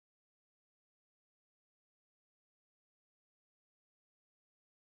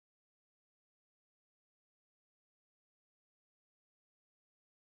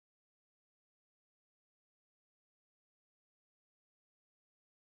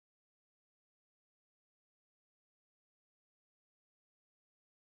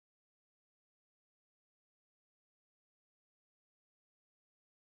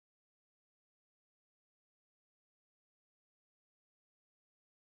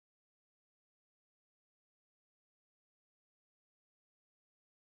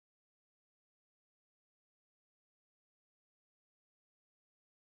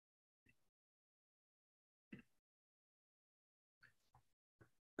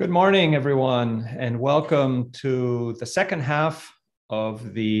Good morning, everyone, and welcome to the second half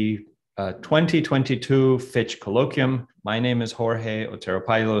of the 2022 Fitch Colloquium. My name is Jorge Otero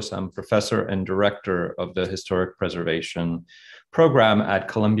Pailos. I'm professor and director of the Historic Preservation program at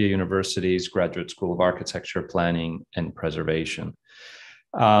Columbia University's Graduate School of Architecture, Planning, and Preservation.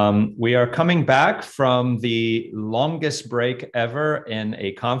 We are coming back from the longest break ever in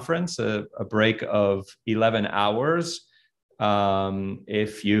a conference, a break of 11 hours.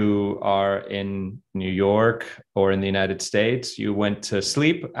 If you are in New York or in the United States, you went to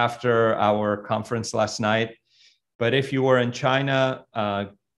sleep after our conference last night. But if you were in China,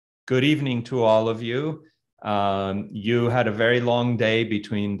 good evening to all of you. You had a very long day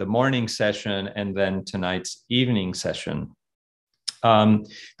between the morning session and then tonight's evening session.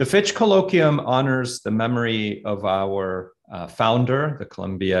 The Fitch Colloquium honors the memory of our founder, the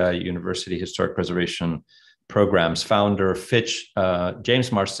Columbia University Historic Preservation Program's founder, Fitch,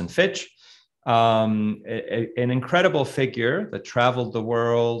 James Marston Fitch, an incredible figure that traveled the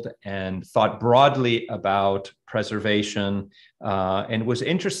world and thought broadly about preservation and was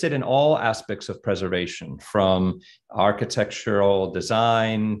interested in all aspects of preservation, from architectural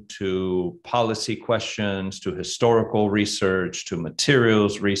design to policy questions, to historical research, to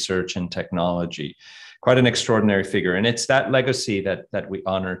materials research and technology. Quite an extraordinary figure. And it's that legacy that we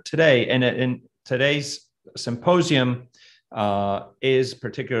honor today. And in today's symposium is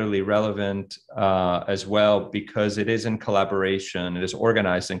particularly relevant as well because it is in collaboration, it is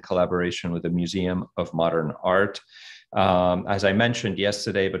organized in collaboration with the Museum of Modern Art. As I mentioned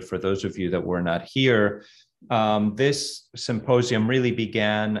yesterday, but for those of you that were not here, this symposium really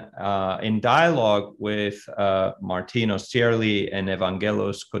began in dialogue with Martin Ostierli and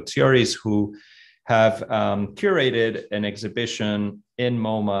Evangelos Kotsioris, who have curated an exhibition in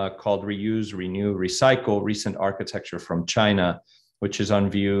MoMA called Reuse, Renew, Recycle, Recent Architecture from China, which is on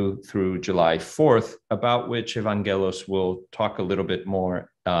view through July 4th, about which Evangelos will talk a little bit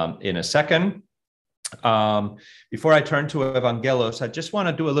more in a second. Before I turn to Evangelos, I just want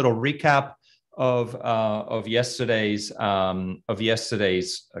to do a little recap of yesterday's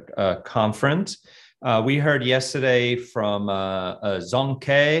conference. We heard yesterday from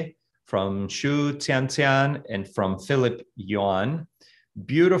Zongke, from Xu Tiantian, and from Philip Yuan.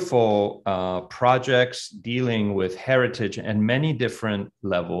 Beautiful projects dealing with heritage and many different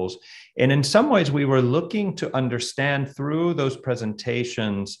levels. And in some ways, we were looking to understand through those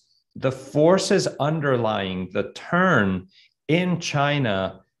presentations the forces underlying the turn in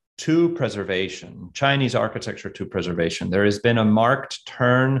China to preservation, Chinese architecture to preservation. There has been a marked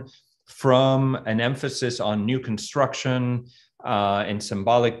turn from an emphasis on new construction and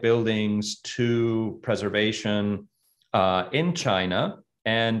symbolic buildings to preservation in China.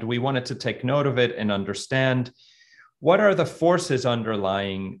 And we wanted to take note of it and understand what are the forces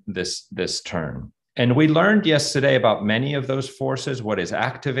underlying this turn. And we learned yesterday about many of those forces, what is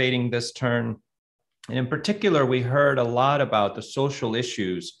activating this turn. And in particular, we heard a lot about the social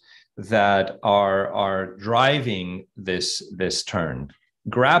issues that are driving this turn,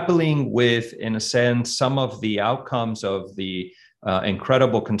 grappling with, in a sense, some of the outcomes of the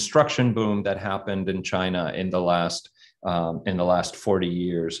incredible construction boom that happened in China in the last 40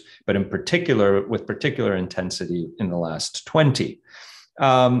 years, but in particular, with particular intensity in the last 20.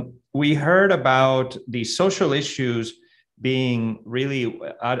 We heard about the social issues being really,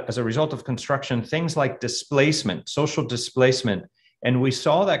 as a result of construction, things like displacement, social displacement. And we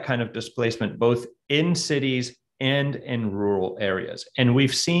saw that kind of displacement both in cities and in rural areas. And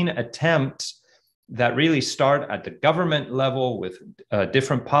we've seen attempts that really start at the government level with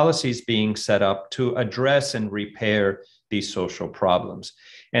different policies being set up to address and repair these social problems.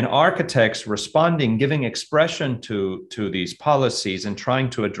 And architects responding, giving expression to these policies and trying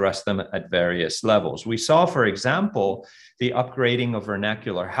to address them at various levels. We saw, for example, the upgrading of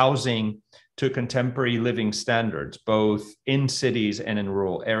vernacular housing to contemporary living standards, both in cities and in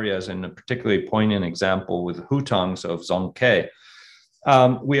rural areas, and a particularly poignant example with hutongs of Zongke.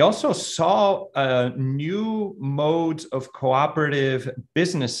 We also saw new modes of cooperative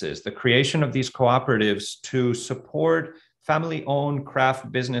businesses, the creation of these cooperatives to support family-owned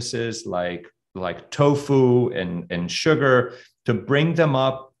craft businesses like tofu and sugar, to bring them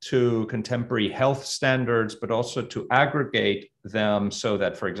up to contemporary health standards, but also to aggregate them so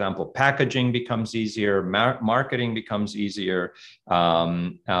that, for example, packaging becomes easier, marketing becomes easier.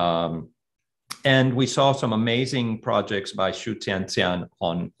 And we saw some amazing projects by Xu Tiantian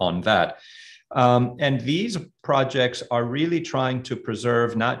on that. And these projects are really trying to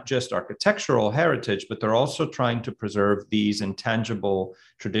preserve not just architectural heritage, but they're also trying to preserve these intangible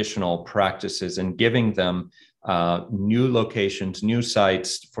traditional practices and giving them new locations, new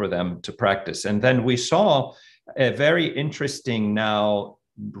sites for them to practice. And then we saw a very interesting now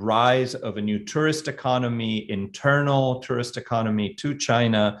rise of a new tourist economy, internal tourist economy to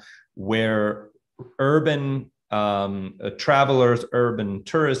China, where urban travelers, urban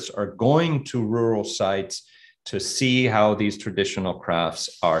tourists are going to rural sites to see how these traditional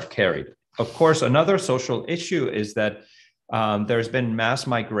crafts are carried. Of course, another social issue is that there's been mass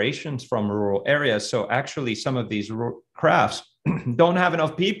migrations from rural areas. So actually some of these crafts don't have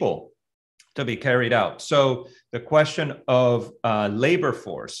enough people to be carried out. So the question of labor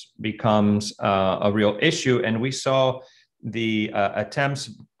force becomes a real issue. And we saw the attempts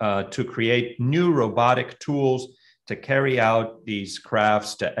to create new robotic tools to carry out these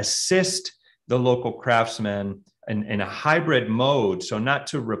crafts, to assist the local craftsmen in a hybrid mode. So not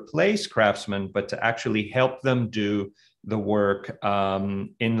to replace craftsmen, but to actually help them do the work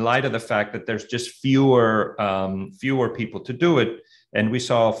in light of the fact that there's just fewer people to do it. And we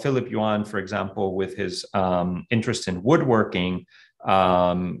saw Philip Yuan, for example, with his interest in woodworking,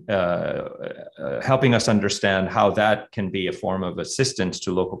 helping us understand how that can be a form of assistance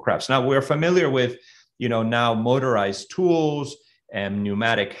to local crafts. Now, we're familiar with, now motorized tools and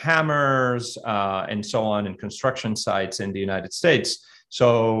pneumatic hammers and so on in construction sites in the United States.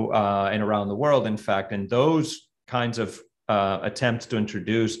 So, and around the world, in fact, and those kinds of attempts to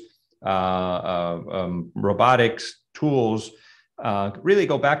introduce robotics tools really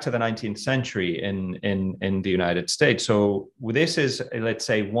go back to the 19th century in the United States. So this is, let's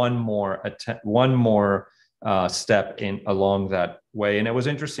say, one more step along that way. And it was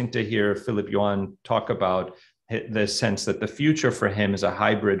interesting to hear Philip Yuan talk about the sense that the future for him is a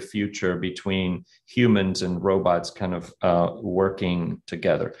hybrid future between humans and robots kind of working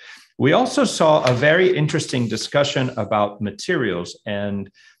together. We also saw a very interesting discussion about materials and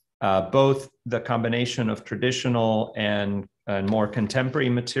both the combination of traditional and more contemporary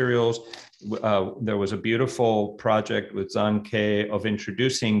materials. There was a beautiful project with Zhang Ke of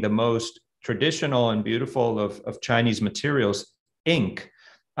introducing the most traditional and beautiful of Chinese materials, ink,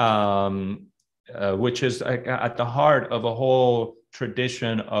 which is at the heart of a whole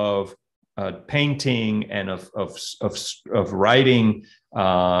tradition of painting and of writing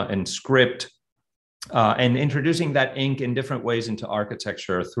and script, and introducing that ink in different ways into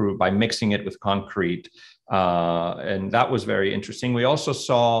architecture by mixing it with concrete. And that was very interesting. We also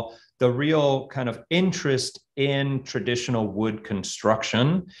saw the real kind of interest in traditional wood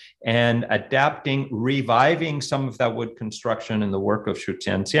construction and reviving some of that wood construction in the work of Xu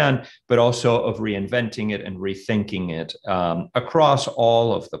Tiantian, but also of reinventing it and rethinking it across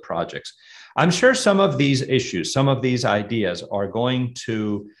all of the projects. I'm sure some of these issues, some of these ideas are going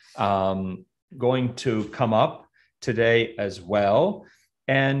to come up today as well.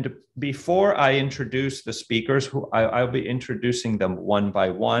 And before I introduce the speakers, I'll be introducing them one by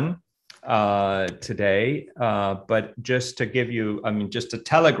one today. But just to give you, just to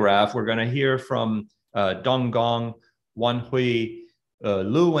telegraph, we're going to hear from Dong Gong, Wan Hui,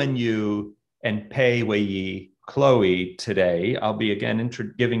 Lu Wenyu, and Pei Weiyi Chloe today. I'll be again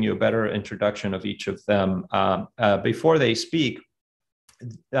giving you a better introduction of each of them. Before they speak,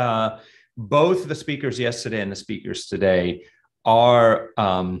 both the speakers yesterday and the speakers today are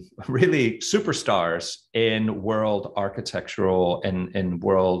really superstars in world architectural and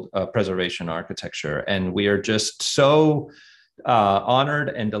world preservation architecture. And we are just so honored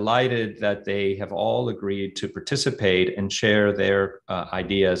and delighted that they have all agreed to participate and share their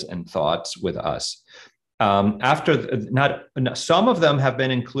ideas and thoughts with us. Some of them have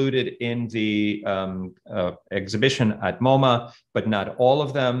been included in the exhibition at MoMA, but not all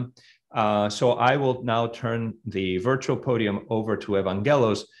of them. So I will now turn the virtual podium over to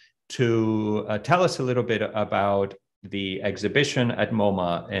Evangelos to tell us a little bit about the exhibition at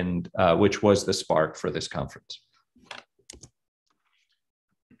MoMA, and which was the spark for this conference.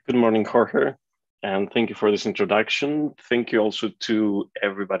 Good morning, Jorge, and thank you for this introduction. Thank you also to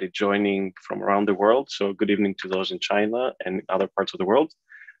everybody joining from around the world. So good evening to those in China and other parts of the world.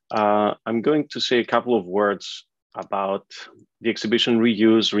 I'm going to say a couple of words about the exhibition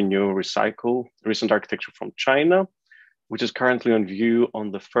Reuse, Renew, Recycle, Recent Architecture from China, which is currently on view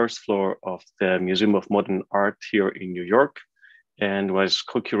on the first floor of the Museum of Modern Art here in New York, and was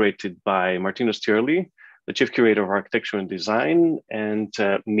co-curated by Martina Stierle, the Chief Curator of Architecture and Design, and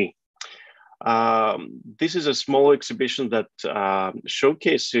me. This is a small exhibition that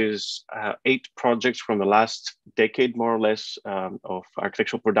showcases 8 projects from the last decade, more or less, of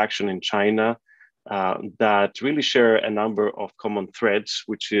architectural production in China, that really share a number of common threads,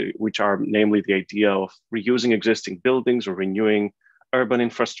 which are namely the idea of reusing existing buildings or renewing urban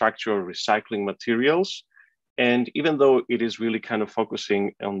infrastructure or recycling materials, And even though it is really kind of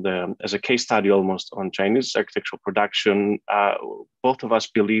focusing on as a case study almost on Chinese architectural production, both of us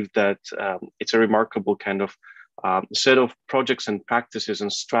believe that it's a remarkable kind of set of projects and practices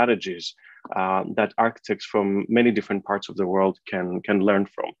and strategies that architects from many different parts of the world can learn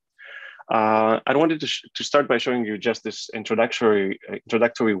from. I wanted to start by showing you just this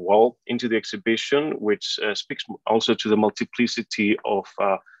introductory wall into the exhibition, which speaks also to the multiplicity of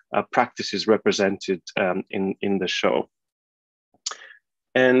practices represented in the show.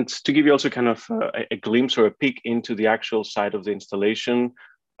 And to give you also kind of a glimpse or a peek into the actual side of the installation,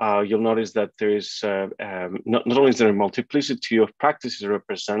 you'll notice that there is not only is there a multiplicity of practices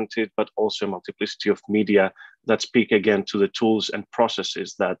represented, but also a multiplicity of media that speak again to the tools and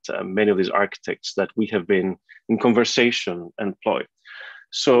processes that many of these architects that we have been in conversation employ.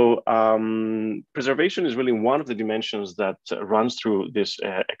 So preservation is really one of the dimensions that runs through this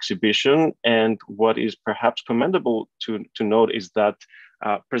exhibition. And what is perhaps commendable to note is that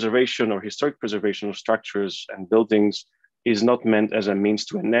preservation or historic preservation of structures and buildings is not meant as a means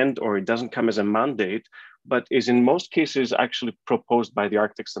to an end, or it doesn't come as a mandate, but is in most cases actually proposed by the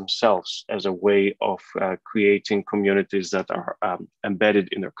architects themselves as a way of creating communities that are embedded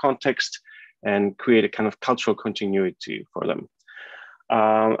in their context and create a kind of cultural continuity for them.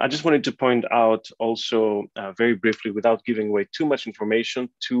 I just wanted to point out also very briefly, without giving away too much information,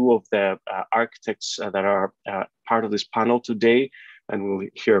 two of the architects that are part of this panel today, and we'll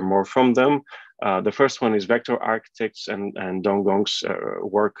hear more from them. The first one is Vector Architects and Dong Gong's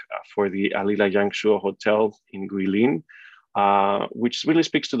work for the Alila Yangshuo Hotel in Guilin, which really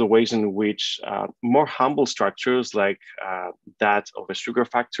speaks to the ways in which more humble structures like that of a sugar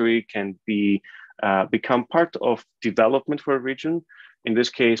factory can become part of development for a region. In this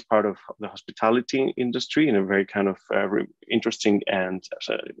case, part of the hospitality industry in a very kind of interesting and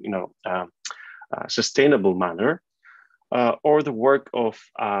sustainable manner. Or the work of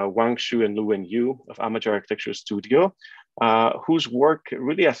Wang Xu and Lu Wenyu of Amateur Architecture Studio, whose work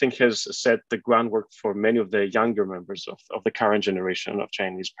really, I think, has set the groundwork for many of the younger members of the current generation of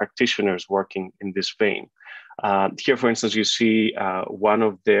Chinese practitioners working in this vein. Here, for instance, you see one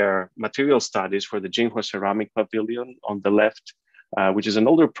of their material studies for the Jinhua Ceramic Pavilion on the left, which is an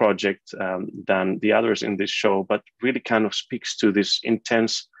older project than the others in this show, but really kind of speaks to this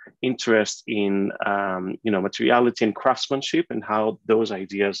intense interest in materiality and craftsmanship, and how those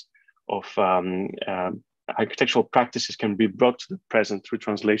ideas of architectural practices can be brought to the present through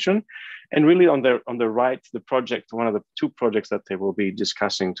translation. And really on the right, the project, one of the two projects that they will be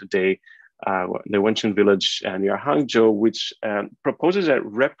discussing today, the Wenchun village near Hangzhou, which proposes a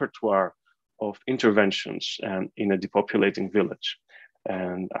repertoire of interventions in a depopulating village.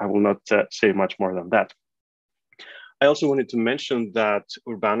 And I will not say much more than that. I also wanted to mention that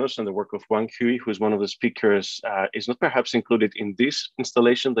Urbanus and the work of Wang Hui, who is one of the speakers, is not perhaps included in this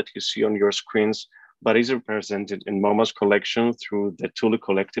installation that you see on your screens, but is represented in MoMA's collection through the Tulu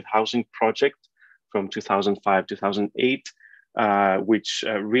Collective Housing Project from 2005-2008, which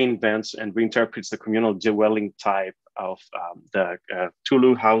reinvents and reinterprets the communal dwelling type of the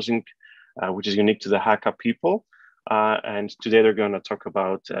Tulu housing, which is unique to the Hakka people. And today they're going to talk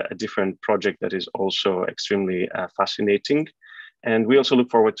about a different project that is also extremely fascinating. And we also look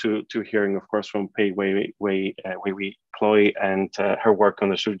forward to hearing, of course, from Pei Wei Chloe and her work on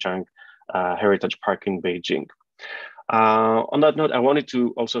the Shujiang Heritage Park in Beijing. On that note, I wanted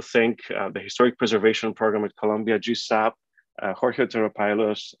to also thank the Historic Preservation Program at Columbia, GSAPP, Jorge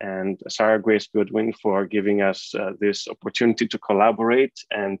Teropailos and Sarah Grace Goodwin for giving us this opportunity to collaborate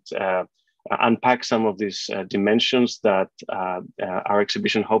and unpack some of these dimensions that our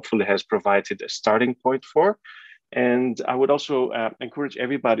exhibition hopefully has provided a starting point for. And I would also encourage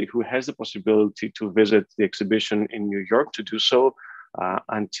everybody who has the possibility to visit the exhibition in New York to do so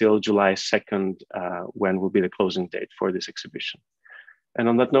until July 2nd, when will be the closing date for this exhibition. And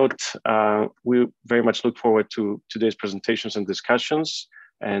on that note, we very much look forward to today's presentations and discussions,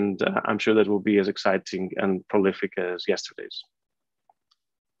 and I'm sure that will be as exciting and prolific as yesterday's.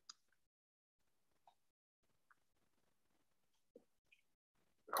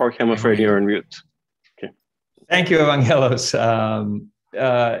 Jorge, I'm afraid you're on mute. Okay. Thank you, Evangelos.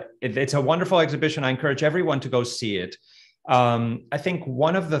 It's a wonderful exhibition. I encourage everyone to go see it. I think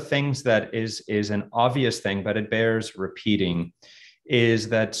one of the things that is an obvious thing, but it bears repeating, is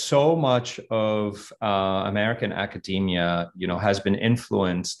that so much of American academia, has been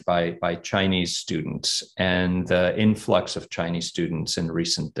influenced by Chinese students and the influx of Chinese students in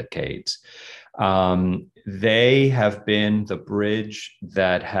recent decades. They have been the bridge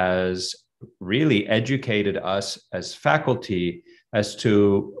that has really educated us as faculty as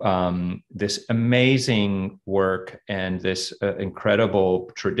to this amazing work and this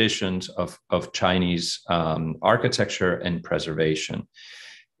incredible traditions of Chinese architecture and preservation.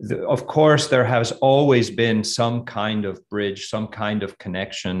 Of course, there has always been some kind of bridge, some kind of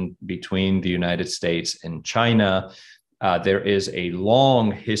connection between the United States and China. There is a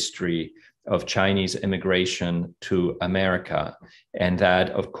long history of Chinese immigration to America. And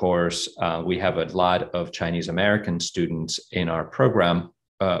that, of course, we have a lot of Chinese American students in our program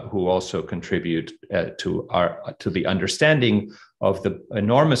who also contribute to the understanding of the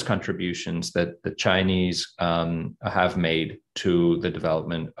enormous contributions that the Chinese have made to the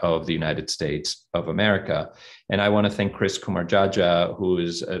development of the United States of America. And I want to thank Chris Kumarjaja, who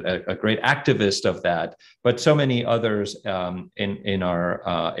is a great activist of that, but so many others in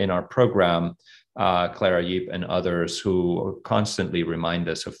our program, Clara Yip and others who constantly remind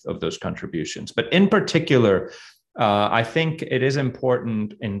us of those contributions. But in particular, I think it is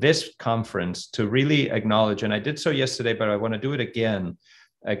important in this conference to really acknowledge, and I did so yesterday, but I want to do it again,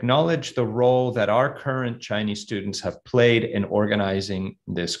 acknowledge the role that our current Chinese students have played in organizing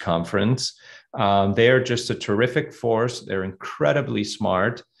this conference. They are just a terrific force. They're incredibly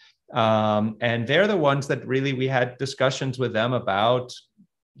smart. And they're the ones that really, we had discussions with them about,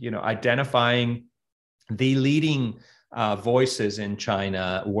 identifying the leading voices in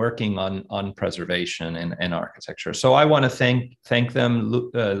China working on preservation and architecture. So I want to thank them,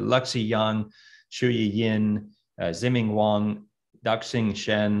 Luxi Yan, Shuyi Yin, Ziming Wang, Daxing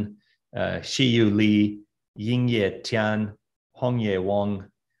Shen, Xiyu Li, Yingye Tian, Hongye Wang,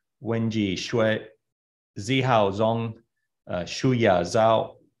 Wenji Shui, Zihao Zong, Shuya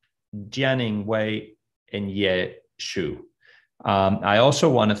Zhao, Jianing Wei, and Ye Shu. I also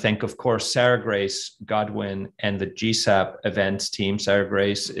want to thank, of course, Sarah Grace Godwin and the GSAPP events team. Sarah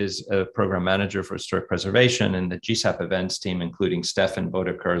Grace is a program manager for historic preservation, and the GSAPP events team, including Stefan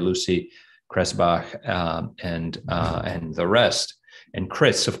Bodeker, Lucy Kresbach, and the rest, and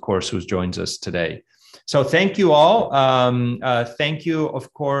Chris, of course, who joins us today. So thank you all. Thank you,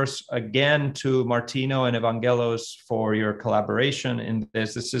 of course, again to Martino and Evangelos for your collaboration in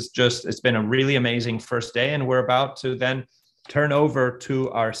this. It's been a really amazing first day, and we're about to then turn over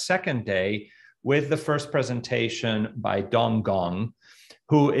to our second day with the first presentation by Dong Gong,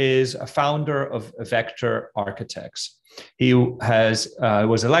 who is a founder of Vector Architects. He was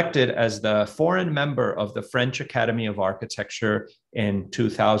elected as the foreign member of the French Academy of Architecture in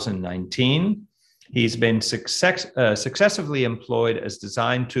 2019. He's been successively employed as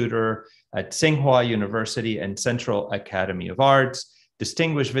design tutor at Tsinghua University and Central Academy of Arts,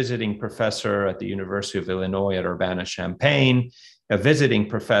 distinguished visiting professor at the University of Illinois at Urbana-Champaign, a visiting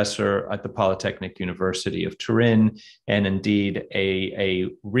professor at the Polytechnic University of Turin, and indeed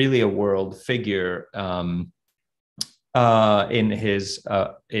really a world figure in his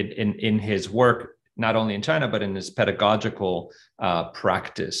work, not only in China, but in his pedagogical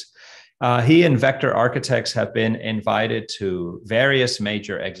practice. He and Vector Architects have been invited to various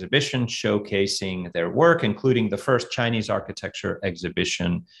major exhibitions showcasing their work, including the first Chinese architecture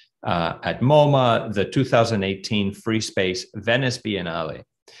exhibition at MoMA, the 2018 Free Space Venice Biennale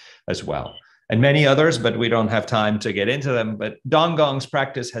as well, and many others, but we don't have time to get into them. But Dong Gong's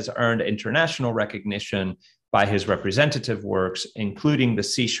practice has earned international recognition by his representative works, including the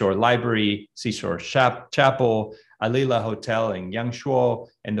Seashore Library, Seashore Chapel, Alila Hotel in Yangshuo,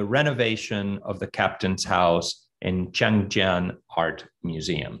 and the renovation of the Captain's House in Changjian Art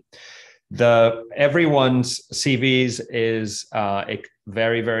Museum. Everyone's CVs is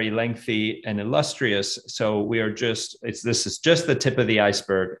very, very lengthy and illustrious. So this is just the tip of the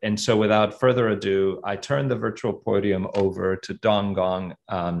iceberg. And so without further ado, I turn the virtual podium over to Dong Gong,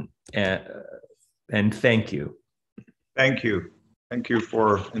 and thank you. Thank you. Thank you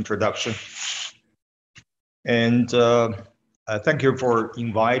for introduction. And thank you for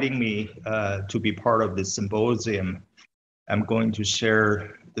inviting me to be part of this symposium. I'm going to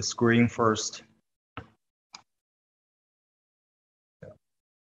share the screen first.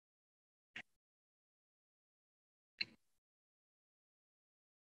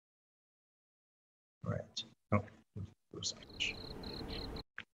 Right. Oh,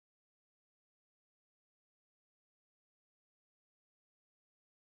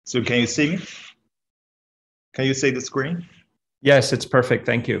 so can you see me? Can you see the screen? Yes, it's perfect.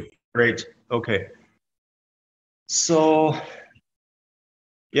 Thank you. Great. Okay. So,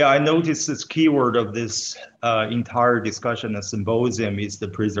 yeah, I noticed this keyword of this entire discussion and symposium is the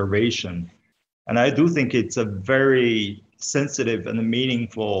preservation. And I do think it's a very sensitive and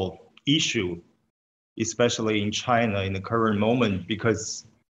meaningful issue, especially in China in the current moment, because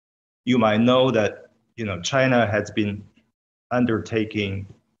you might know that China has been undertaking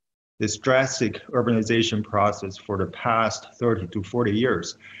this drastic urbanization process for the past 30 to 40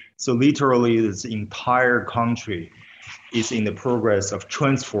 years. So literally this entire country is in the progress of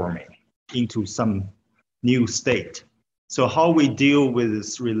transforming into some new state. So how we deal with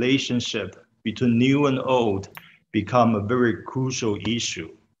this relationship between new and old become a very crucial issue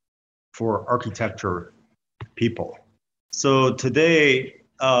for architecture people. So today,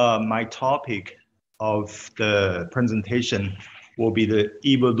 my topic of the presentation will be the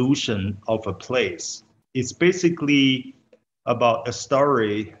evolution of a place. It's basically about a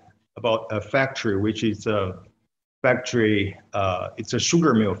story about a factory, which is a factory, it's a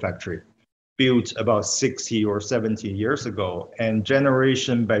sugar mill factory built about 60 or 70 years ago, and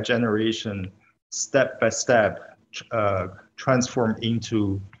generation by generation, step by step, transformed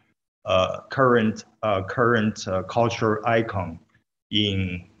into current cultural icon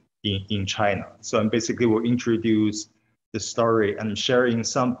in China. So I'm basically will introduce the story and sharing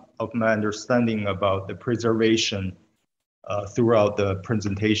some of my understanding about the preservation throughout the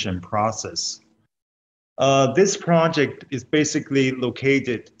presentation process. This project is basically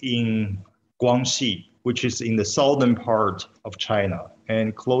located in Guangxi, which is in the southern part of China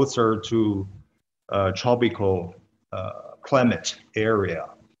and closer to tropical climate area.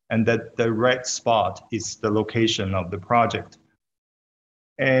 And that the red spot is the location of the project.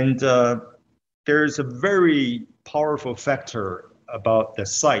 And there's a very powerful factor about the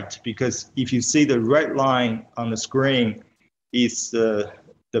site, because if you see the red line on the screen, is the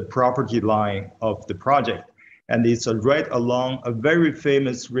property line of the project. And it's right along a very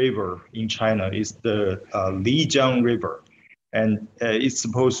famous river in China, is the Lijiang River. And it's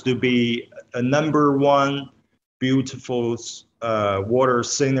supposed to be a #1 beautiful water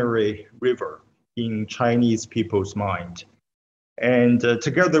scenery river in Chinese people's mind. And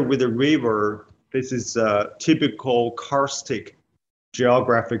together with the river, this is a typical karstic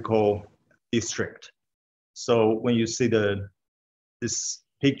geographical district. So when you see this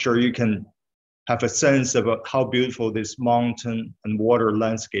picture, you can have a sense of how beautiful this mountain and water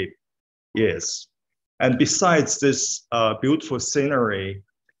landscape is. And besides this beautiful scenery,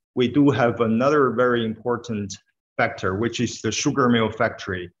 we do have another very important factor, which is the sugar mill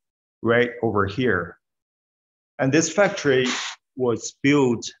factory right over here. And this factory was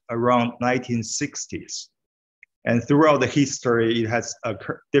built around 1960s. And throughout the history, it has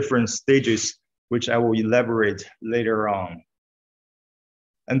different stages, which I will elaborate later on.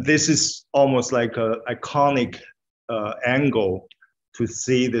 And this is almost like an iconic angle to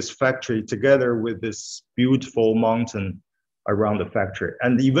see this factory together with this beautiful mountain around the factory.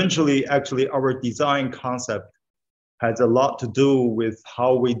 And eventually, actually, our design concept has a lot to do with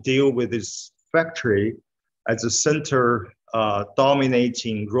how we deal with this factory as a center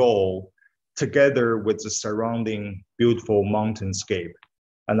dominating role together with the surrounding beautiful mountainscape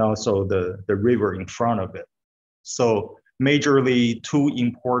and also the river in front of it. So majorly two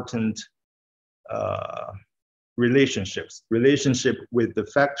important relationships, relationship with the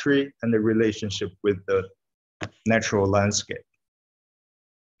factory and the relationship with the natural landscape.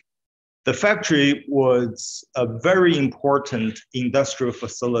 The factory was a very important industrial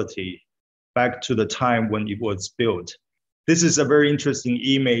facility back to the time when it was built. This is a very interesting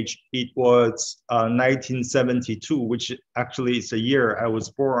image. It was 1972, which actually is the year I was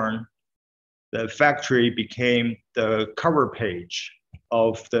born. The factory became the cover page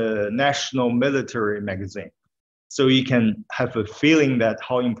of the National Military Magazine. So you can have a feeling that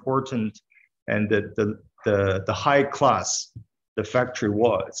how important and the high class the factory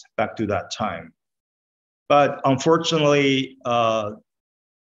was back to that time. But unfortunately,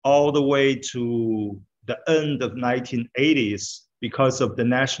 all the way to the end of 1980s, because of the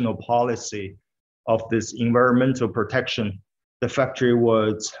national policy of this environmental protection, the factory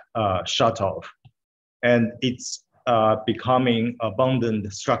was shut off. And it's becoming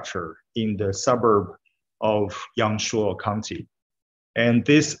abandoned structure in the suburb of Yangshuo County. And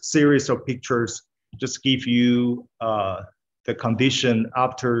this series of pictures just give you the condition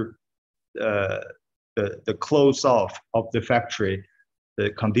after the close off of the factory,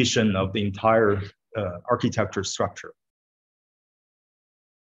 the condition of the entire architecture structure.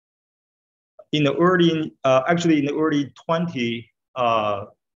 In the early, actually in the early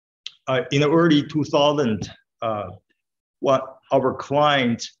 2000, what our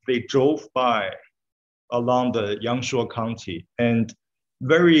client, they drove by along the Yangshuo County, and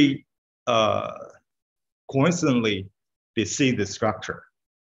very coincidentally, they see the structure.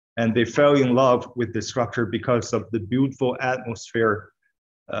 And they fell in love with the structure because of the beautiful atmosphere,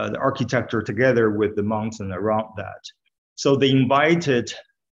 the architecture together with the mountain around that. So they invited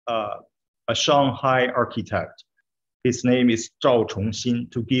a Shanghai architect his name is Zhao Chongxin,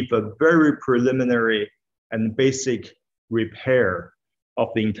 to give a very preliminary and basic repair of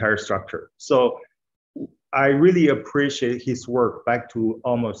the entire structure. So I really appreciate his work back to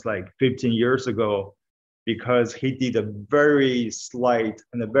almost like 15 years ago, because he did a very slight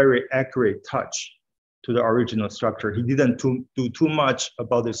and a very accurate touch to the original structure. He didn't do too much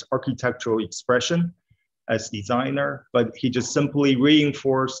about this architectural expression as designer, but he just simply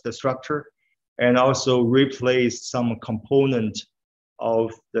reinforced the structure and also replaced some component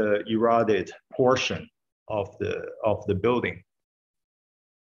of the eroded portion of the building.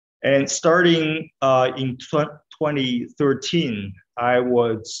 And starting in 2013, I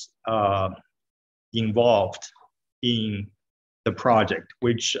was involved in the project,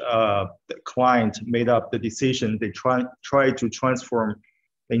 which the client made up the decision. They try to transform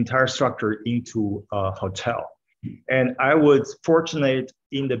the entire structure into a hotel. And I was fortunate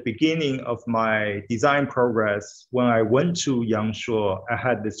in the beginning of my design progress. When I went to Yangshuo, I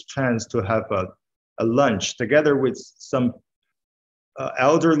had this chance to have a lunch together with some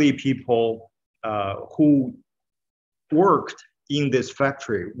elderly people who worked in this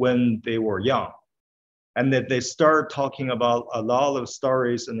factory when they were young. And that they start talking about a lot of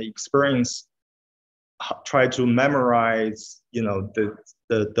stories and the experience, try to memorize,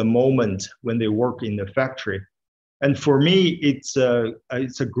 the moment when they work in the factory. And for me, it's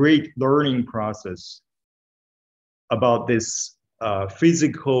a great learning process about this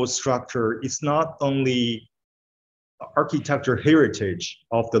physical structure. It's not only architecture heritage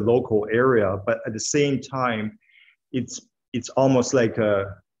of the local area, but at the same time, it's almost like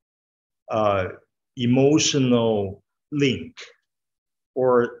a emotional link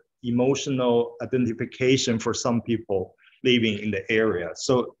or emotional identification for some people living in the area.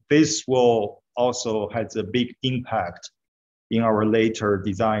 So this will also has a big impact in our later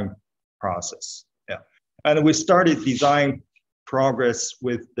design process. Yeah, and we started design progress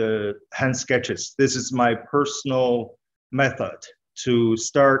with the hand sketches. This is my personal method to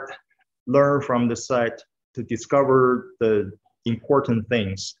start learn from the site, to discover the important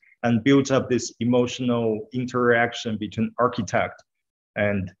things and build up this emotional interaction between architect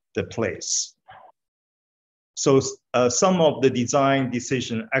and the place. So some of the design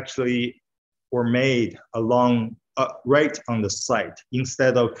decisions actually were made along right on the site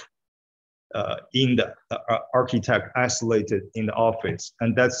instead of in the architect isolated in the office.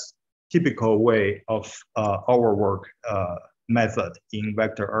 And that's typical way of our work method in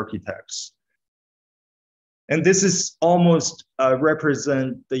vector architects. And this is almost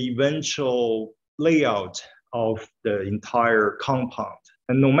represent the eventual layout of the entire compound.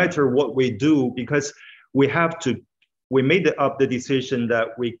 And no matter what we do, because we made up the decision that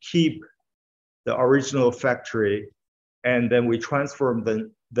we keep the original factory and then we transform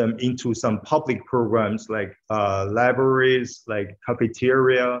them into some public programs like libraries, like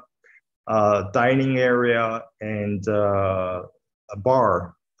cafeteria, dining area, and a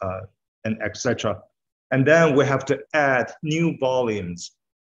bar, and etc. And then we have to add new volumes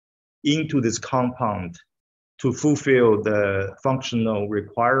into this compound to fulfill the functional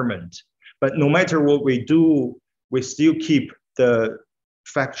requirement. But no matter what we do, we still keep the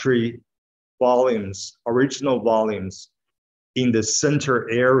factory volumes, original volumes in the center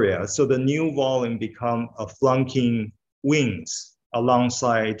area. So the new volume become a flanking wings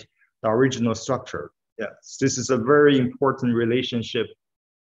alongside the original structure. Yes, this is a very important relationship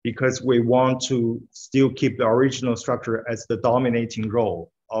because we want to still keep the original structure as the dominating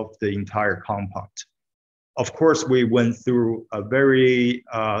role of the entire compound. Of course, we went through a very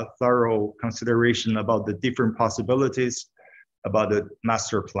thorough consideration about the different possibilities about the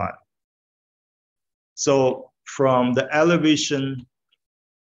master plan. So from the elevation,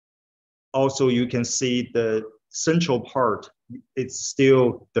 also you can see the central part, it's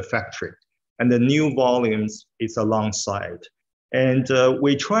still the factory, and the new volumes is alongside. And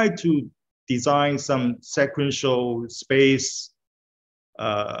we try to design some sequential space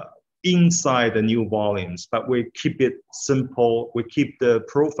inside the new volumes, but we keep it simple. We keep the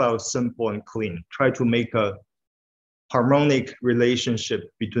profile simple and clean. Try to make a harmonic relationship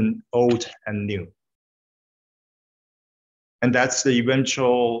between old and new. And that's the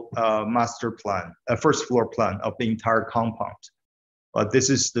eventual master plan, first floor plan of the entire compound. But this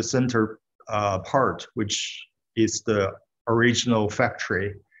is the center part, which is the original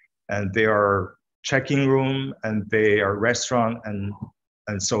factory. And they are checking room, and they are restaurant, and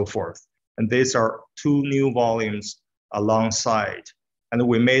so forth. And these are two new volumes alongside. And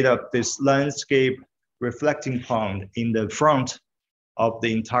we made up this landscape reflecting pond in the front of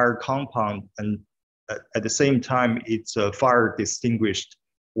the entire compound. And at the same time, it's a fire distinguished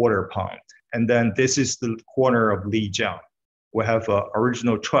water pond. And then this is the corner of Lijiang. We have an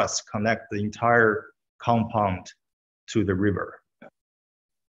original truss connect the entire compound to the river.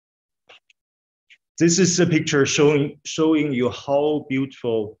 This is a picture showing you how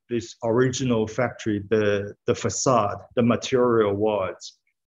beautiful this original factory, the facade, the material was.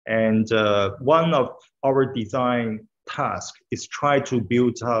 And one of our design tasks is try to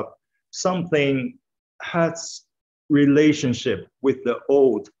build up something has relationship with the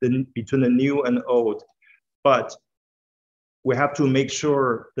old, between the new and old, but we have to make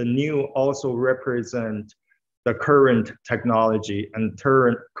sure the new also represent the current technology and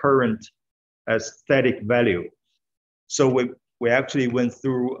current aesthetic value. So we actually went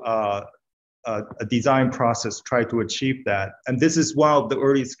through a design process, try to achieve that. And this is one of the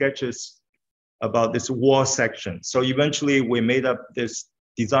early sketches about this wall section. So eventually we made up this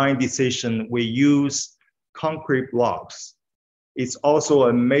design decision. We use concrete blocks. It's also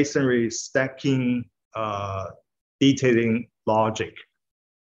a masonry stacking detailing logic.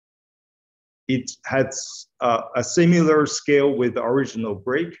 It has a similar scale with the original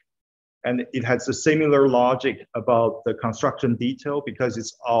brick, and it has a similar logic about the construction detail because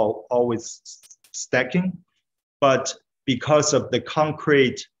it's always stacking. But because of the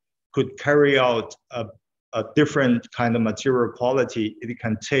concrete could carry out a different kind of material quality, it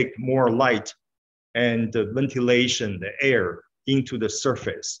can take more light and the ventilation, the air into the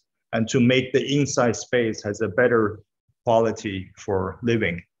surface, and to make the inside space has a better quality for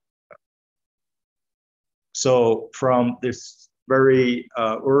living. So from this very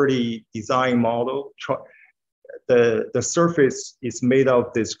early design model, the surface is made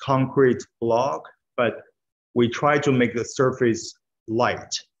of this concrete block, but we try to make the surface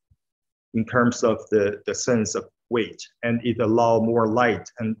light in terms of the sense of weight, and it allows more light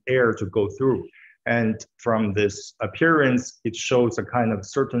and air to go through. And from this appearance, it shows a kind of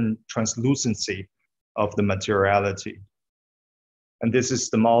certain translucency of the materiality. And this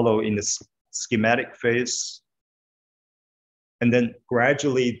is the model in the schematic phase. And then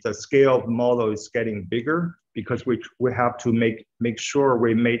gradually the scale of the model is getting bigger because we have to make sure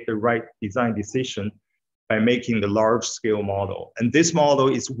we make the right design decision by making the large scale model. And this model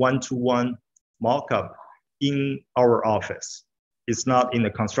is one-to-one mock-up in our office. It's not in the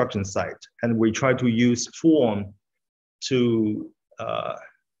construction site. And we try to use form to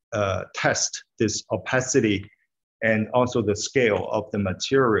test this opacity and also the scale of the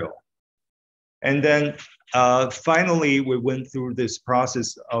material. And then finally, we went through this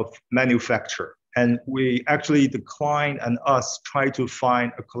process of manufacture. And we actually, the client and us, try to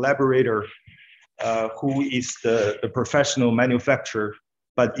find a collaborator who is the professional manufacturer,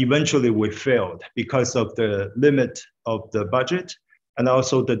 but eventually we failed because of the limit of the budget and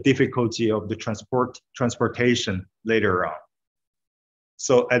also the difficulty of the transportation later on.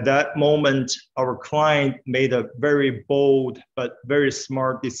 So at that moment, our client made a very bold but very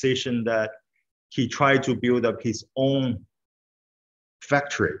smart decision that he tried to build up his own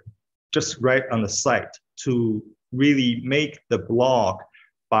factory just right on the site to really make the block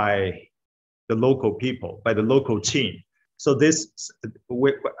by the local people, by the local team. So this,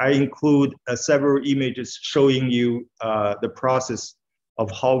 I include several images showing you the process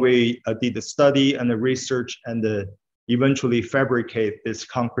of how we did the study and the research and eventually fabricate this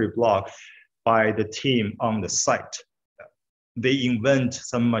concrete block by the team on the site. They invent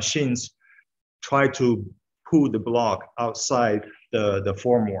some machines, try to pull the block outside the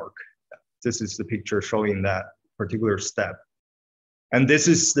formwork. This is the picture showing that particular step. And this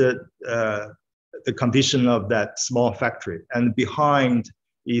is the condition of that small factory. And behind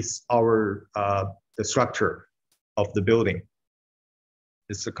is our the structure of the building.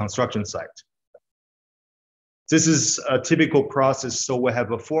 It's a construction site. This is a typical process. So we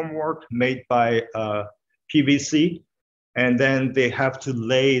have a formwork made by PVC, and then they have to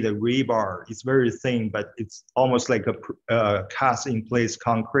lay the rebar. It's very thin, but it's almost like a cast in place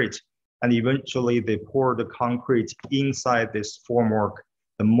concrete. And eventually they pour the concrete inside this formwork,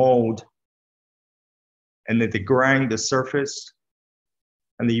 the mold, and then they grind the surface,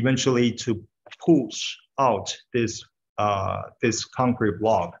 and eventually to push out this concrete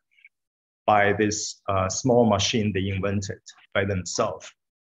block by this small machine they invented by themselves.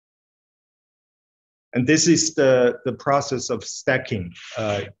 And this is the process of stacking.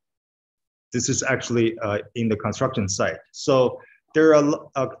 This is actually in the construction site. So there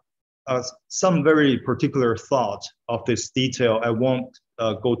are some very particular thought of this detail. I won't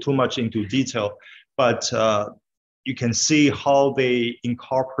go too much into detail, but you can see how they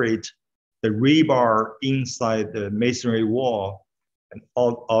incorporate the rebar inside the masonry wall and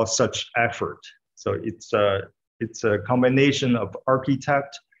all such effort. So it's a combination of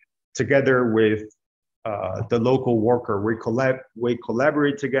architect together with the local worker. We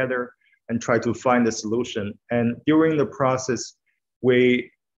collaborate together and try to find a solution. And during the process,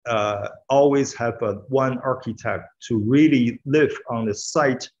 we always have one architect to really live on the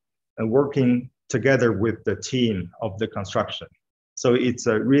site and working together with the team of the construction. So it's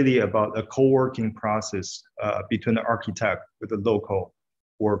really about a co-working process between the architect with the local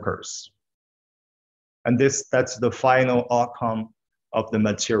workers. And that's the final outcome of the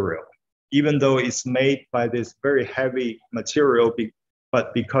material. Even though it's made by this very heavy material,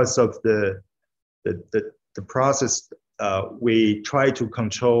 but because of the process, we try to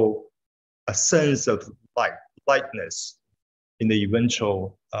control a sense of lightness in the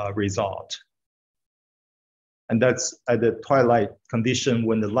eventual result. And that's at the twilight condition,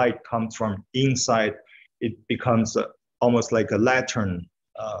 when the light comes from inside, it becomes almost like a lantern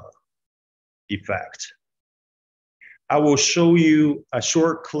effect. I will show you a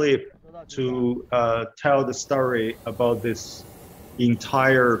short clip to tell the story about this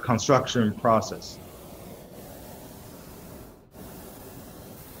entire construction process.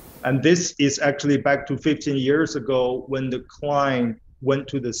 And this is actually back to 15 years ago, when the client went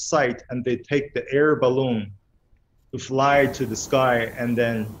to the site and they take the air balloon to fly to the sky and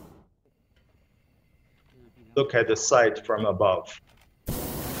then look at the site from above.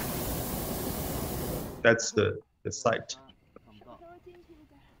 That's the site.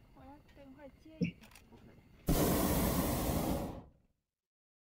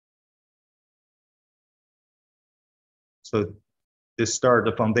 So this start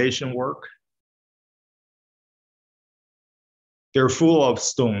the foundation work. They're full of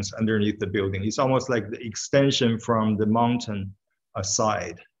stones underneath the building. It's almost like the extension from the mountain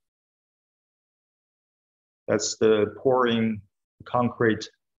aside. That's the pouring concrete.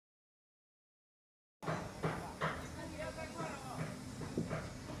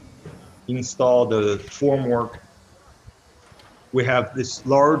 Install the formwork. We have this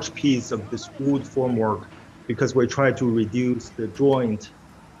large piece of this wood formwork because we try to reduce the joint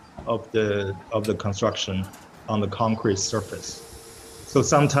of the construction on the concrete surface. So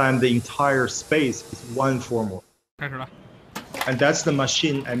sometimes the entire space is one formwork. And that's the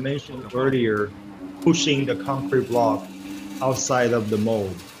machine I mentioned earlier, pushing the concrete block outside of the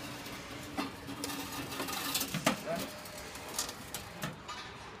mold.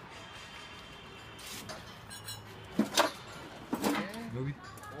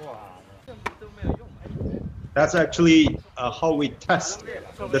 That's actually how we test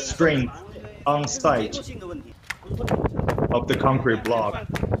the strength on site of the concrete block.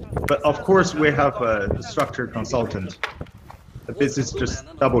 But of course, we have a structure consultant. But this is just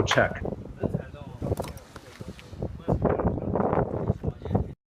double check.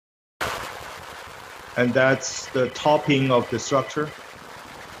 And that's the topping of the structure.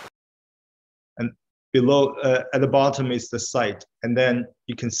 And below, at the bottom is the site. And then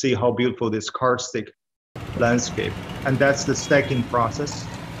you can see how beautiful this karstic landscape. And that's the stacking process.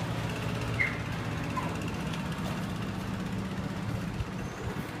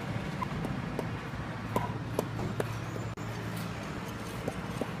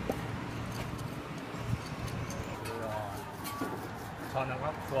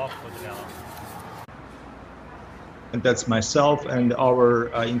 And that's myself and our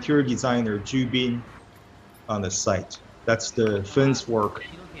interior designer, Ju Bin, on the site. That's the fence work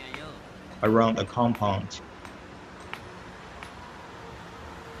around the compound.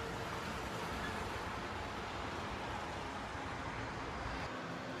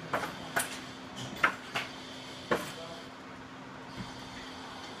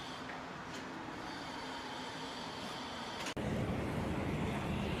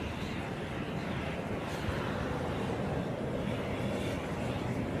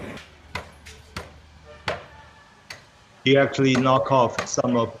 He actually knocked off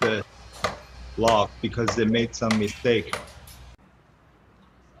some of the block because they made some mistake.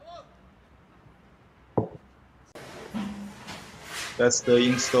 That's the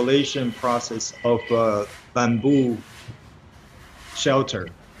installation process of a bamboo shelter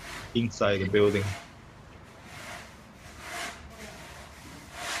inside the building.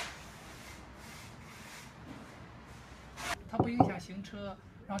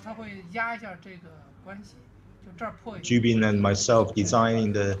 Jubin and myself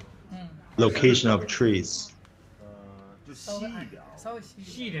designing the location of trees. 就稀一点，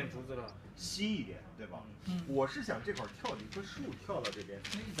细一点竹子了，稀一点，对吧？我是想这块跳着一棵树跳到这边，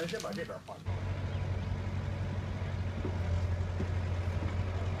咱先把这边画出来。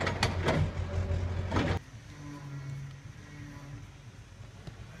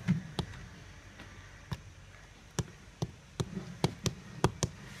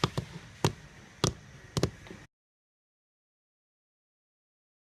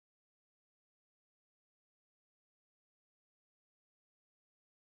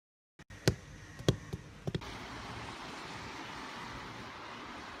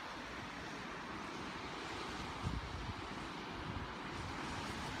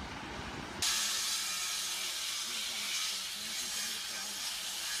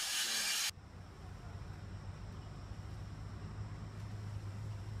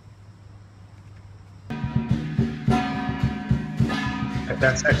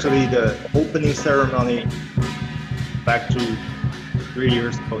That's actually the opening ceremony back to 3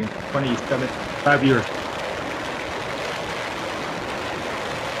 years ago, in 5 years.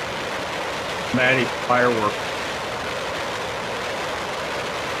 Dramatic fireworks.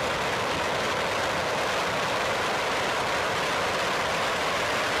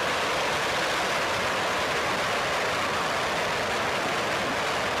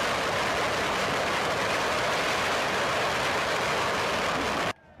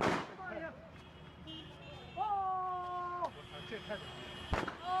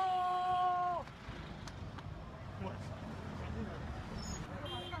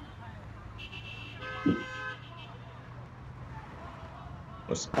 It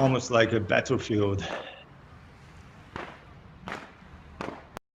was almost like a battlefield.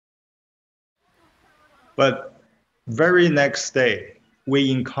 But very next day,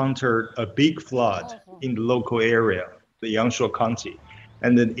 we encountered a big flood in the local area, the Yangshuo County,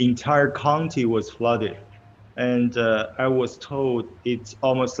 and the entire county was flooded. And I was told it's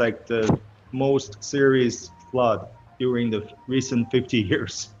almost like the most serious flood during the recent 50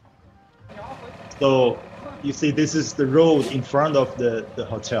 years. So you see, this is the road in front of the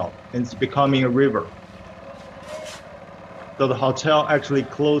hotel, and it's becoming a river. So the hotel actually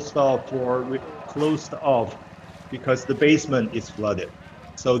closed off because the basement is flooded.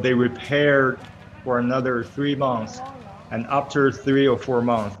 So they repaired for another 3 months, and after 3 or 4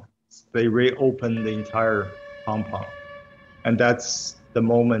 months, they reopened the entire compound. And that's the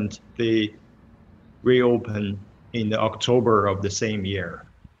moment they reopened in October of the same year,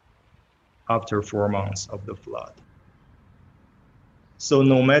 after 4 months of the flood. So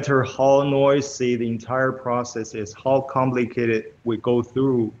no matter how noisy the entire process is, how complicated we go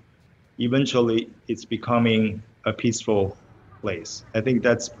through, eventually it's becoming a peaceful place. I think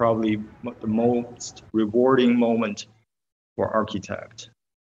that's probably the most rewarding moment for architect.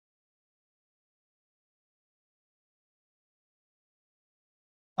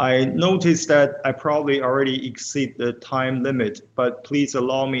 I noticed that I probably already exceed the time limit, but please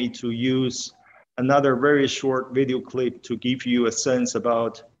allow me to use another very short video clip to give you a sense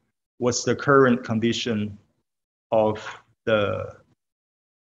about what's the current condition of the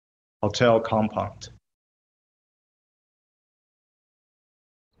hotel compound.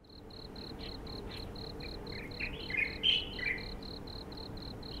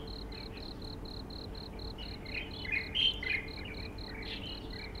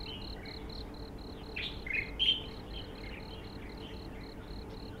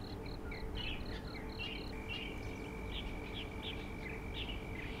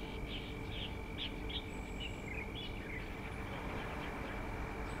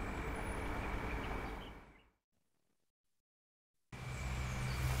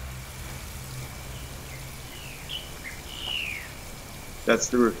 That's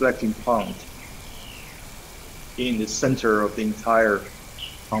the reflecting pond in the center of the entire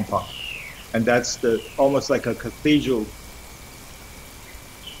compound. And that's almost like a cathedral.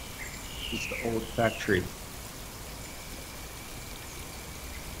 It's the old factory.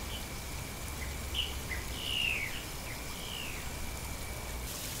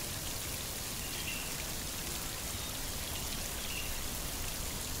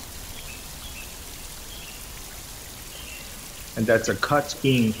 And that's a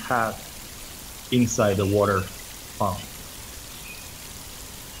cut-in path inside the water pond.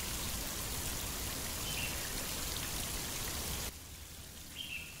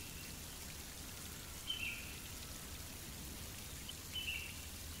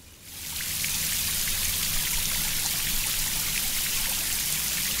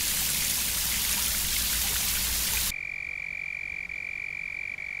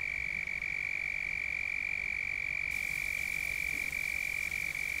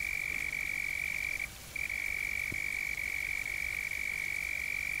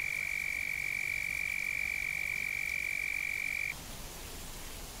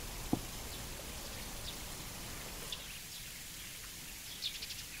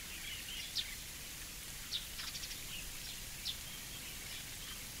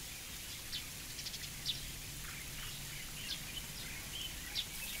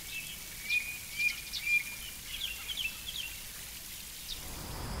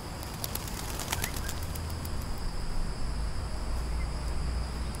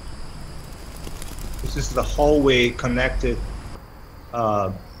 This is the hallway connected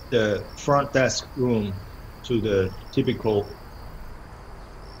the front desk room to the typical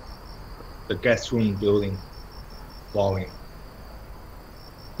guest room building volume.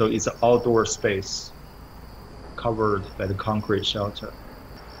 So it's an outdoor space covered by the concrete shelter.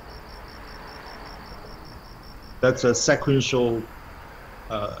 That's a sequential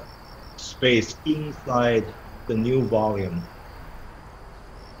space inside the new volume.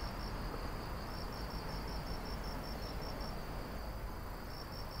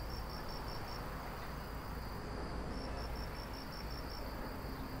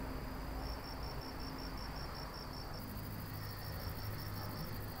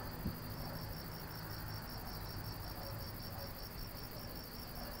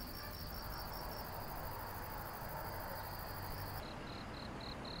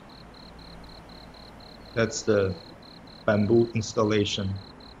 That's the bamboo installation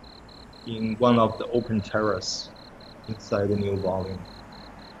in one of the open terrace inside the new volume.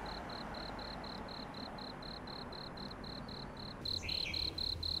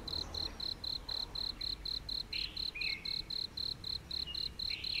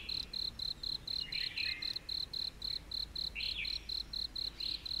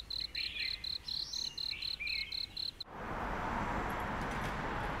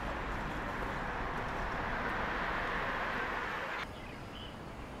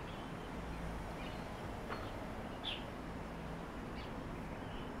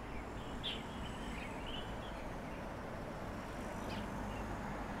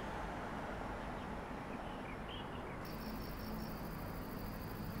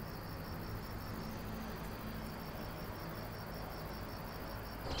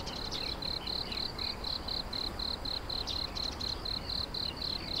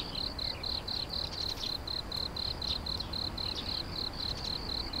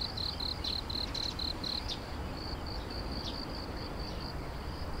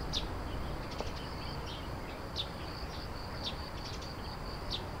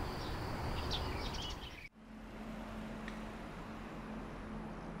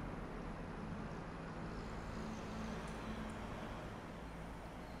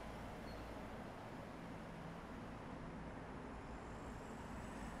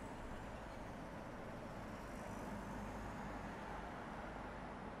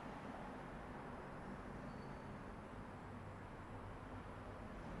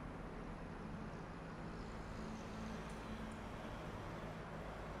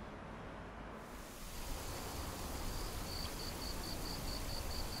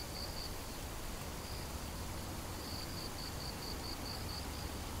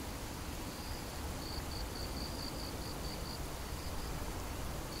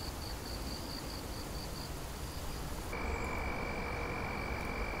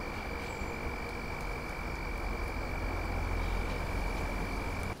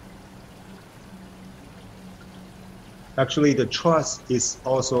 Actually, the truss is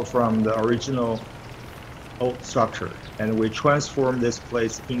also from the original old structure, and we transformed this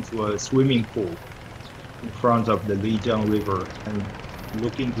place into a swimming pool in front of the Lijiang River and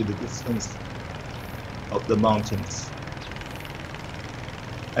look into the distance of the mountains.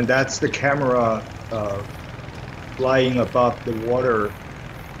 And that's the camera flying above the water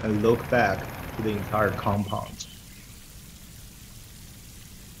and look back to the entire compound.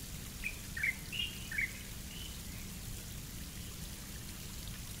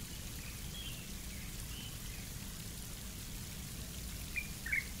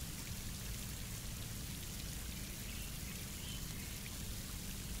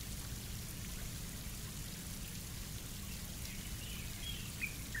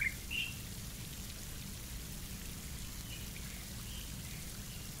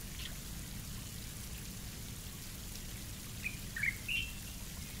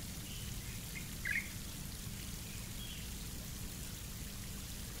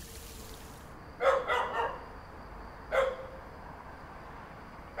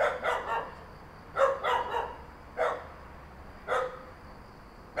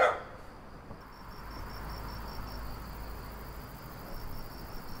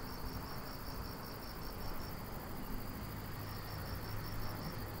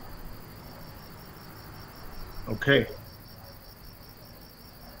 Okay.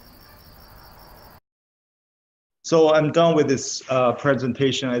 So I'm done with this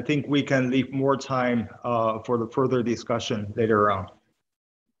presentation. I think we can leave more time for the further discussion later on.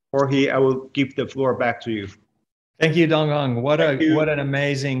 Jorge, I will give the floor back to you. Thank you, Donghong. What an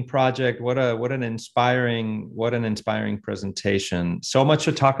amazing project. What an inspiring presentation. So much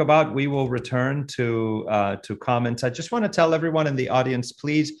to talk about. We will return to comments. I just want to tell everyone in the audience,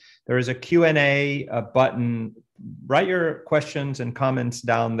 please, there is a Q&A button. Write your questions and comments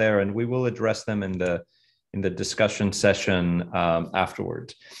down there, and we will address them in the discussion session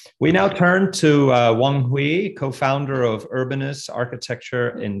afterwards. We now turn to Wang Hui, co-founder of Urbanus Architecture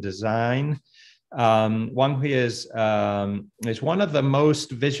and Design. Wang Hui is one of the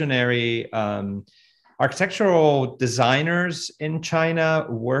most visionary architectural designers in China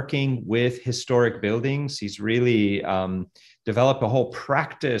working with historic buildings. He's really developed a whole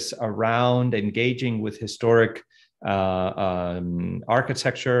practice around engaging with historic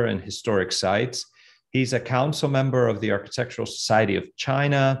architecture and historic sites. He's a council member of the Architectural Society of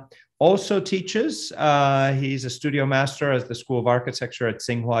China, also teaches. He's a studio master at the School of Architecture at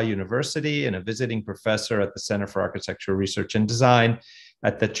Tsinghua University and a visiting professor at the Center for Architectural Research and Design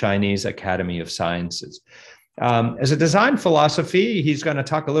at the Chinese Academy of Sciences. As a design philosophy, he's going to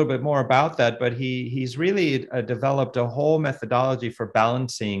talk a little bit more about that, but he's really developed a whole methodology for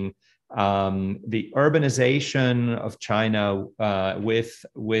balancing the urbanization of China with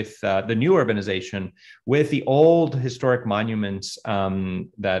the new urbanization, with the old historic monuments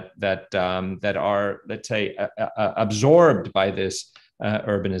that are, let's say, absorbed by this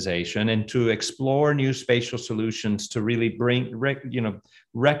urbanization, and to explore new spatial solutions to really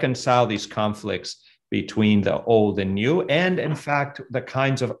reconcile these conflicts between the old and new, and in fact, the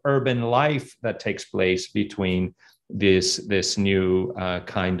kinds of urban life that takes place between this new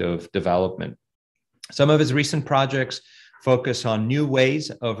kind of development. Some of his recent projects focus on new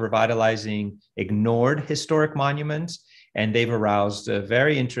ways of revitalizing ignored historic monuments, and they've aroused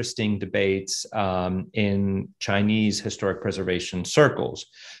very interesting debates in Chinese historic preservation circles.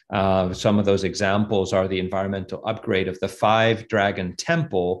 Some of those examples are the environmental upgrade of the Five Dragon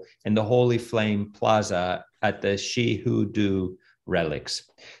Temple and the Holy Flame Plaza at the Shihudu relics.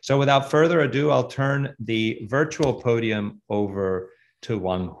 So without further ado, I'll turn the virtual podium over to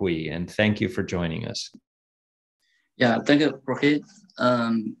Wang Hui, and thank you for joining us. Yeah, thank you, Rohit.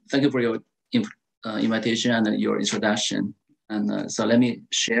 Thank you for your invitation and your introduction. And so let me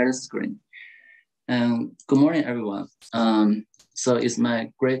share the screen. And good morning, everyone. So it's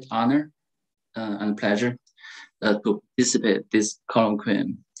my great honor and pleasure to participate this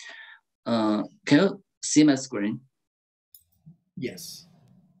colloquium. Can you see my screen? Yes.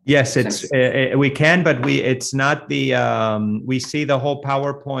 Yes, it's we can, but it's not the we see the whole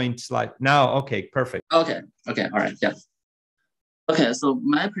PowerPoint slide now. Okay, perfect. Okay, all right, yeah. Okay, so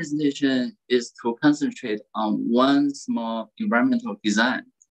my presentation is to concentrate on one small environmental design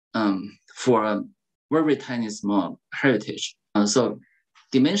for a very tiny small heritage. So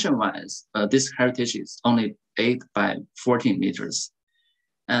dimension-wise, this heritage is only 8 by 14 meters.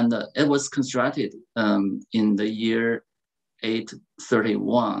 And it was constructed in the year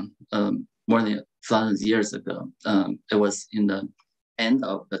 831, more than 1,000 years ago. It was in the end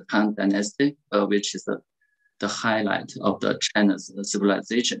of the Tang Dynasty, which is the highlight of the China's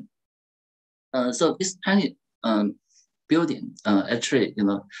civilization. So this tiny building, actually,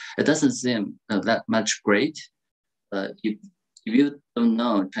 it doesn't seem that much great if you don't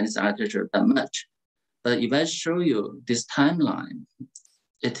know Chinese architecture that much. But if I show you this timeline,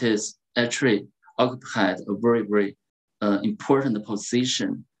 it is actually occupied a very, very important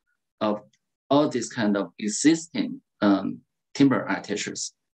position of all these kind of existing timber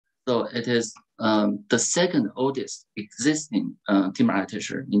architectures. So it is the second oldest existing timber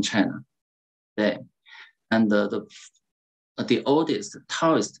architecture in China today, and the oldest,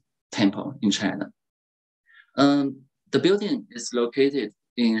 tallest temple in China. The building is located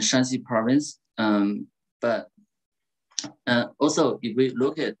in Shanxi province, but also if we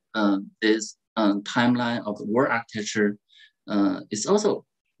look at this timeline of the world architecture, it's also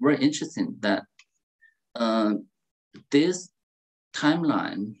very interesting that this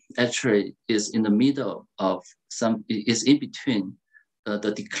timeline actually is in the middle of is in between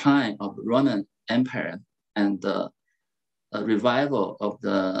the decline of the Roman Empire and the revival of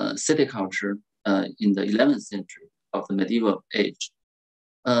the city culture in the 11th century of the medieval age.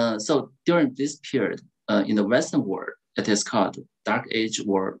 So during this period in the Western world, it is called Dark Age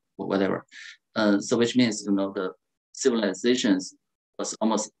or whatever. So which means, the civilizations was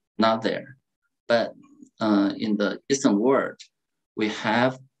almost not there. But in the Eastern world, we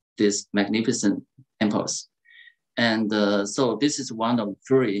have these magnificent temples. And so this is one of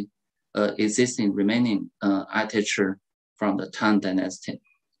 3 existing remaining architecture from the Tang Dynasty.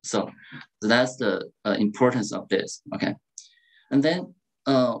 So that's the importance of this, okay? And then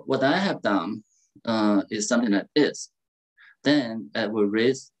what I have done is something like this. Then I will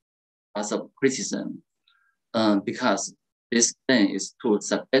raise lots of criticism because this thing is too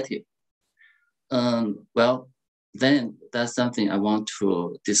subjective. Well, then that's something I want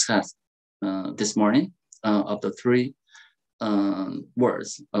to discuss this morning of the 3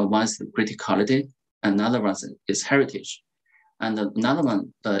 words. One is criticality, another one is heritage, and another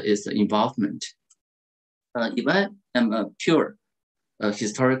one is the involvement. If I am a pure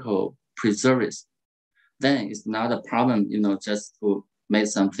historical preservist, then it's not a problem, just to make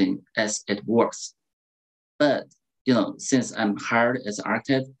something as it works. But, since I'm hired as an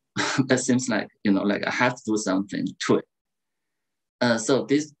architect, that seems like, like I have to do something to it. So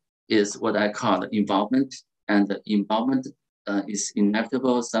this is what I call involvement, and the involvement is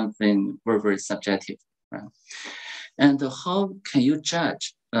inevitable, something very, very subjective, right? And how can you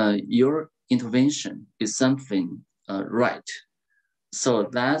judge your intervention is something right? So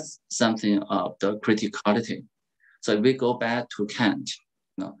that's something of the criticality. So if we go back to Kant,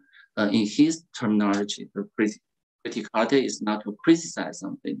 in his terminology, the criticality is not to criticize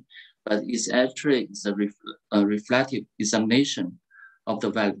something, but it's actually a reflective examination of the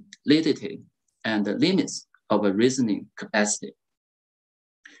validity and the limits of a reasoning capacity.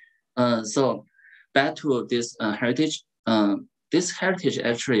 So back to this heritage. This heritage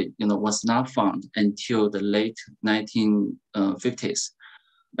actually, was not found until the late 1950s,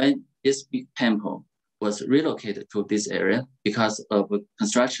 when this big temple was relocated to this area because of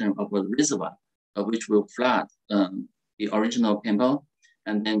construction of a reservoir, which will flood the original temple,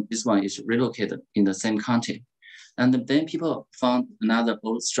 and then this one is relocated in the same county. And then people found another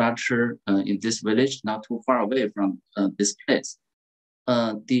old structure in this village, not too far away from this place.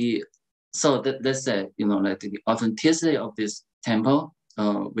 So let's say, like the authenticity of this temple,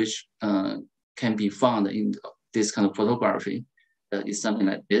 which can be found in this kind of photography, is something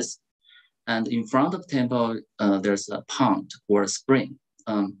like this. And in front of the temple, there's a pond or a spring.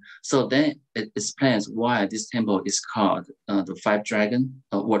 So then it explains why this temple is called the Five Dragon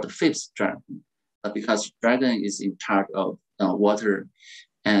or the Fifth Dragon, because dragon is in charge of water.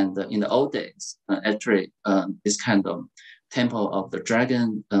 And in the old days, actually, this kind of temple of the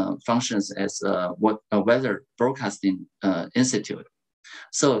dragon functions as a weather broadcasting institute.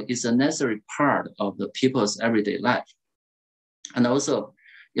 So it's a necessary part of the people's everyday life. And also,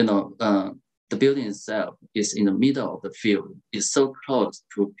 the building itself is in the middle of the field. It's so close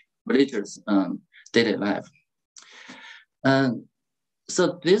to villagers' daily life. And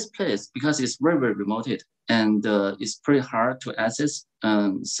so this place, because it's very, very remote and it's pretty hard to access.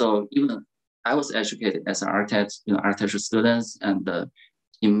 So even I was educated as an architect, architecture students, and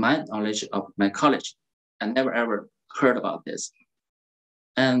in my knowledge of my college, I never ever heard about this.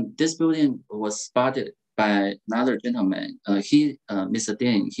 And this building was spotted by another gentleman. Mr.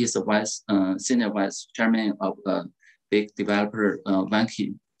 Dean, he's the senior vice chairman of a big developer,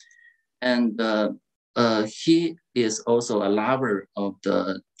 Vanke. And he is also a lover of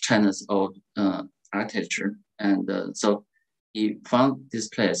the China's old architecture. And so he found this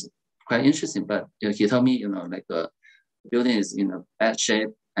place quite interesting, but he told me, like the building is in a bad shape,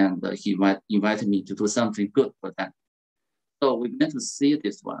 and he might invite me to do something good for that. So we went to see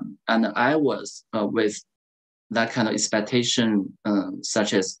this one, and I was with that kind of expectation,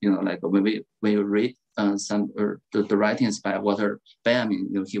 such as like when you read the writings by Walter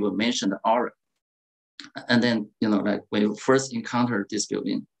Benjamin, he will mention the aura, and then like when you first encounter this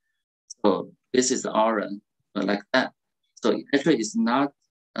building, so this is the aura, like that. So actually, it's not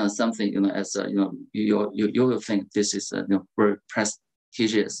something as you will think this is a very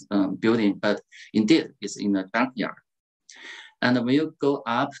prestigious building, but indeed it's in a junkyard. And when you go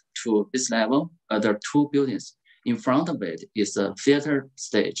up to this level, there are two buildings. In front of it is a theater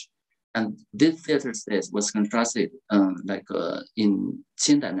stage. And this theater stage was constructed in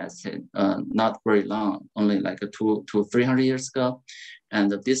Qing Dynasty, not very long, only like 200 to 300 years ago.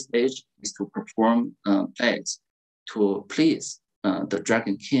 And this stage is to perform plays to please the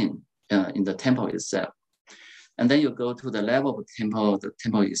Dragon King in the temple itself. And then you go to the level of the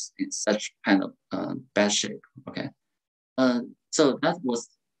temple is in such kind of bad shape, okay? So that was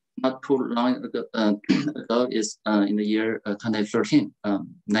not too long ago, is in the year 2013,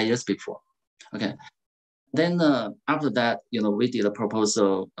 9 years before, okay? Then after that, we did a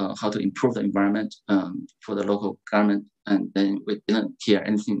proposal how to improve the environment for the local government, and then we didn't hear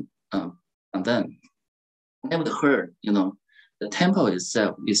anything from them. I would heard, the temple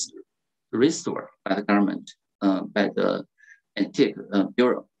itself is restored by the government, by the Antique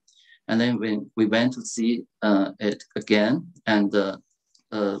Bureau. And then when we went to see it again, and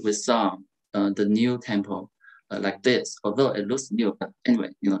we saw the new temple like this, although it looks new, but anyway,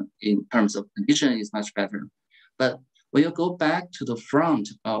 in terms of condition, it's much better. But when you go back to the front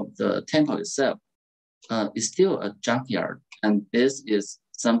of the temple itself, it's still a junkyard. And this is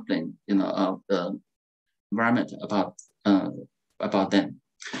something, of the environment about them.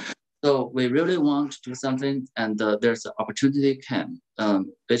 So we really want to do something, and there's an opportunity came,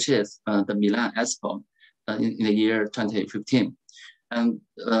 which is the Milan Expo in the year 2015. And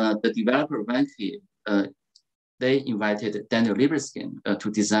the developer Vanke, they invited Daniel Libeskind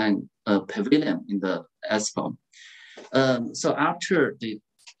to design a pavilion in the Expo. So after the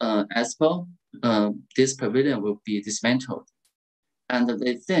Expo, this pavilion will be dismantled. And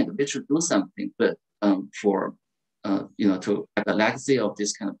they think they should do something good for, to have a legacy of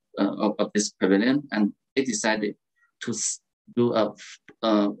this kind of this pavilion. And they decided to do a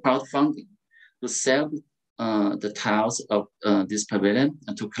crowdfunding to sell the tiles of this pavilion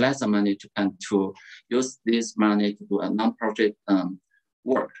and to collect some money and to use this money to do a non-profit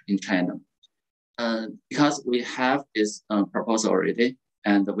work in China. Because we have this proposal already,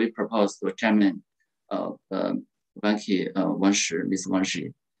 and we proposed to Chairman of Wanqi Wanshi, Ms.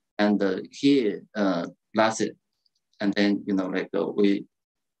 Wanshi, and he lost it. And then, we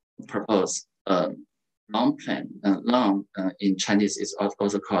propose long plan. Long in Chinese is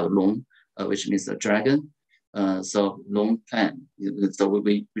also called long, which means a dragon. So long plan. So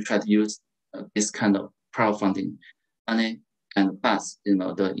we try to use this kind of crowdfunding money and plus,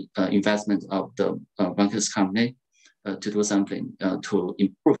 the investment of the bankers company to do something to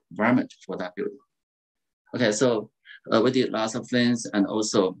improve environment for that building. Okay, so we did lots of things, and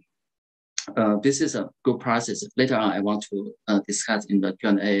also this is a good process. Later on, I want to discuss in the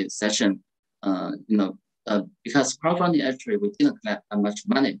Q&A session. Because crowdfunding actually we didn't collect that much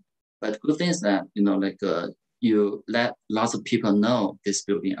money, but good thing is that you let lots of people know this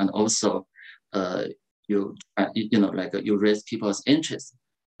building, and also you raise people's interest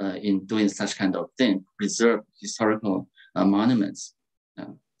in doing such kind of thing, preserve historical monuments.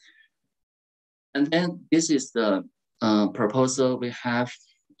 And then this is the proposal we have,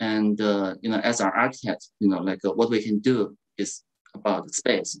 and as our architect, what we can do is about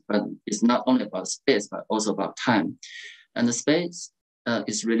space, but it's not only about space, but also about time. And the space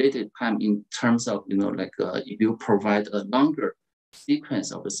is related to time in terms of, if you provide a longer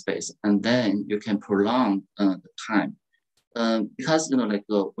sequence of the space, and then you can prolong the time. Because,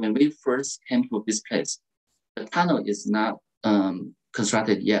 when we first came to this place, the tunnel is not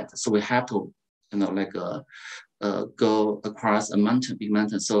constructed yet. So we have to, go across a mountain, big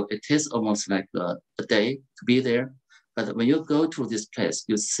mountain. So it is almost like a day to be there. But when you go to this place,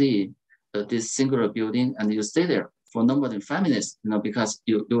 you see this singular building, and you stay there for no more than 5 minutes, because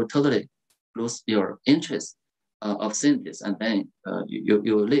you will totally lose your interest of seeing this, and then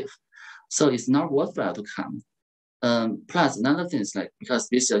you leave. So it's not worthwhile to come. Plus, another thing is because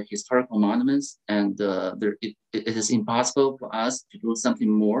these are historical monuments, and it is impossible for us to do something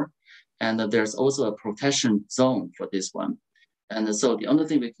more. And there's also a protection zone for this one. And so the only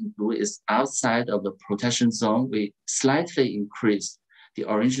thing we can do is outside of the protection zone, we slightly increase the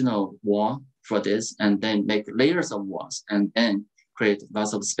original wall for this, and then make layers of walls, and then create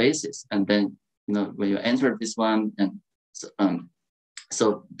lots of spaces. And then, when you enter this one, and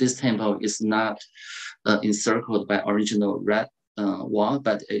so this temple is not encircled by original red wall,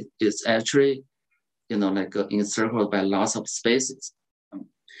 but it is actually, encircled by lots of spaces.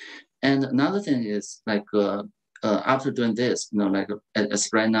 And another thing is after doing this, as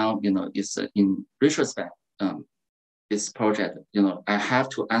right now, it's in retrospect, this project, I have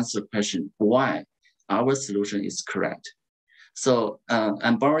to answer the question why our solution is correct. So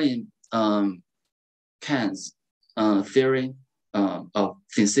I'm borrowing Kant's theory of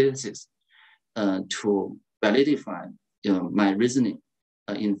synthesis to validify, my reasoning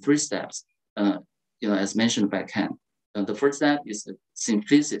in 3 steps, as mentioned by Kant. The first step is the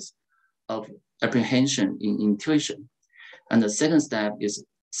synthesis of apprehension in intuition. And the second step is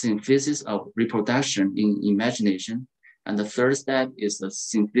synthesis of reproduction in imagination. And the third step is the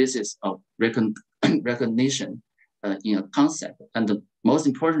synthesis of recognition in a concept. And the most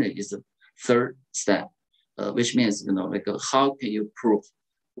importantly is the third step, which means, how can you prove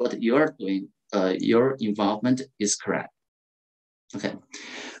what you're doing, your involvement is correct? Okay.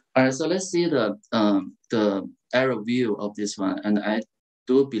 All right, so let's see the aerial view of this one. And I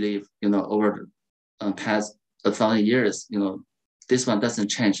do believe, over the past 1,000 years, this one doesn't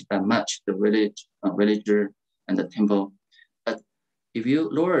change that much, the village, villager, and the temple. But if you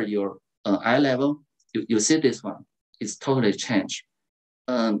lower your eye level, you see this one, it's totally changed.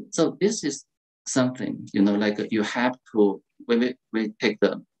 So this is something, you have to, when we take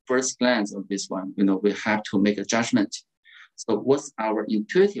the first glance of this one, we have to make a judgment. So what's our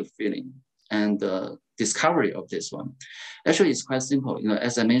intuitive feeling and the discovery of this one? Actually, it's quite simple.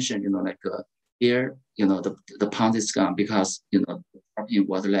 As I mentioned, here, the pond is gone because, the dropping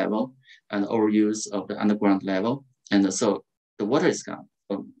water level and overuse of the underground level. And so the water is gone.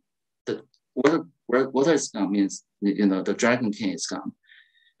 So the water is gone means, the Dragon King is gone.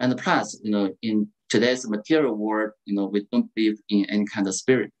 And plus, in today's material world, we don't believe in any kind of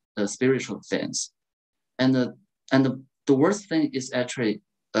spiritual things. And the worst thing is actually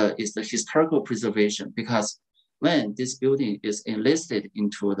is the historical preservation, because when this building is enlisted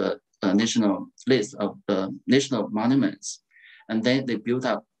into the national list of the national monuments, and then they built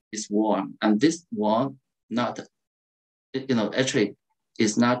up this wall, and this wall not, actually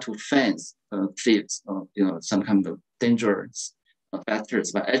is not to fence thieves or some kind of dangerous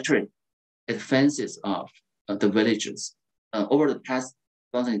factors, but actually it fences off the villages. Over the past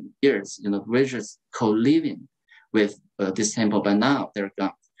 1,000 years, villagers co-living with this temple, but now they're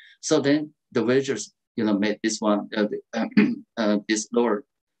gone. So then the villagers, made this one, this lower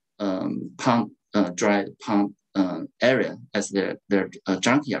pond, dry pond area as their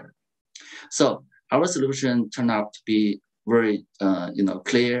junkyard. So our solution turned out to be very,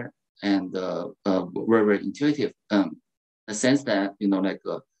 clear and very, very intuitive. In the sense that,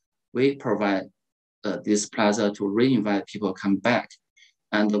 we provide this plaza to re-invite people come back,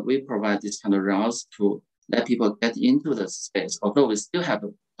 and we provide this kind of routes to let people get into the space. Although we still have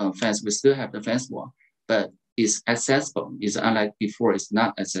a fence, we still have the fence wall, but it's accessible. It's unlike before, it's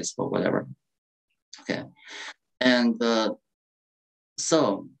not accessible, whatever. Okay, and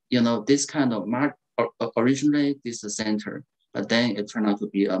so this kind of originally this is a center, but then it turned out to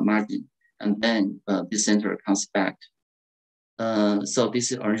be a margin, and then this center comes back. So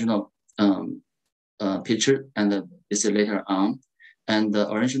this is original picture, and this is later on. And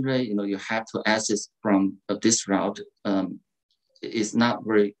originally, you have to access from this route. It's not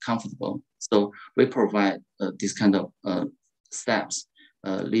very comfortable. So we provide this kind of steps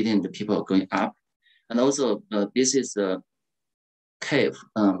leading the people going up. And also, this is a cave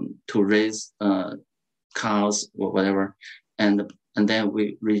to raise cows or whatever. And then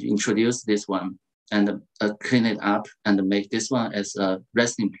we reintroduce this one and clean it up and make this one as a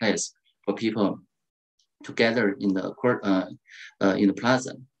resting place for people to gather in the court, in the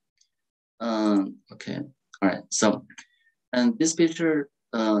plaza. Okay, all right. So, and this picture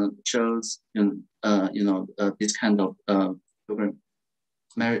shows, this kind of pilgrim,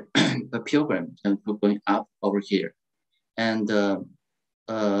 a pilgrim going up over here. And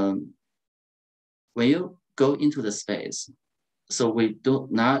when you go into the space, so we do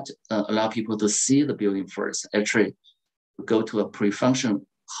not allow people to see the building first. Actually, go to a pre-function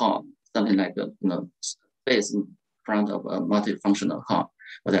hall, something like a space in front of a multifunctional hall,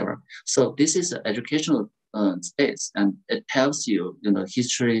 whatever. So this is an educational space, and it tells you,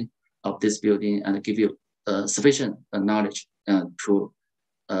 history of this building and give you sufficient knowledge to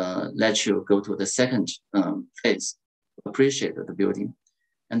let you go to the second phase, appreciate the building.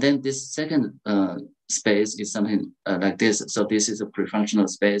 And then this second space is something like this. So this is a pre-functional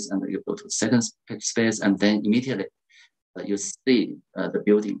space, and you go to the second space, and then immediately you see the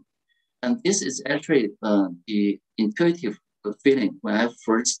building. And this is actually the intuitive feeling when I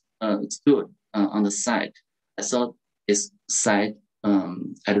first stood on the site. I saw this side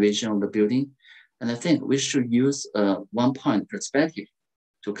elevation of the building, and I think we should use one point perspective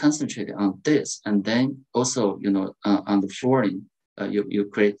to concentrate on this, and then also, on the flooring, you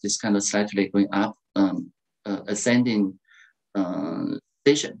create this kind of slightly going up, ascending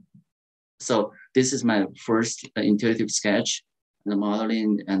station. So this is my first intuitive sketch, the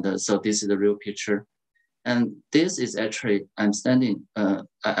modeling, and so this is the real picture. And this is actually, I'm standing,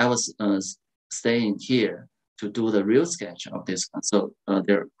 I was staying here to do the real sketch of this one. So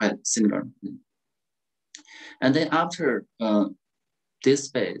they're quite similar. And then after this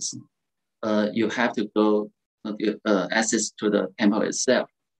space, you have to go access to the temple itself.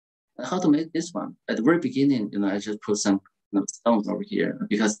 And how to make this one? At the very beginning, I just put some stones over here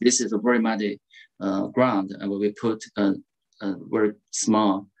because this is a very muddy ground, and we put a very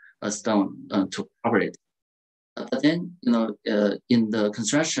small stone to cover it. But then, in the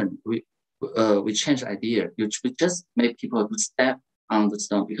construction, we changed the idea. We just make people to step on the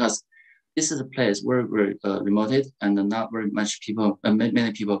stone because this is a place where we're remote and not very much people,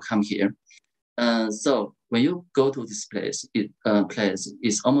 many people come here. So when you go to this place,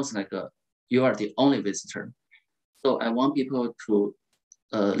 it's almost like you are the only visitor. So I want people to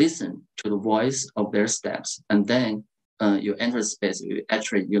listen to the voice of their steps, and then you enter space.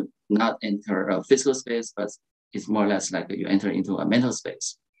 You not enter a physical space, but it's more or less like you enter into a mental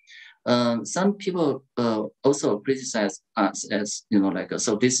space. Some people also criticize us as,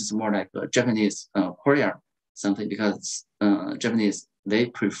 so this is more like a Japanese Korea something, because Japanese, they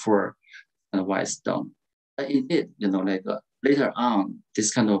prefer white stone. But indeed, later on,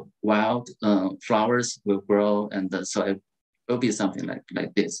 this kind of wild flowers will grow, and so it will be something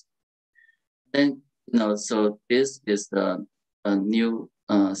like this. Then, so this is the new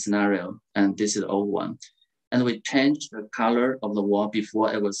scenario, and this is the old one. And we changed the color of the wall.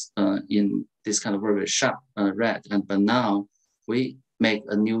 Before it was in this kind of very sharp red, but now we make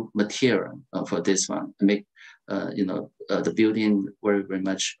a new material for this one, make the building very, very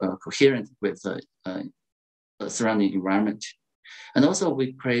much coherent with the surrounding environment. And also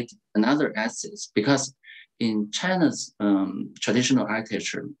we create another axis because in China's traditional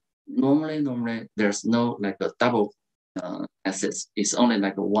architecture, normally there's no like a double axis. It's only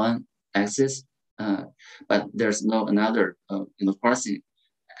like a one axis, but there's no another crossing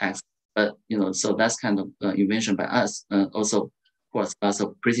axis. But so that's kind of invention by us. Also, of course, lots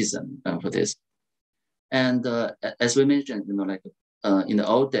of criticism for this. And as we mentioned, in the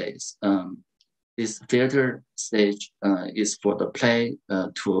old days, this theater stage is for the play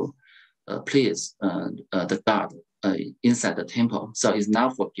to please the god inside the temple. So it's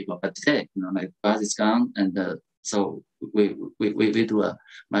not for people. But today, God is gone, and so we do a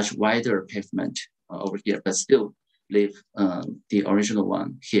much wider pavement over here, but still leave the original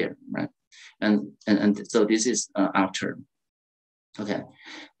one here, right? And so this is after. Okay,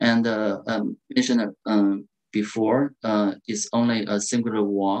 and mentioned before, it's only a singular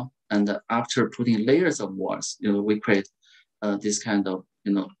wall, and after putting layers of walls, we create this kind of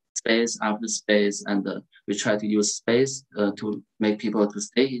space after space, and we try to use space to make people to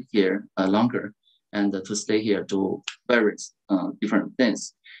stay here longer, and to stay here do various different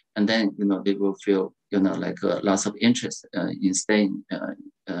things, and then they will feel lots of interest in staying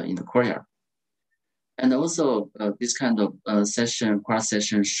in the courtyard. And also this kind of cross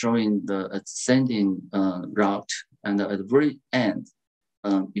section showing the ascending route, and at the very end,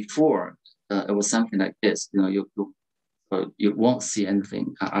 before it was something like this. You won't see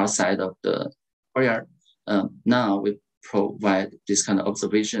anything outside of the courtyard. Now we provide this kind of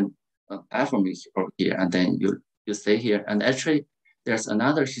observation platform over here, and then you stay here. And actually, there's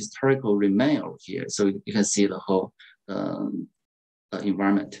another historical remain over here, so you can see the whole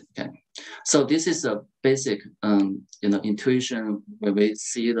environment. Okay, so this is a basic intuition where we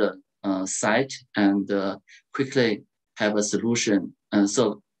see the site and quickly have a solution. And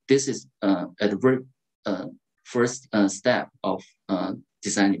so this is at the very first step of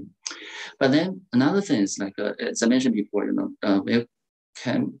designing. But then another thing is as I mentioned before, we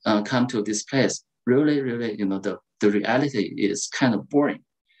can come to this place. Really, the reality is kind of boring.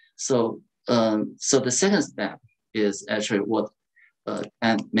 So so the second step is actually what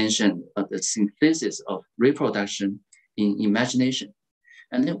Anne mentioned, the synthesis of reproduction in imagination.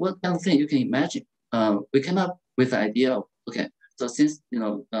 And then what kind of thing you can imagine? We came up with the idea of, okay, so since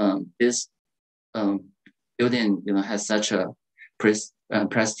this building has such a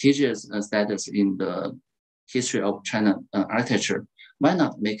prestigious status in the history of China architecture, why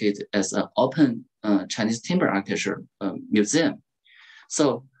not make it as an open Chinese timber architecture museum?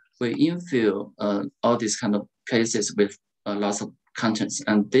 So we infill all these kind of places with lots of contents,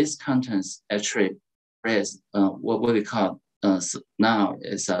 and these contents actually raise what we call now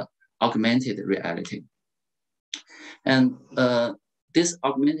is augmented reality. And this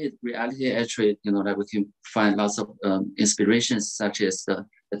augmented reality actually, we can find lots of inspirations, such as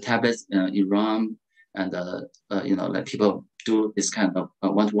the tablets in Rome, and people do this kind of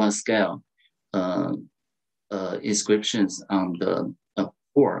one-to-one scale inscriptions on the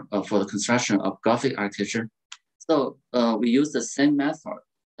floor for the construction of Gothic architecture. So we use the same method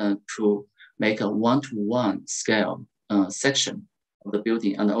to make a one-to-one scale section of the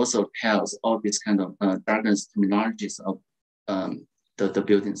building, and also tells all these kind of jargon terminologies of the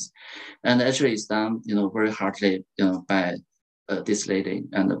buildings. And actually it's done very hardly by this lady,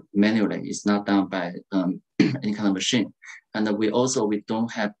 and manually. It's not done by any kind of machine. And we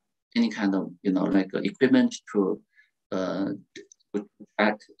don't have any kind of equipment to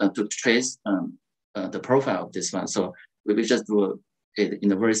trace the profile of this one. So we just do it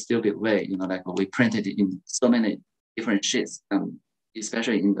in a very stupid way, we printed it in so many different sheets,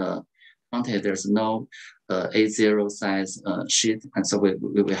 especially in the content, there's no A0 size sheet. And so we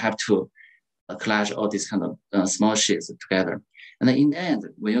have to collage all these kind of small sheets together. And then in the end,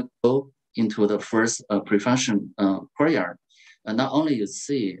 when you go into the first pre-function courtyard, not only you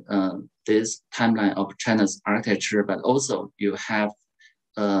see this timeline of China's architecture, but also you have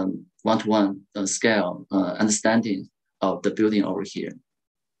one-to-one scale understanding of the building over here.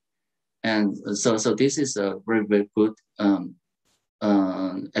 And so this is a very, very good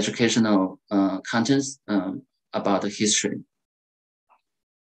educational contents about the history.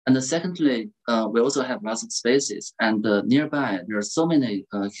 And secondly, we also have lots of spaces, and nearby there are so many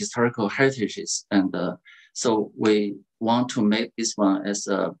historical heritages, and so we want to make this one as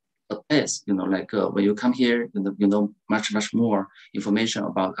a place, when you come here, you know much more information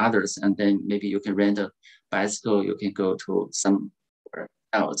about others, and then maybe you can rent a bicycle, you can go to somewhere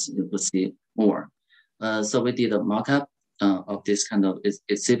else to see more. So we did a mock-up of this kind of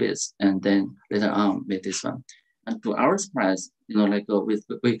exhibits, and then later on made this one. And to our surprise,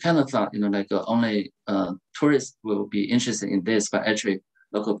 we kind of thought, only tourists will be interested in this, but actually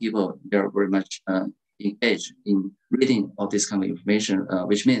local people, they're very much engaged in reading all this kind of information,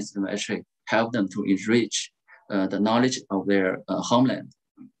 which means actually help them to enrich the knowledge of their homeland.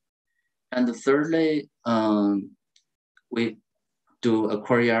 And thirdly, we do a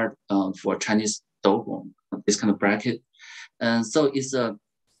courtyard for Chinese Dogon, this kind of bracket. And so it's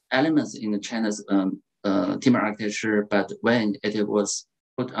elements in China's timber architecture, but when it was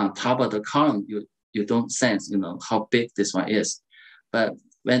put on top of the column, you don't sense, how big this one is. But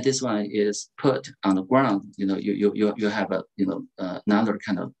when this one is put on the ground, you have a, another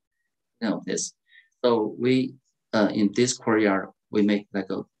kind of, this. So we, in this courtyard, we make like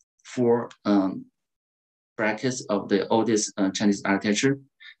a 4 brackets of the oldest Chinese architecture,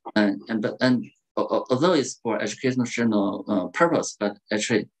 and although it's for educational purpose, but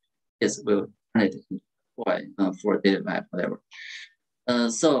actually it will turn it for daily life, whatever.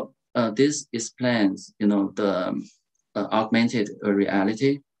 So this explains, the augmented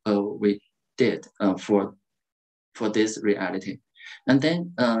reality we did for this reality, and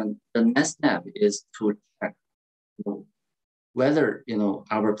then the next step is to check whether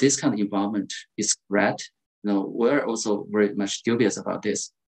our this kind of involvement is correct. We're also very much dubious about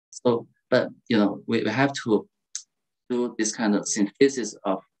this. So, but we have to do this kind of synthesis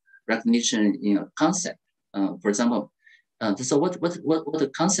of recognition in a concept. For example, so what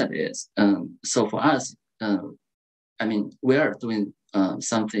the concept is. So for us, I mean, we are doing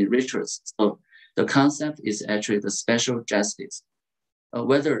something rigorous. So the concept is actually the special justice.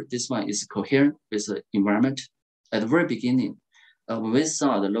 Whether this one is coherent with the environment. At the very beginning, when we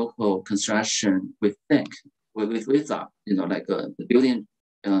saw the local construction, we thought, the building,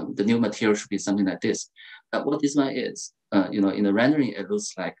 the new material should be something like this. What this one is, in the rendering, it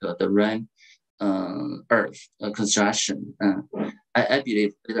looks like the rain earth construction. I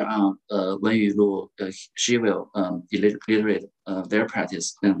believe later on, when you do, she will iterate their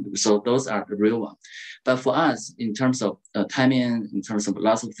practice. So those are the real one. But for us, in terms of timing, in terms of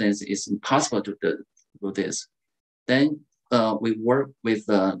lots of things, it's impossible to do this. Then we work with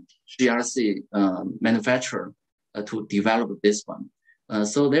GRC manufacturer to develop this one.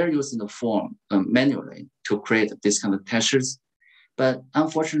 So they're using the form manually to create this kind of textures. But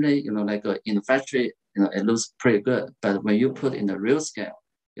unfortunately, in the factory, it looks pretty good. But when you put in the real scale,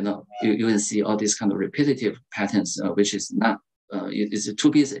 you will see all these kind of repetitive patterns, which is not, it's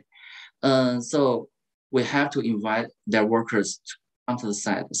too busy. So we have to invite their workers to come to the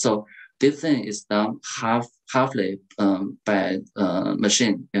site. So this thing is done halfly by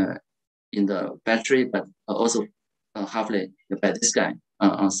machine in the battery, but also halfway by this guy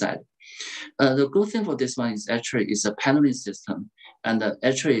on site. The good thing for this one is actually it's a paneling system, and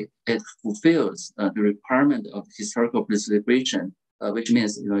actually it fulfills the requirement of historical preservation, which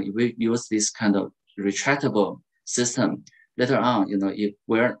means if we use this kind of retractable system later on, if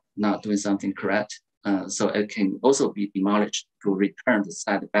we're not doing something correct, so it can also be demolished to return the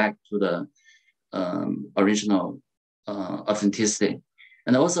site back to the original authenticity.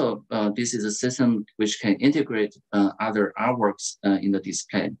 And also, this is a system which can integrate other artworks in the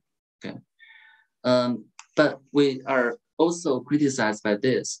display. Okay, but we are also criticized by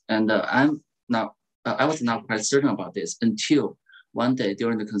this, and I was not quite certain about this until one day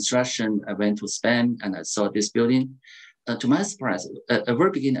during the construction, I went to Spain and I saw this building. To my surprise, at the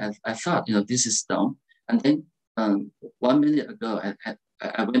very beginning, I thought, this is stone, and then 1 minute ago,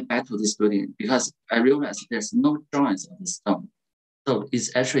 I went back to this building because I realized there's no drawings of the stone. So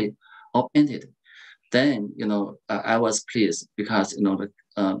it's actually all painted. Then, I was pleased because,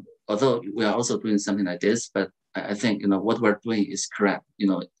 although we are also doing something like this, but I think, what we're doing is correct.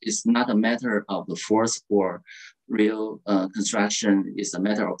 It's not a matter of the force or real construction. It's a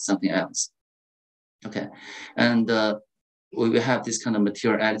matter of something else. Okay. And we have this kind of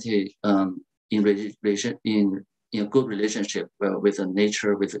materiality in a good relationship with the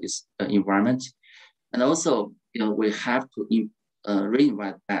nature, with its environment. And also, we have to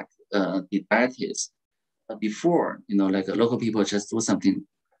reinvite back the deities before, local people just do something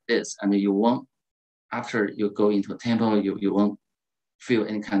like this, and you won't, after you go into a temple, you won't feel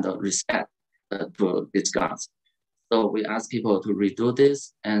any kind of respect to these gods. So we ask people to redo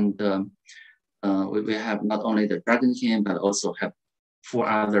this, and we have not only the Dragon King, but also have 4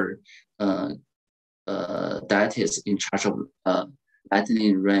 other deities in charge of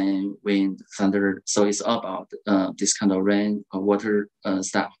lightning, rain, wind, thunder. So it's all about this kind of rain or water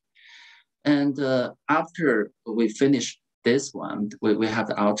stuff. And after we finish this one, we have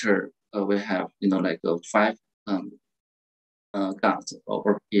the altar. We have 5 gods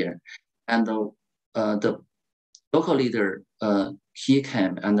over here, and the local leader, he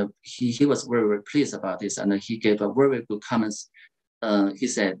came and he was very, very pleased about this, and he gave a very good comments. He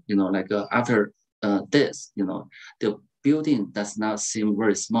said, after this, the building does not seem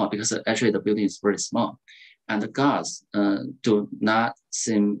very small, because actually the building is very small, and the guards do not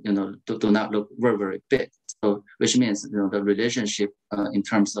seem, do not look very, very big. So, which means, the relationship in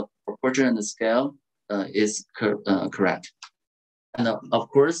terms of proportion and scale is correct. And of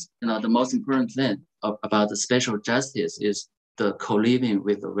course, the most important thing about the special justice is the co-living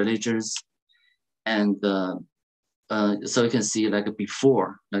with the villagers. And so you can see, like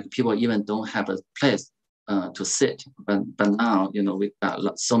before, like people even don't have a place to sit, but now, we've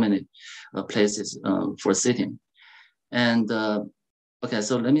got so many places for sitting. And okay,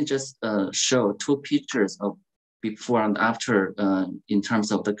 so let me just show two pictures of before and after in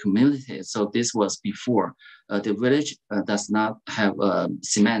terms of the community. So this was before. The village does not have a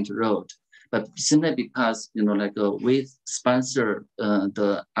cement road, but simply because, we sponsor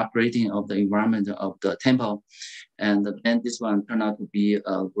the upgrading of the environment of the temple. And then this one turned out to be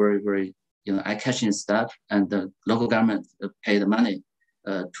a very, very, eye-catching stuff. And the local government paid the money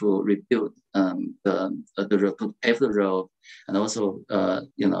to rebuild the road, to pave the road, and also,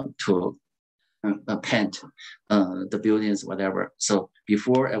 to paint the buildings, whatever. So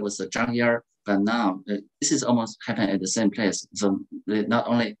before it was a junkyard, but now this is almost happening at the same place. So they not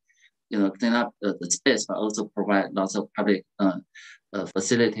only, clean up the space, but also provide lots of public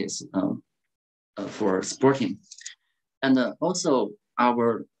facilities for sporting. And also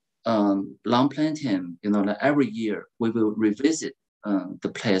our long plan team, every year we will revisit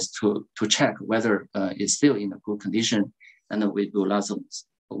the place to check whether it's still in a good condition, and we do lots of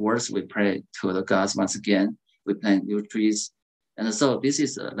works. We pray to the gods once again. We plant new trees, and so this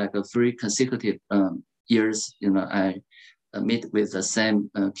is like a 3 consecutive years. I meet with the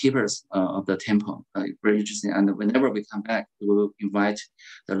same keepers of the temple. Very interesting. And whenever we come back, we will invite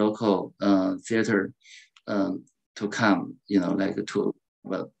the local theater to come. To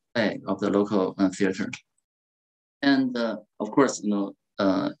play of the local theater. And of course,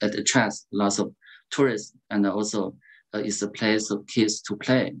 it attracts lots of tourists, and also it's a place for kids to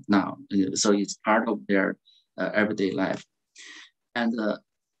play now. So it's part of their everyday life. And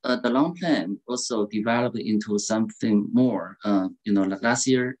the long plan also developed into something more. Like last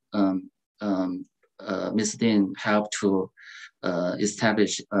year, Ms. Dean helped to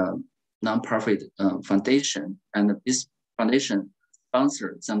establish a nonprofit foundation, and this foundation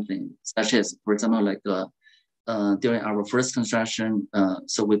sponsored something such as, for example, like during our first construction,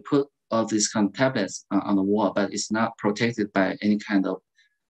 so we put all these kind of tablets on the wall, but it's not protected by any kind of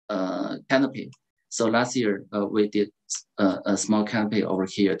canopy. So last year, we did a small canopy over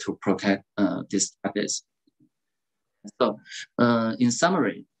here to protect these tablets. So in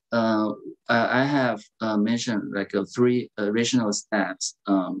summary, I have mentioned like 3 rational steps,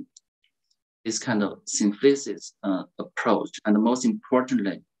 this kind of synthesis approach, and most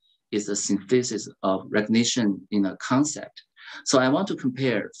importantly, is the synthesis of recognition in a concept. So I want to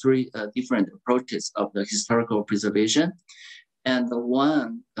compare 3 different approaches of the historical preservation. And the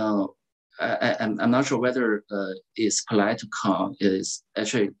one, I'm not sure whether it's polite to call, is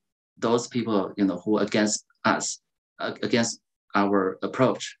actually those people, who are against us, against our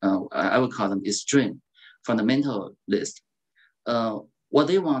approach. I would call them extreme fundamentalist. What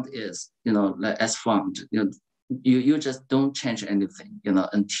they want is, like as found, you just don't change anything,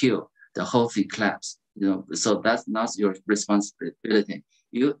 until the whole thing collapses. So that's not your responsibility.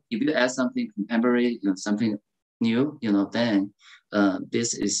 If you add something contemporary, something new, then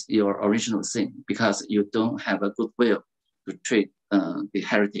this is your original thing, because you don't have a goodwill to treat the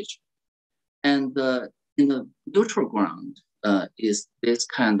heritage. And in the neutral ground is this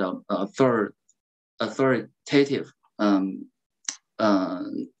kind of authoritative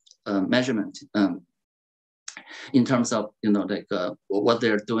measurement in terms of, what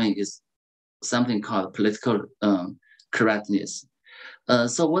they're doing is something called political correctness.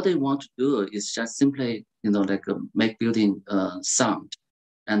 So what they want to do is just simply, make building sound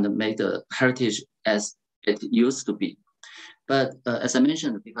and make the heritage as it used to be. But as I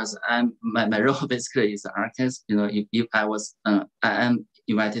mentioned, because my role basically is an architect, if I am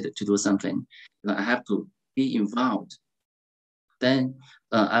invited to do something, I have to be involved. Then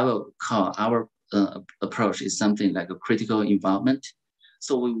I will call our approach is something like a critical involvement.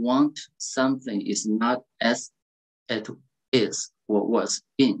 So we want something is not as it is or was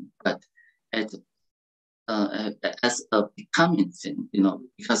in, but as a becoming thing,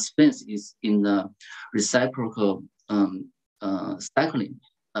 because space is in the reciprocal cycling.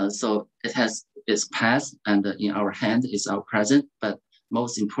 So it has its past, and in our hand is our present, but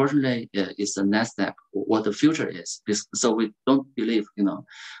most importantly is the next step, what the future is. So we don't believe,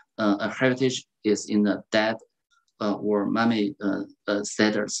 a heritage is in a dead or mummy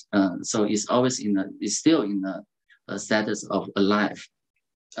status. So it's always it's still in a status of alive.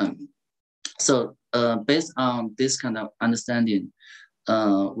 So based on this kind of understanding,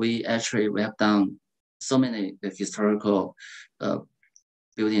 we have done so many historical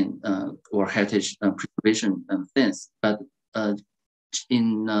building or heritage preservation things, but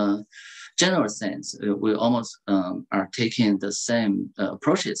in general sense, we almost are taking the same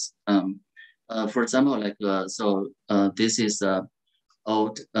approaches. For example, this is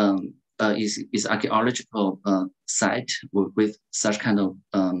old is archaeological site with such kind of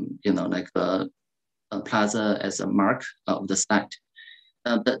a plaza as a mark of the site,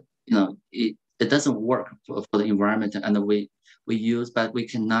 but it doesn't work for the environment, and but we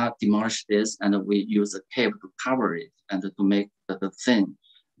cannot demolish this, and we use a cave to cover it and to make the thing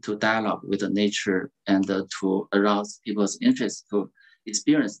to dialogue with the nature and to arouse people's interest to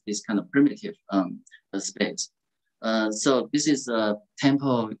experience this kind of primitive space. So this is a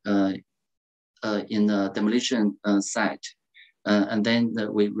temple in a demolition site. And then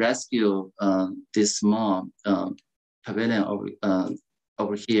we rescue this small pavilion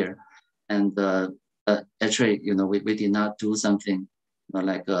over here. And actually, we did not do something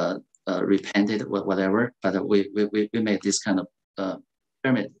repainted or whatever, but we made this kind of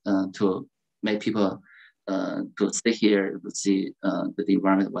pyramid to make people to stay here to see the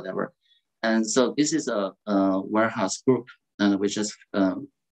environment, whatever. And so this is a warehouse group, and we just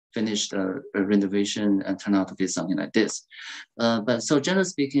finished a renovation and turned out to be something like this. But so generally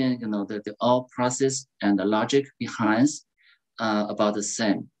speaking, the all process and the logic behind about the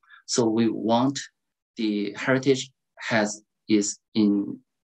same. So we want the heritage is in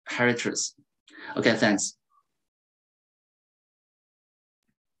heritage. Okay, thanks.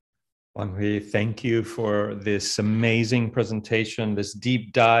 Wang Hui, thank you for this amazing presentation, this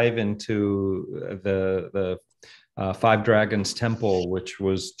deep dive into the Five Dragons Temple, which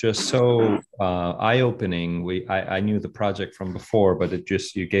was just so eye-opening. I knew the project from before, but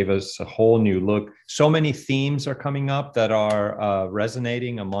you gave us a whole new look. So many themes are coming up that are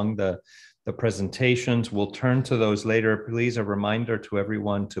resonating among the presentations. We'll turn to those later. Please, a reminder to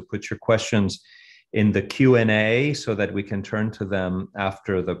everyone to put your questions in the Q&A so that we can turn to them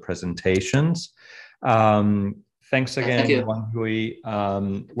after the presentations. Thanks again, Wang Hui.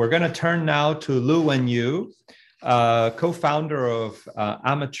 We're going to turn now to Lu Wenyu, co-founder of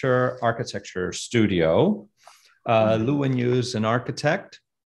Amateur Architecture Studio. Lu Wenyu is an architect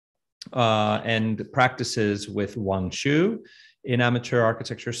and practices with Wang Shu in Amateur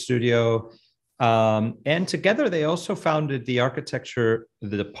Architecture Studio. And together, they also founded the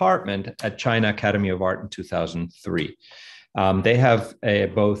department at China Academy of Art in 2003. They have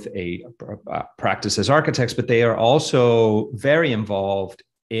both a practice as architects, but they are also very involved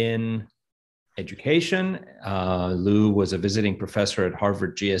in education. Lu was a visiting professor at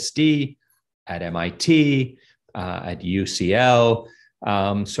Harvard GSD, at MIT, at UCL.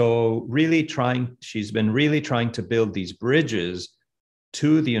 So she's been really trying to build these bridges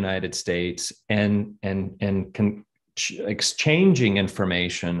to the United States and exchanging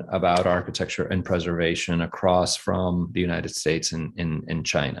information about architecture and preservation across from the United States and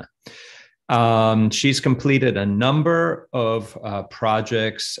China. She's completed a number of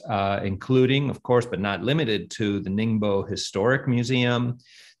projects, including, of course, but not limited to the Ningbo Historic Museum,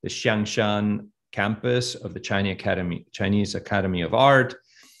 the Xiangshan campus of the Chinese Academy of Art.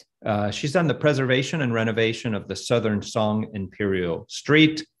 She's done the preservation and renovation of the Southern Song Imperial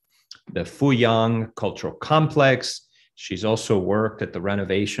Street, the Fuyang Cultural Complex. She's also worked at the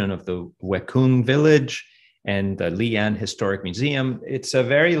renovation of the Wekun Village and the Lian Historic Museum. It's a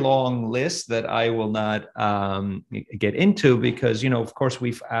very long list that I will not get into because, of course,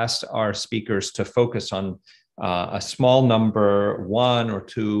 we've asked our speakers to focus on a small number, one or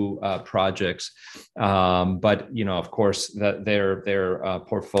two projects, but of course, their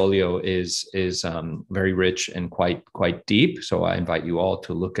portfolio is very rich and quite deep. So I invite you all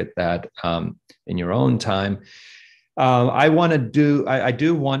to look at that in your own time. I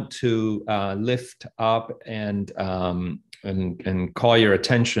do want to lift up and call your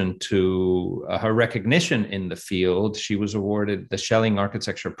attention to her recognition in the field. She was awarded the Schelling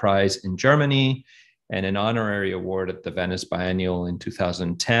Architecture Prize in Germany and an honorary award at the Venice Biennial in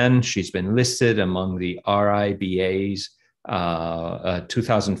 2010. She's been listed among the RIBA's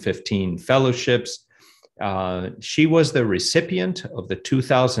 2015 fellowships. She was the recipient of the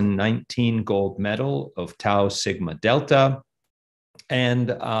 2019 gold medal of Tau Sigma Delta.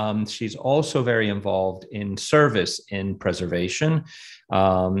 And she's also very involved in service in preservation,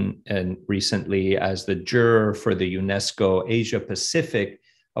 and recently as the juror for the UNESCO Asia Pacific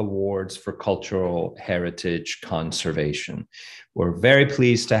Awards for Cultural Heritage Conservation. We're very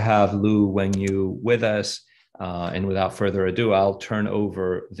pleased to have Lu Wenyu with us. And without further ado, I'll turn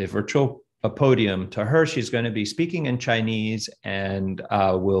over the virtual podium to her. She's going to be speaking in Chinese and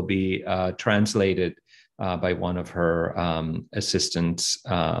will be translated by one of her assistants,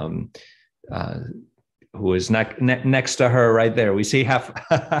 who is next to her right there. We see half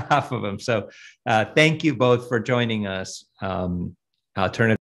of them. So thank you both for joining us. I'll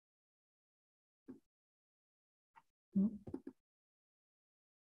turn it.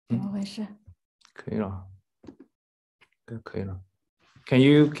 怎么回事？可以了，可以了。Can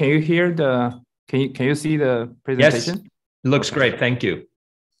you hear the? Can you see the presentation? Yes, looks great. Thank you.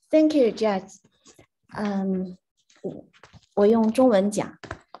 Thank you, Judge. 我用中文讲。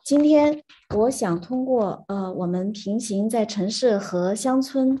今天我想通过我们平行在城市和乡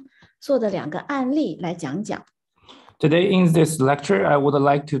村做的2个案例来讲讲。Today in this lecture, I would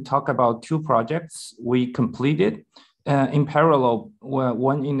like to talk about 2 projects we completed in parallel,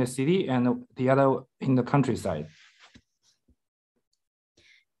 one in the city and the other in the countryside.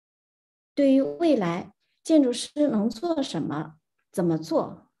 对于未来，建筑师能做什么？怎么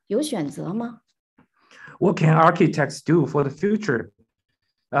做？有选择吗？ What can architects do for the future?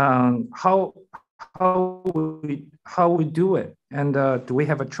 How we do it, and do we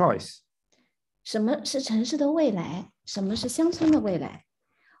have a choice? 什么是城市的未来？什么是乡村的未来？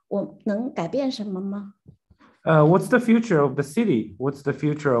我能改变什么吗？ What's the future of the city? What's the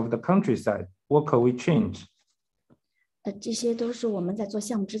future of the countryside? What could we change? 这些都是我们在做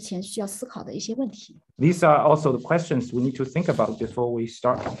项目之前需要思考的一些问题。 These are also the questions we need to think about before we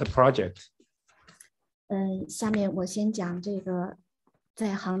start the project. 下面我先讲这个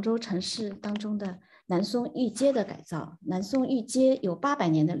在杭州城市当中的南宋御街的改造。南宋御街有800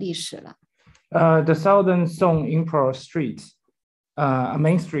年的历史了。The Southern Song Emperor Street, a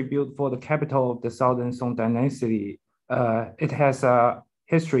main street built for the capital of the Southern Song Dynasty, it has a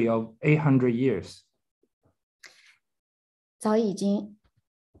history of 800 years. 早已经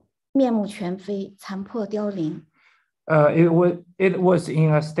面目全非，残破凋零。It was in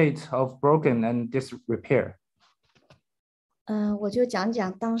a state of broken and disrepair. 我就讲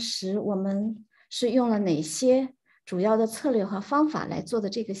讲当时我们是用了哪些主要的策略和方法来做的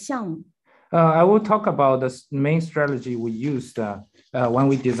这个项目。I will talk about the main strategy we used when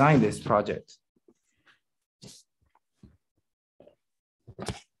we designed this project.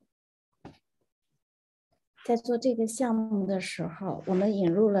 在做这个项目的时候，我们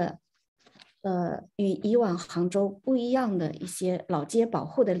引入了与以往杭州不一样的一些老街保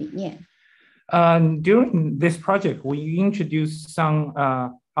护的理念。During this project, we introduced some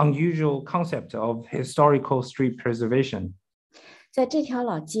unusual concept of historical street preservation. 在这条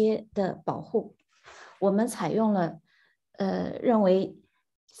老街的保护，我们采用了认为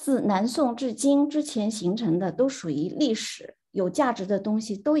自南宋至今之前形成的都属于历史有价值的东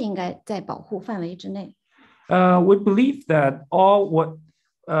西，都应该在保护范围之内。We believe that all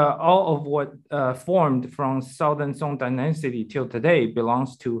of what formed from Southern Song Dynasty till today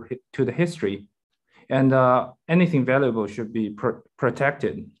belongs to the history, and anything valuable should be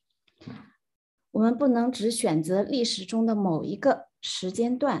protected. 我们不能只选择历史中的某一个时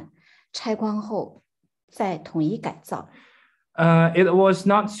间段，拆光后再统一改造。It was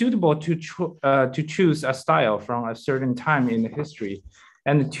not suitable to choose a style from a certain time in the history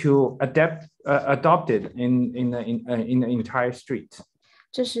and to adopt it in the entire street.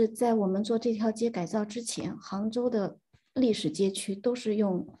 这是在我们做这条街改造之前，杭州的历史街区都是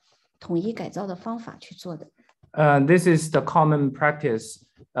用统一改造的方法去做的。This is the common practice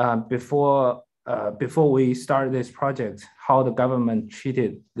before we started this project, how the government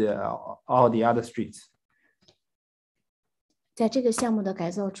treated all the other streets. 在这个项目的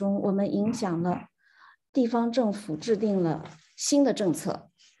改造中，我们影响了地方政府制定了新的政策。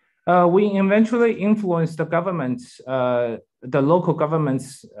We eventually influenced the local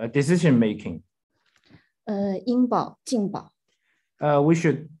government's decision making. 应保尽保。We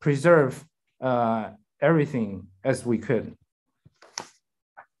should preserve everything as we could.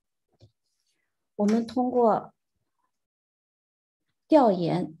 我们通过调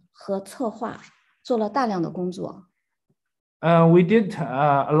研和策划做了大量的工作。We did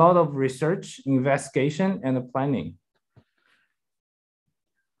a lot of research, investigation, and planning.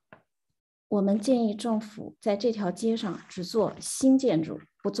 我们建议政府在这条街上只做新建筑，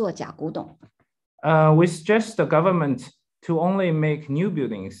不做假古董。We suggest the government to only make new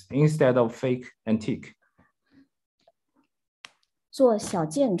buildings instead of fake antique. 做小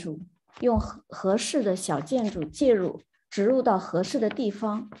建筑，用合适的小建筑植入到合适的地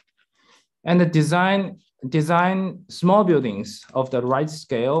方。And design small buildings of the right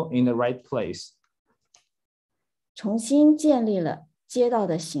scale in the right place. 重新建立了街道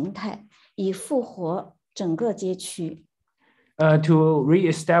的形态，以复活整个街区。To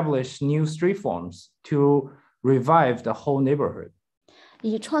re-establish new street forms, to revive the whole neighborhood.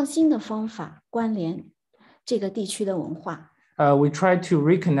 以创新的方法关联这个地区的文化。We try to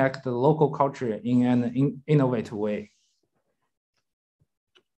reconnect the local culture in an innovative way.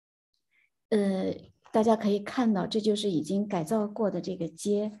 大家可以看到，这就是已经改造过的这个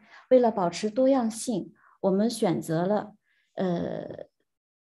街。为了保持多样性，我们选择了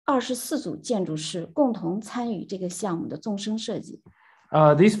24组建筑师共同参与这个项目的纵深设计。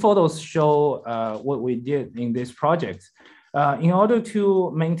These photos show what we did in this project. In order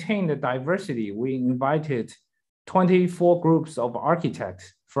to maintain the diversity, we invited 24 groups of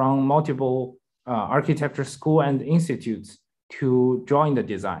architects from multiple architecture schools and institutes to join the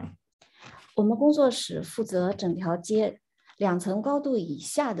design. 我们工作室负责整条街2层高度以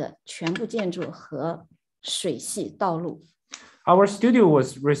下的全部建筑和水系道路。Our studio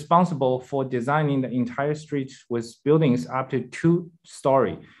was responsible for designing the entire street with buildings up to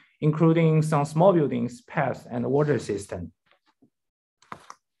 2-story, including some small buildings, paths, and water system.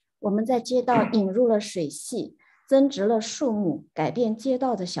 我们在街道引入了水系，增植了树木，改变街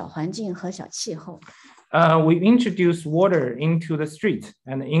道的小环境和小气候。We introduced water into the street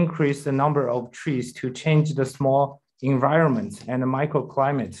and increased the number of trees to change the small environment and the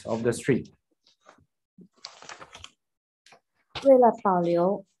microclimate of the street. 为了保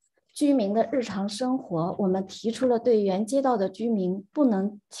留居民的日常生活，我们提出了对原街道的居民不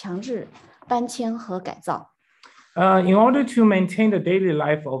能强制搬迁和改造。In order to maintain the daily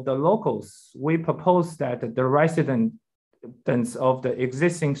life of the locals, we propose that the residents of the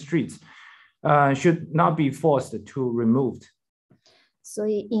existing streets should not be forced to removed. 所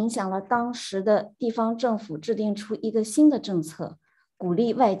以影响了当时的地方政府制定出一个新的政策，鼓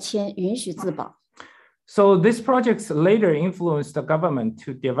励外迁，允许自保。So these projects later influenced the government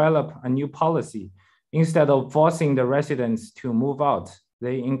to develop a new policy. Instead of forcing the residents to move out,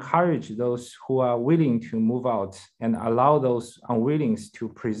 they encourage those who are willing to move out and allow those unwilling to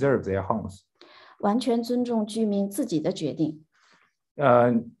preserve their homes. 完全尊重居民自己的决定。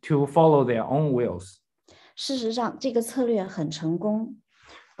To follow their own wills. 事实上，这个策略很成功。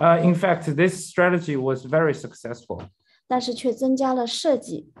In fact, this strategy was very successful. 但是却增加了设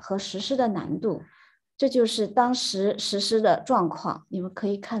计和实施的难度。这就是当时实施的状况。你们可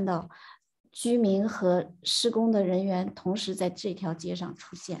以看到，居民和施工的人员同时在这条街上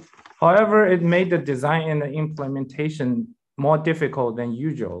出现。However, it made the design and the implementation more difficult than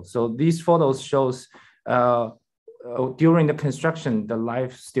usual. So these photos shows during the construction, the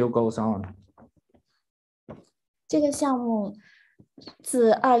life still goes on. 这个项目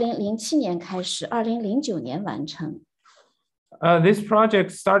自2007年开始，2009年完成。This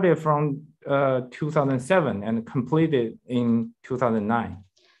project started from 2007 and completed in 2009.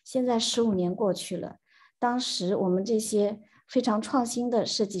 现在15年过去了，当时我们这些非常创新的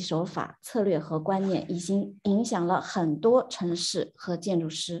设计手法、策略和观念，已经影响了很多城市和建筑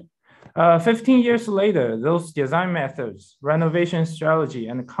师。15 years later, those design methods, renovation strategy,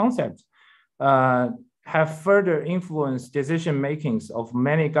 and concepts have further influenced decision makings of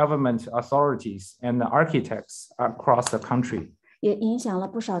many government authorities and architects across the country. 也影响了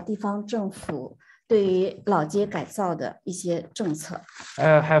不少地方政府对于老街改造的一些政策。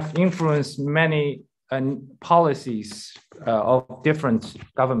Have influenced many policies of different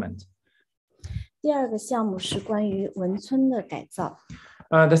government. 第二个项目是关于文村的改造。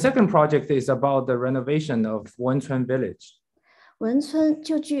The second project is about the renovation of Wenchun Village. 文村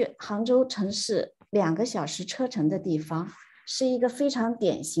就距杭州城市2个小时车程的地方，是一个非常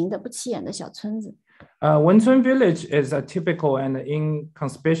典型的不起眼的小村子。Wenchun Village is a typical and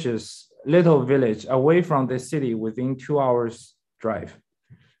inconspicuous little village away from the city within 2 hours drive.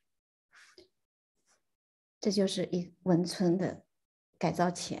 这就是文村的改造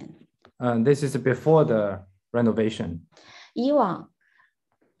前。This is before the renovation. 以往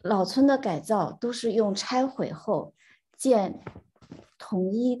老村的改造都是用拆毁后建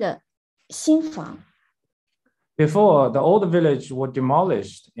统一的新房。Before, the old village was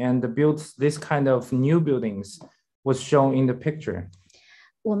demolished and built this kind of new buildings was shown in the picture.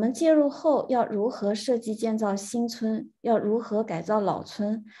 我们介入后要如何设计建造新村，要如何改造老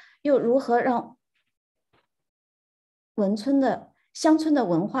村，又如何让乡村的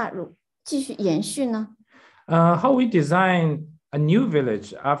文化继续延续呢？ How we design a new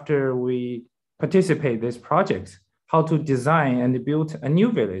village after we participate in this project? how to design and build a new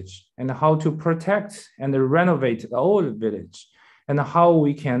village, and how to protect and renovate the old village, and how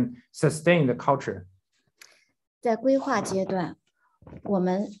we can sustain the culture. 在规划阶段，我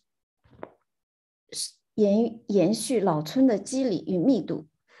们延续老村的肌理与密度。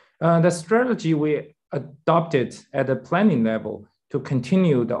The strategy we adopted at the planning level to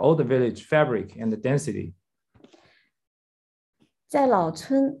continue the old village fabric and the density. 在老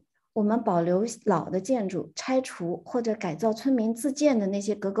村，我们保留老的建筑，拆除或者改造村民自建的那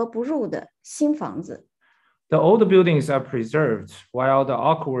些格格不入的新房子。The old buildings are preserved, while the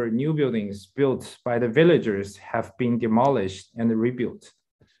awkward new buildings built by the villagers have been demolished and rebuilt.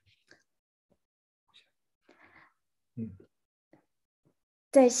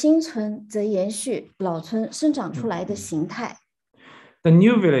 在新村则延续老村生长出来的形态。The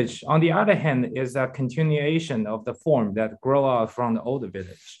new village, on the other hand, is a continuation of the form that grew out from the old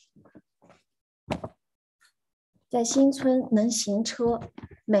village. 在新村能行车，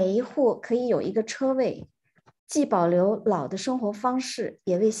每一户可以有一个车位，既保留老的生活方式，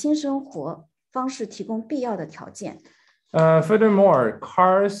也为新生活方式提供必要的条件。Furthermore,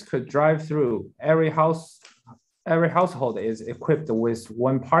 cars could drive through. Every household is equipped with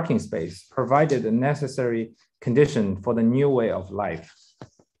one parking space, provided the necessary condition for the new way of life.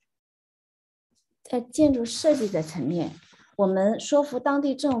 在建筑设计的层面，我们说服当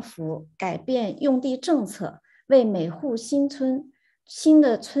地政府改变用地政策，为每户新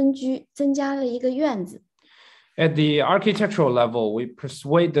的村居增加了一个院子。At the architectural level, we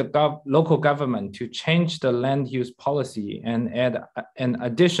persuade the local government to change the land use policy and add an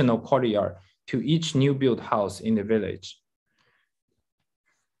additional courtyard to each new built house in the village.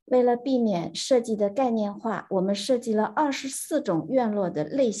 为了避免设计的概念化，我们设计了24种院落的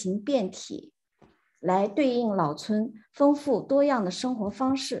类型变体，来对应老村丰富多样的生活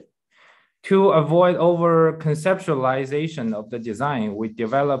方式。To avoid over-conceptualization of the design, we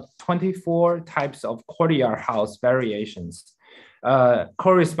developed 24 types of courtyard house variations,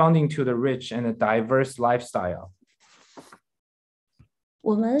 corresponding to the rich and diverse lifestyle.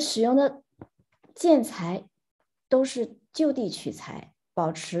 我们使用的建材都是就地取材，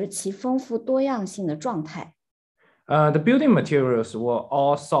保持其丰富多样性的状态。The building materials were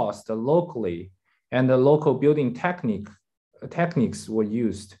all sourced locally, and the local building techniques were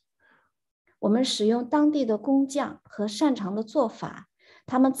used. 我们使用当地的工匠和擅长的做法，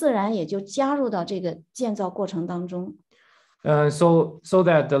他们自然也就加入到这个建造过程当中。So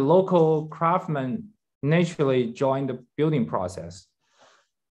that the local craftsmen naturally joined the building process.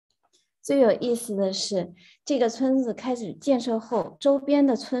 最有意思的是，这个村子开始建设后，周边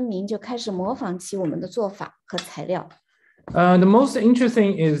的村民就开始模仿起我们的做法和材料。The most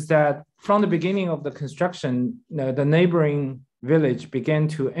interesting is that from the beginning of the construction, the neighboring village began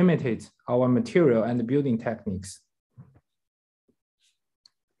to imitate our material and building techniques.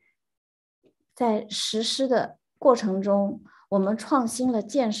 在实施的过程中，我们创新了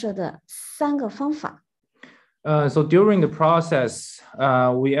建设的3个方法。So during the process,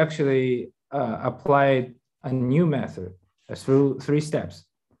 we actually applied a new method through 3 steps.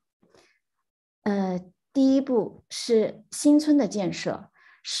 第一步是新村的建设，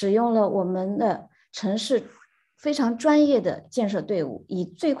使用了我们的城市非常专业的建设队伍，以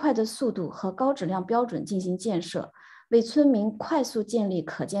最快的速度和高质量标准进行建设，为村民快速建立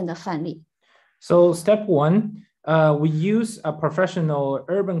可见的范例。So step 1, we use a professional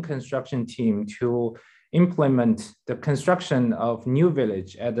urban construction team to implement the construction of new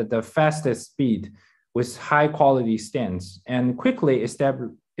village at the fastest speed with high quality stands and quickly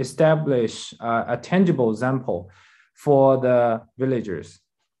establish a tangible example for the villagers.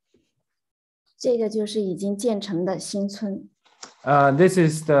 这个就是已经建成的新村。This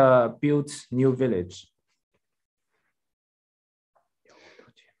is the built new village.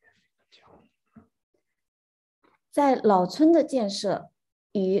 在老村的建设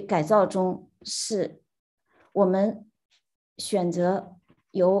与改造中，是我们选择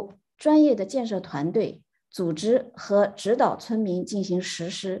由专业的建设团队组织和指导村民进行实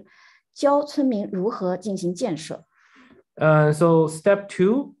施，教村民如何进行建设。So step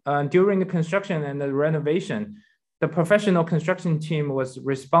 2, during the construction and the renovation, the professional construction team was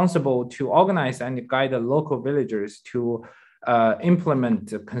responsible to organize and guide the local villagers to implement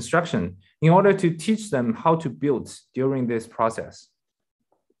the construction in order to teach them how to build during this process.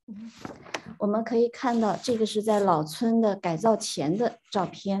 我们可以看到，这个是在老村的改造前的照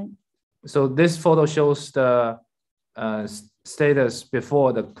片。So this photo shows the status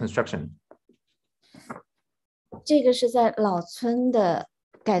before the construction. 这个是在老村的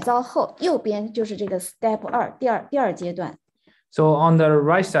改造后，右边就是这个 step 2，第二阶段。So on the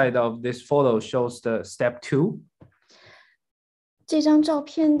right side of this photo shows the step 2. 这张照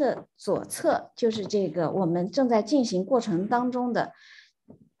片的左侧就是这个我们正在进行过程当中的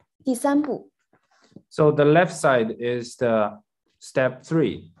第3步。So the left side is the step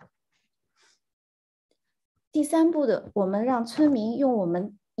 3. 第3步的，我们让村民用我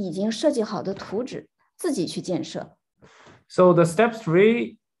们已经设计好的图纸自己去建设。So the step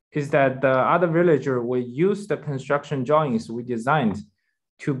 3 is that the other villager will use the construction drawings we designed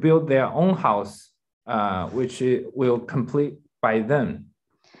to build their own house, which will complete by them.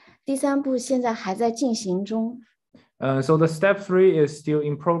 第3步现在还在进行中。So the step 3 is still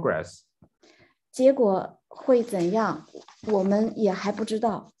in progress. 结果会怎样，我们也还不知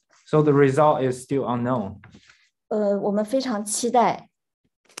道。So the result is still unknown. 我们非常期待，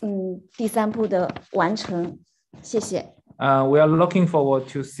第3步的完成。谢谢。We are looking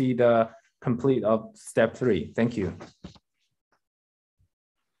forward to see the complete of step 3. Thank you.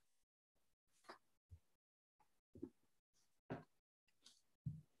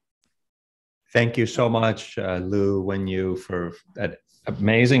 Thank you so much, Lu Wenyu, for that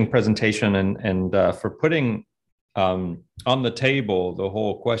amazing presentation and for putting on the table the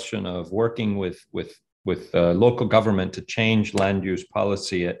whole question of working with local government to change land use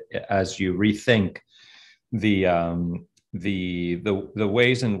policy as you rethink the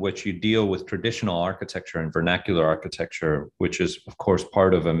ways in which you deal with traditional architecture and vernacular architecture, which is of course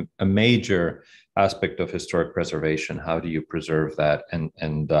part of a major aspect of historic preservation. How do you preserve that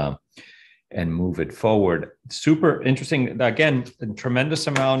and move it forward? Super interesting. Again, a tremendous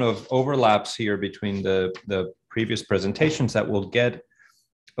amount of overlaps here between the previous presentations that we'll get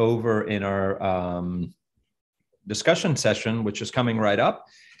over in our discussion session, which is coming right up.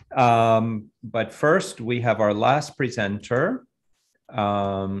 But first, we have our last presenter.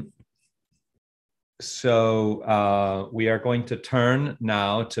 So we are going to turn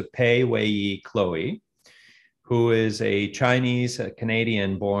now to Pei Weiyi Chloe, who is a Chinese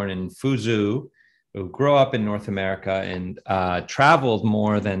Canadian born in Fuzhou, who grew up in North America and traveled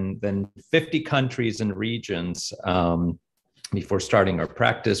more than 50 countries and regions before starting her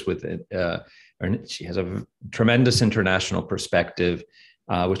practice with it. She has a tremendous international perspective,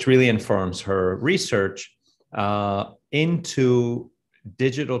 which really informs her research into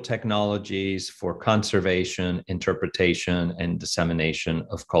digital technologies for conservation, interpretation, and dissemination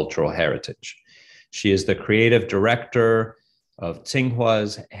of cultural heritage. She is the creative director of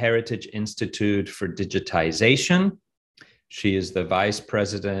Tsinghua's Heritage Institute for Digitization. She is the vice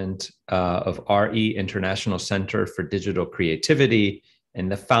president of RE International Center for Digital Creativity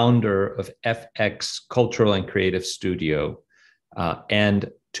and the founder of FX Cultural and Creative Studio, and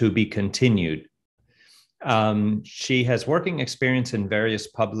to be continued. She has working experience in various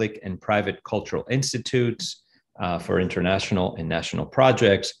public and private cultural institutes for international and national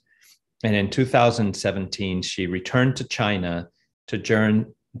projects. And in 2017, she returned to China to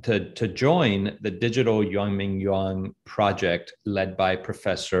join the Digital Yuanmingyuan project led by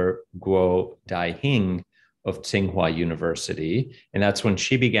Professor Guo Daihing of Tsinghua University. And that's when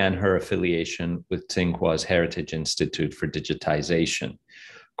she began her affiliation with Tsinghua's Heritage Institute for Digitization.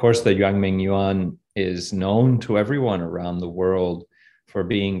 Of course, the Yuanmingyuan is known to everyone around the world for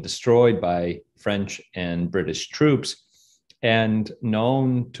being destroyed by French and British troops. And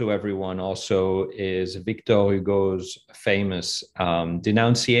known to everyone also is Victor Hugo's famous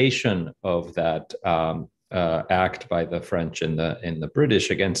denunciation of that act by the French and the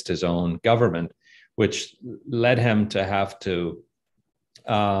British against his own government, which led him to have to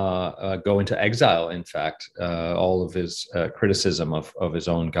go into exile, in fact, all of his criticism of his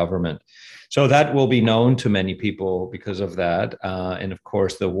own government. So that will be known to many people because of that. And of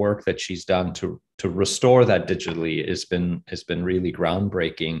course, the work that she's done to restore that digitally has been really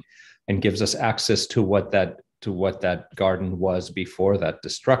groundbreaking and gives us access to what that garden was before that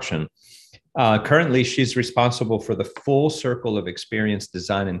destruction. Currently, she's responsible for the full circle of experience,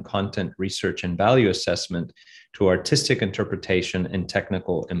 design, and content research and value assessment to artistic interpretation and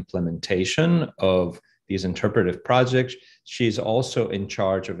technical implementation of these interpretive projects. She's also in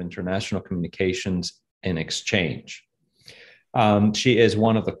charge of international communications and exchange. She is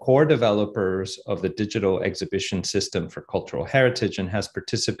one of the core developers of the digital exhibition system for cultural heritage and has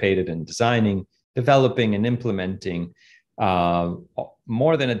participated in designing, developing, and implementing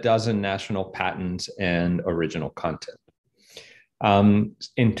more than a dozen national patents and original content.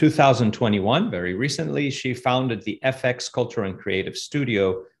 In 2021, very recently, she founded the FX Cultural and Creative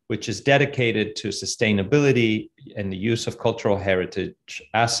Studio, which is dedicated to sustainability and the use of cultural heritage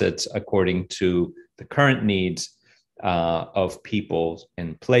assets according to the current needs of people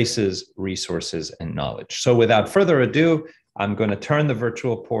and places, resources, and knowledge. So without further ado, I'm going to turn the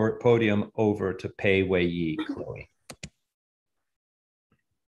virtual podium over to Pei Weiyi Chloe.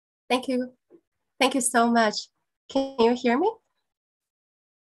 Thank you. Thank you so much. Can you hear me?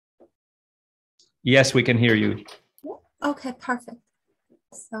 Yes, we can hear you. Okay, perfect.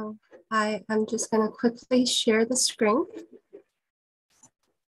 So I'm just going to quickly share the screen.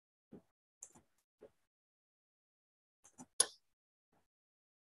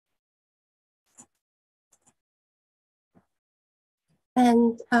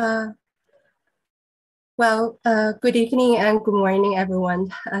 And good evening and good morning,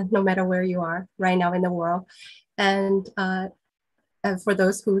 everyone, no matter where you are right now in the world. And for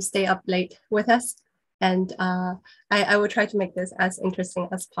those who stay up late with us, and I will try to make this as interesting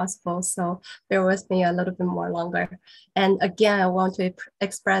as possible. So bear with me a little bit more longer. And again, I want to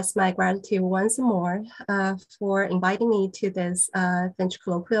express my gratitude once more for inviting me to this Fitch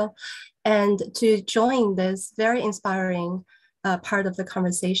Colloquium and to join this very inspiring part of the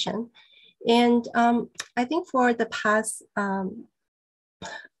conversation. And I think for the past,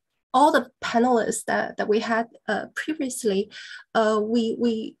 all the panelists that we had previously,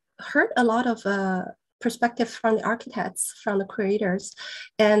 we heard a lot of perspective from the architects, from the creators,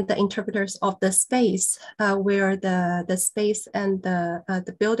 and the interpreters of the space, where the space and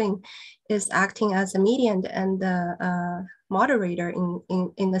the building is acting as a median and the moderator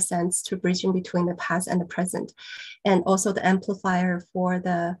in the sense to bridging between the past and the present, and also the amplifier for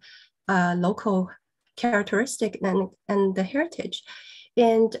the local characteristic and the heritage.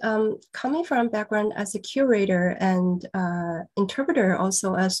 And coming from background as a curator and interpreter,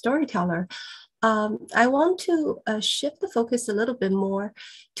 also a storyteller, I want to shift the focus a little bit more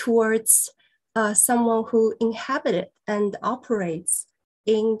towards someone who inhabited and operates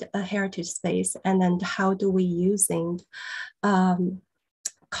in a heritage space, and then how do we using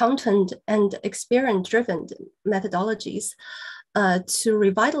content and experience-driven methodologies to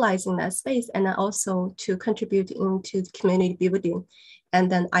revitalizing that space, and then also to contribute into community building, and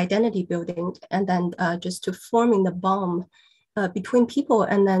then identity building, and then just to forming the bond between people,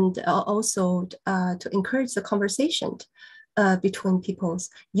 and then also to encourage the conversation between peoples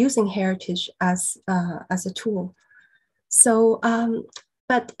using heritage as a tool. So,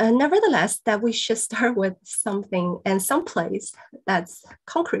 but nevertheless, that we should start with something and someplace that's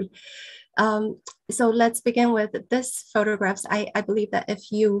concrete. So let's begin with this photographs. I believe that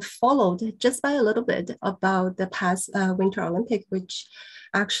if you followed just by a little bit about the past Winter Olympic, which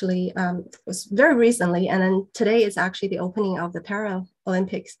actually was very recently, and then today is actually the opening of the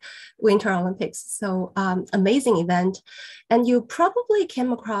Paralympics, Winter Olympics. So amazing event. And you probably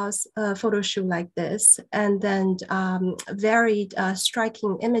came across a photo shoot like this, and then very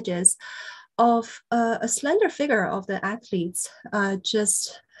striking images of a slender figure of the athletes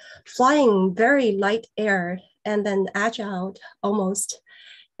just flying very light air and then agile almost.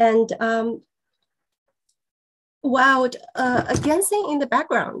 And while against in the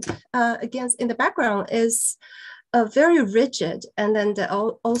background, is a very rigid and then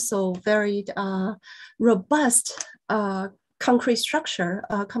also very robust concrete structure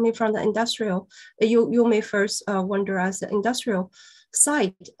coming from the industrial. You may first wonder as the industrial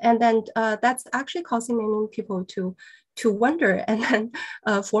site, and then that's actually causing many people to wonder. And then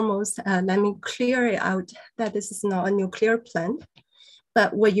foremost, let me clear it out that this is not a nuclear plant,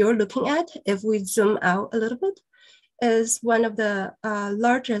 but what you're looking at, if we zoom out a little bit, is one of the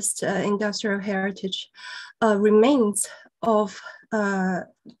largest industrial heritage remains of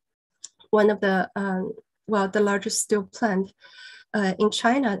one of the, the largest steel plant in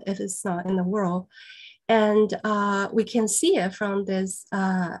China, if it's not in the world. And we can see it from this,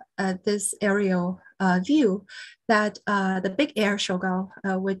 this aerial view that the Big Air Shogun,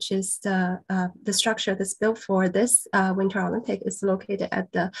 which is the structure that's built for this Winter Olympic, is located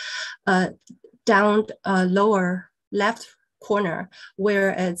at the down lower left corner,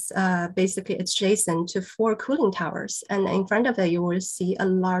 where it's basically adjacent to 4 cooling towers. And in front of it, you will see a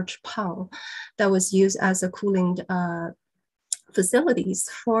large pond that was used as a cooling facilities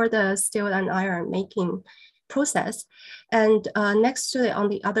for the steel and iron making process. And next to it, on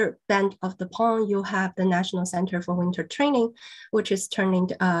the other bend of the pond, you have the National Center for Winter Training, which is turning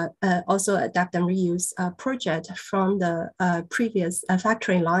also adapt and reuse project from the previous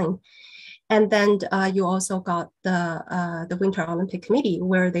factory line. And then you also got the Winter Olympic Committee,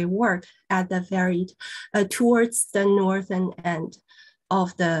 where they work at the very towards the northern end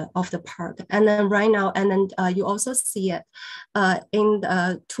of the park. And then right now, and then you also see it in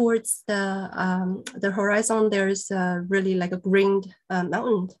towards the horizon. There's really like a green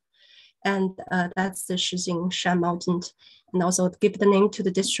mountain, and that's the Shijingshan Mountain, and also give the name to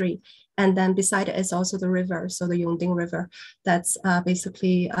the district. And then beside it is also the river, so the Yongding River, that's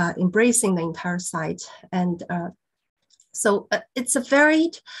basically embracing the entire site. And So it's a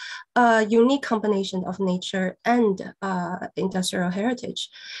very unique combination of nature and industrial heritage.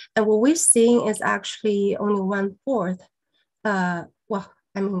 And what we're seeing is actually only 1/4, a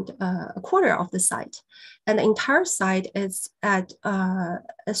quarter of the site. And the entire site is at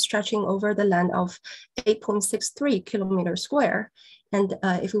stretching over the land of 8.63 kilometers square. And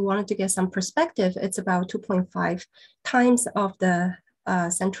if we wanted to get some perspective, it's about 2.5 times of the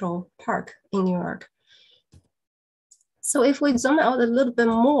Central Park in New York. So if we zoom out a little bit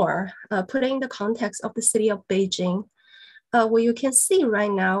more, putting the context of the city of Beijing, what you can see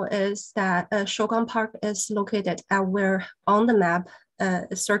right now is that Shougang Park is located at where on the map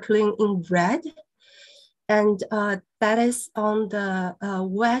circling in red. And that is on the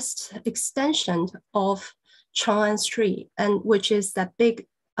west extension of Chang'an Street, and which is that big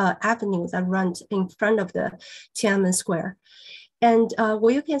avenue that runs in front of the Tiananmen Square. And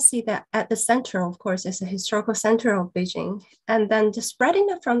what you can see that at the center, of course, is the historical center of Beijing. And then just spreading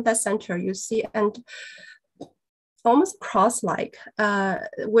from that center, you see and almost cross-like,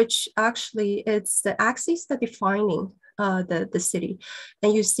 which actually it's the axis that defining the city.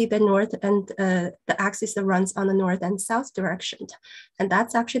 And you see the north and the axis that runs on the north and south direction. And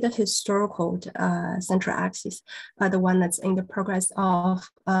that's actually the historical central axis, the one that's in the progress of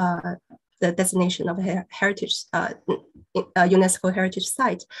the designation of a heritage, UNESCO heritage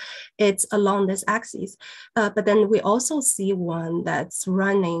site. It's along this axis. But then we also see one that's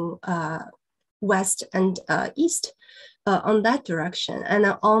running west and east on that direction. And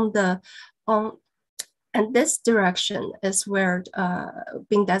and this direction is where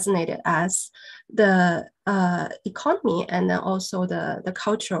being designated as the economy and then also the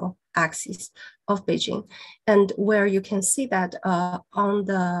cultural axis of Beijing, and where you can see that on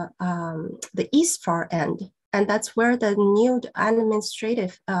the east far end, and that's where the new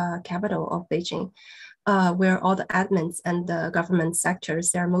administrative capital of Beijing, where all the admins and the government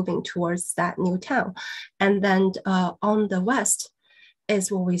sectors, they're moving towards that new town. And then on the west is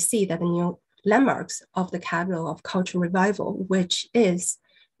where we see that the new landmarks of the capital of cultural revival, which is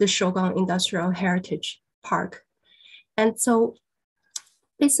the Shougang Industrial Heritage Park. And so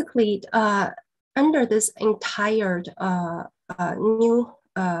basically under this entire new,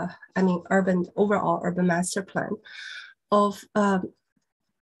 overall urban master plan of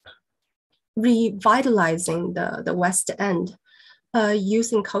revitalizing the West End,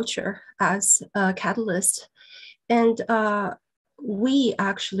 using culture as a catalyst. And we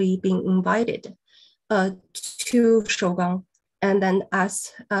actually being invited to Shougang, and then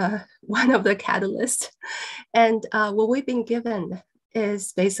as one of the catalysts. And what we've been given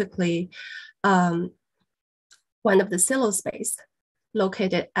is basically one of the silo space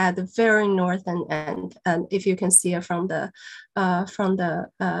located at the very northern end. And if you can see it from the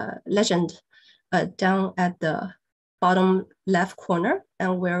legend down at the bottom left corner,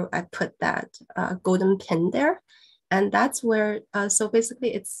 and where I put that golden pin there. And that's where, so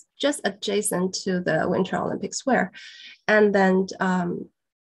basically it's just adjacent to the Winter Olympic Square. And then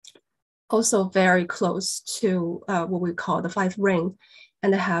also very close to what we call the Five Ring,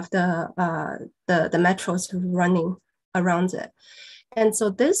 and they have the metros running around it. And so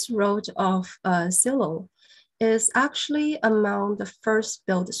this road of silo is actually among the first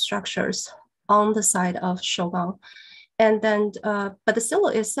built structures on the side of Shougang. And then, but the silo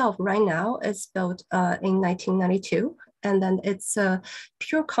itself right now is built in 1992. And then it's a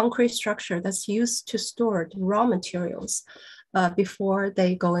pure concrete structure that's used to store raw materials before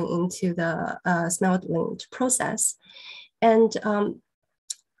they going into the smelting process. And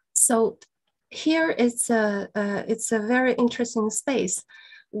so here it's a very interesting space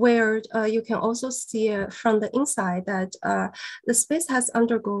where you can also see from the inside that the space has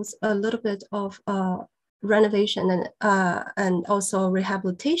undergone a little bit of renovation and also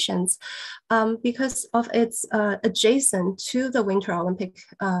rehabilitations because of its adjacent to the Winter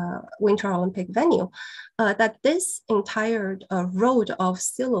Olympic venue, that this entire road of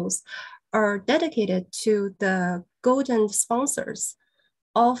silos are dedicated to the golden sponsors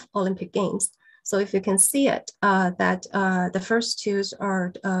of Olympic Games. So if you can see it, that the first two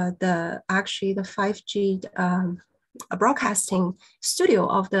are the 5G broadcasting studio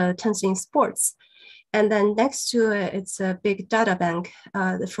of the Tencent Sports. And then next to it, it's a big data bank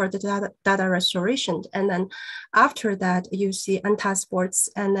for the data restoration. And then after that, you see Anta Sports,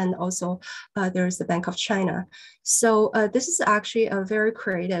 and then also there's the Bank of China. So this is actually a very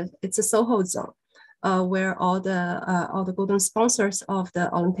creative, it's a Soho zone where all the golden sponsors of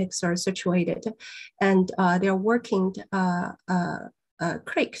the Olympics are situated. And they're working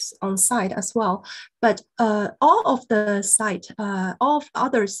creeks on site as well. But all of the site, all of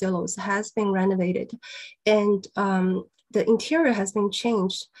other silos has been renovated. And the interior has been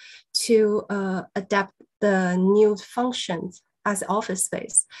changed to adapt the new functions as office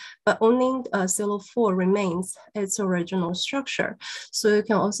space, but only silo 4 remains its original structure. So you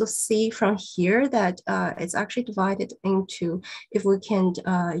can also see from here that it's actually divided into, if we can,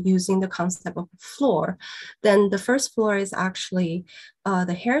 using the concept of floor, then the first floor is actually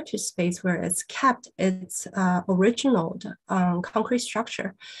the heritage space where it's kept its original concrete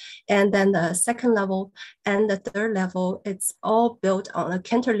structure. And then the second level and the third level, it's all built on a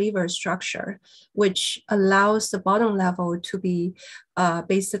cantilever structure, which allows the bottom level to be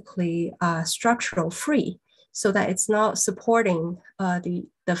basically structural free, so that it's not supporting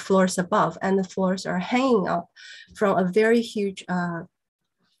the floors above, and the floors are hanging up from a very huge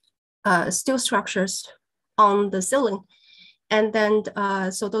steel structures on the ceiling. And then,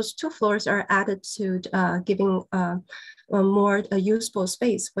 so those two floors are added to giving a more usable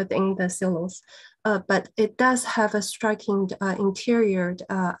space within the silos. But it does have a striking interior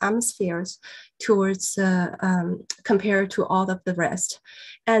atmospheres towards compared to all of the rest.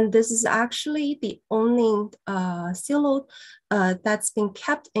 And this is actually the only silo that's been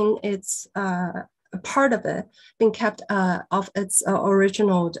kept in its part of it, being kept of its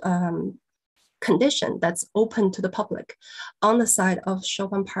original condition that's open to the public on the side of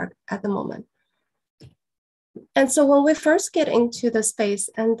Shouban Park at the moment. And so when we first get into the space,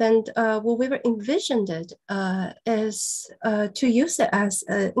 and then what we envisioned it is to use it as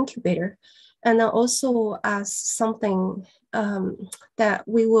an incubator, and then also as something that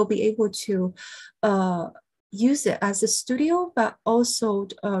we will be able to use it as a studio, but also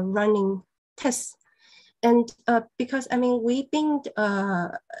running tests. And because, I mean, we've been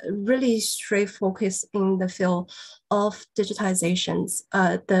really straight focused in the field of digitizations,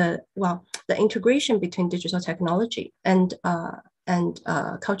 the integration between digital technology and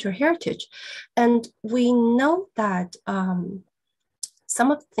cultural heritage. And we know that some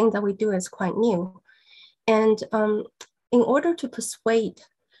of the things that we do is quite new. And in order to persuade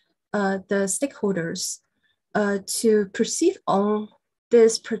the stakeholders to perceive on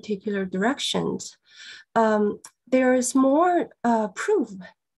this particular directions, there is more proof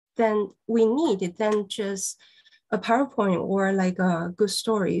than we need than just a PowerPoint or like a good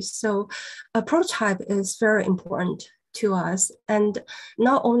story. So a prototype is very important to us. And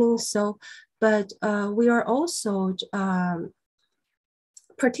not only so, but we are also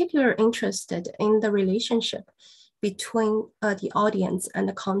particularly interested in the relationship between the audience and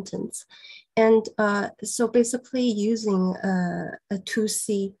the contents. And so basically using a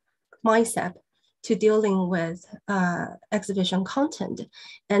 2C mindset to dealing with exhibition content,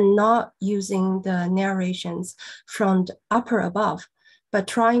 and not using the narrations from the upper above, but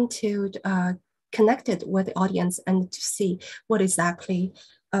trying to connect it with the audience and to see what exactly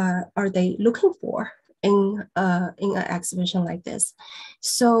are they looking for in an exhibition like this.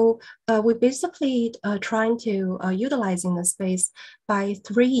 So we basically trying to utilizing the space by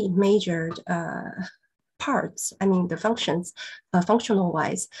 3 major parts, I mean the functions, functional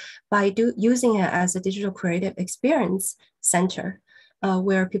wise, by using it as a digital creative experience center,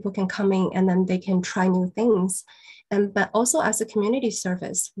 where people can come in and then they can try new things. And but also as a community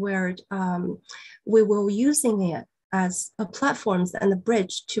service, where we will using it as a platforms and a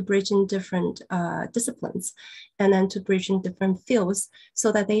bridge to bridge in different disciplines, and then to bridge in different fields,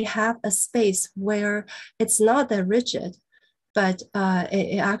 so that they have a space where it's not that rigid, but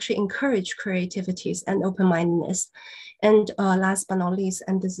it actually encourages creativities and open-mindedness. And last but not least,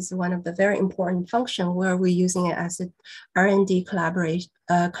 and this is one of the very important function where we're using it as a R&D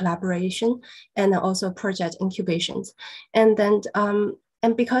collaboration and also project incubations. And then,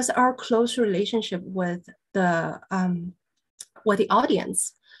 and because our close relationship with the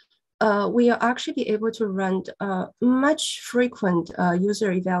audience, we are actually be able to run much frequent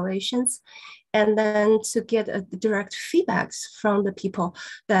user evaluations, and then to get direct feedbacks from the people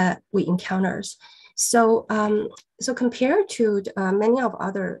that we encounter. So, so compared to many of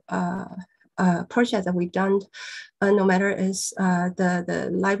other projects that we've done, no matter is the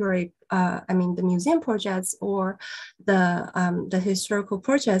library, I mean the museum projects, or the historical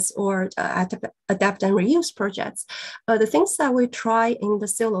projects, or adapt and reuse projects, the things that we try in the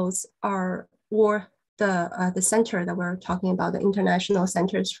silos are, or the center that we're talking about, the International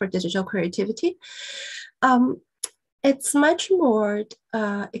Centers for Digital Creativity, it's much more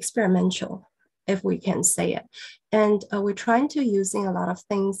experimental, if we can say it. And we're trying to using a lot of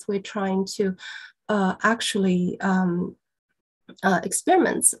things. We're trying to actually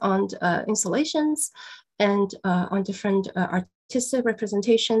experiments on installations and on different artistic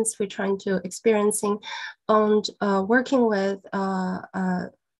representations. We're trying to experiencing on working with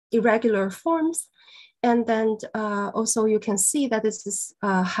irregular forms, And then also you can see that this is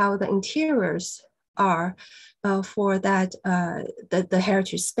how the interiors are for that the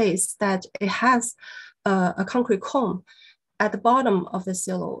heritage space, that it has a concrete cone at the bottom of the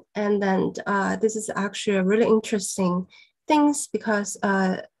silo. And then this is actually a really interesting things because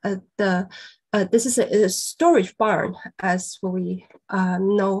this is a storage barn, as we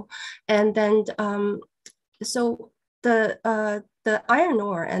know. And then so the iron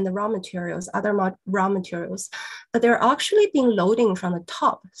ore and the raw materials, other raw materials, they're actually being loading from the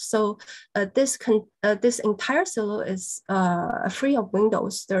top. So this entire silo is free of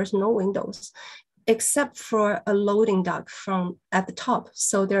windows. There's no windows except for a loading dock from at the top.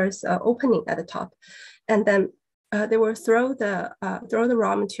 So there's an opening at the top, and then they will throw the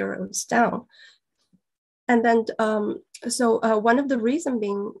raw materials down. And then so one of the reasons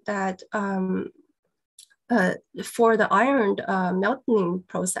being that for the iron melting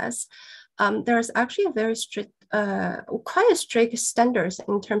process, there's actually a very strict, quite a strict standards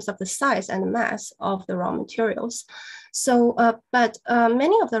in terms of the size and mass of the raw materials. So, but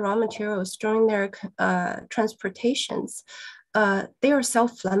many of the raw materials during their transportations, they are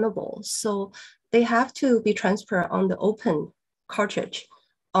self-flammable. So they have to be transferred on the open cartridge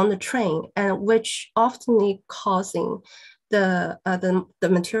on the train, and which often causing the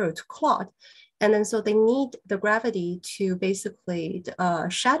material to clot. And then so they need the gravity to basically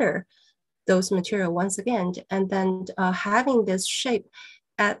shatter those material once again. And then having this shape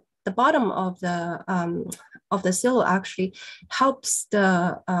at the bottom of the silo actually helps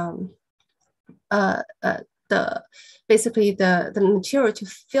basically the material to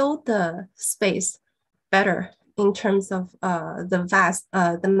fill the space better in terms of the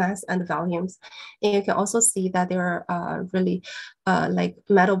mass and the volumes. And you can also see that there are really like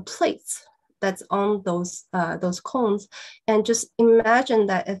metal plates that's on those cones. And just imagine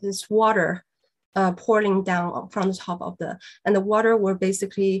that if it's water pouring down from the top of and the water will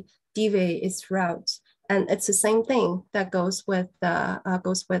basically deviate its route. And it's the same thing that goes with the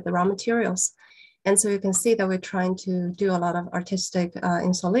raw materials. And so you can see that we're trying to do a lot of artistic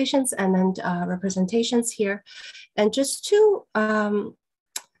installations and then representations here. And just to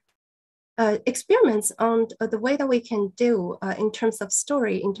experiments on the way that we can do in terms of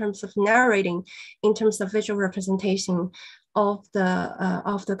story, in terms of narrating, in terms of visual representation of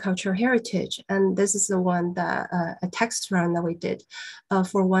the cultural heritage. And this is the one that a text run that we did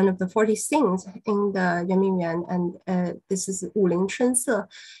for one of the 40 scenes in the Yuanmingyuan, and this is 武陵春色,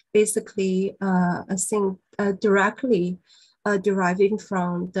 basically a scene directly deriving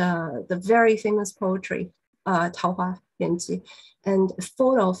from the very famous poetry 桃花源记, and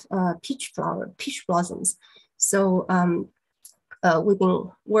full of peach blossoms. So we've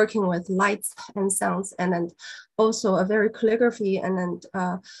been working with lights and sounds, and then also a very calligraphy, and then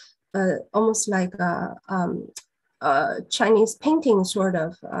almost like a Chinese painting sort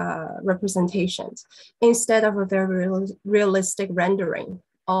of representations, instead of a very realistic rendering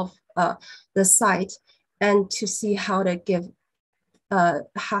of the site, and to see how to give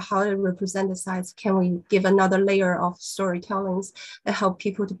how to represent the sites. Can we give another layer of storytellings that help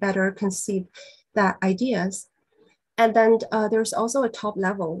people to better conceive that ideas? And then there's also a top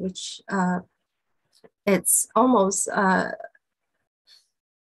level, which it's almost on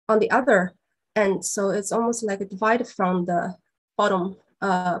the other end. So it's almost like a divide from the bottom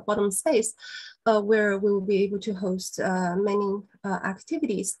space, where we will be able to host many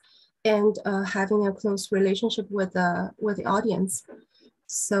activities and having a close relationship with the audience.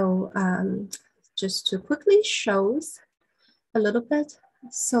 So just to quickly show a little bit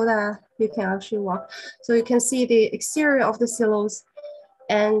so that you can actually walk. So you can see the exterior of the silos,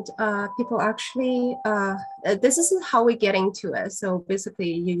 and people actually, this is how we get into it. So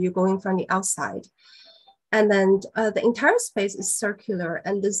basically you're going from the outside, and then the entire space is circular,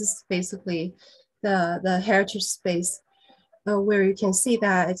 and this is basically the heritage space. Where you can see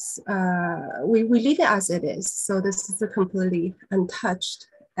that it's, we leave it as it is. So this is a completely untouched,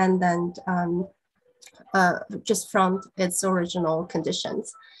 and then just from its original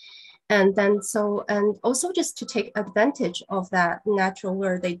conditions. And then so, and also just to take advantage of that natural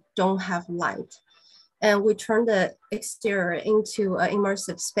where they don't have light. And we turn the exterior into an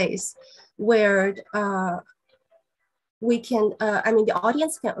immersive space where we can, I mean, the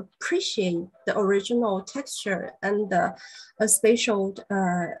audience can appreciate the original texture and the spatial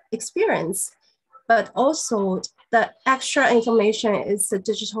experience, but also the extra information is the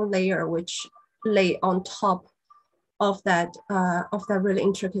digital layer which lay on top of that really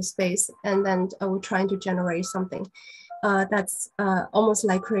intricate space. And then we're trying to generate something that's almost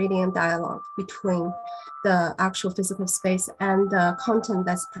like creating a dialogue between the actual physical space and the content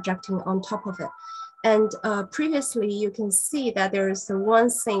that's projecting on top of it. And previously, you can see that there is one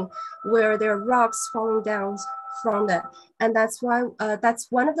scene where there are rocks falling down from that. And that's why that's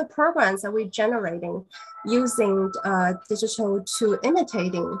one of the programs that we're generating using digital to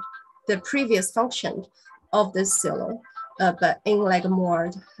imitating the previous function of this silo, but in like a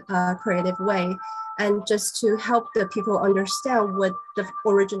more creative way. And just to help the people understand what the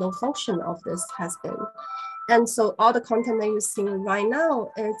original function of this has been. And so all the content that you're seeing right now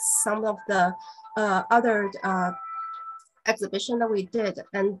is some of the other exhibition that we did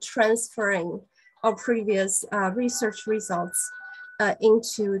and transferring our previous research results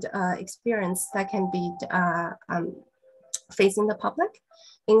into the experience that can be facing the public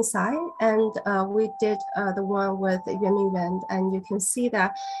inside. And we did the one with Yuan, and you can see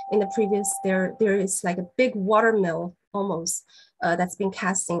that in the previous, there is like a big watermill almost that's been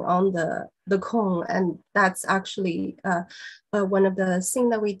casting on the cone. And that's actually one of the things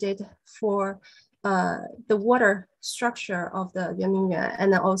that we did for the water structure of the Yuan,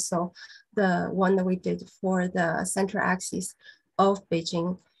 and then also the one that we did for the central axis of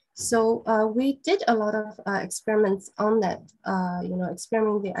Beijing. So we did a lot of experiments on that,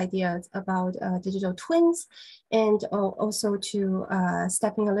 experimenting the ideas about digital twins, and also to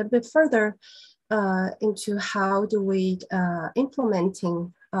stepping a little bit further into how do we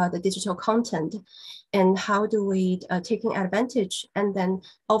implementing the digital content, and how do we taking advantage and then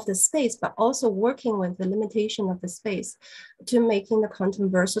of the space, but also working with the limitation of the space to making the content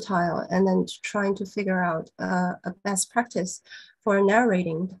versatile, and then trying to figure out a best practice for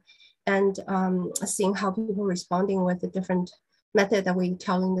narrating, and seeing how people responding with the different method that we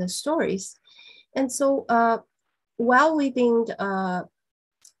telling the stories. And so while we've been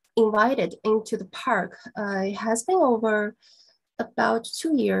invited into the park, it has been over about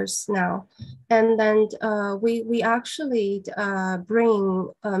 2 years now. And then we actually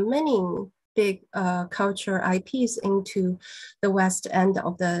bring many big culture IPs into the west end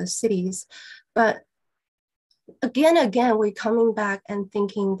of the cities. But again, we're coming back and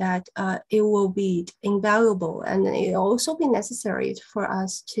thinking that it will be invaluable, and it will also be necessary for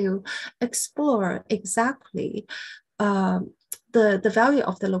us to explore exactly the value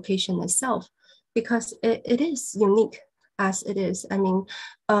of the location itself, because it is unique as it is. I mean,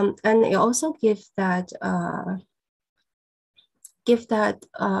 and it also gives that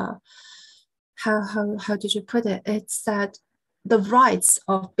how did you put it? It's that the rights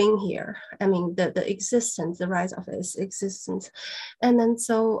of being here. I mean, the existence, the rights of its existence. And then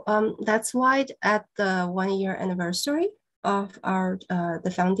so that's why at the 1 year anniversary of our the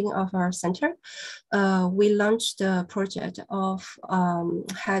founding of our center, we launched the project of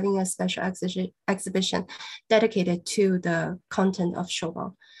having a special exhibition dedicated to the content of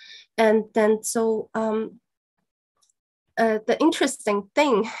Shoubang. And then so the interesting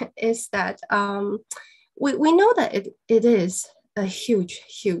thing is that we know that it is a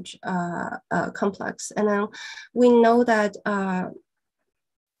huge complex, and then we know that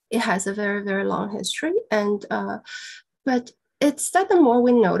it has a very, very long history, and but it's that the more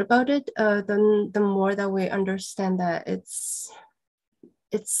we know about it, the more that we understand that it's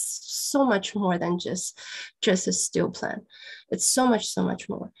so much more than just a steel plant. It's so much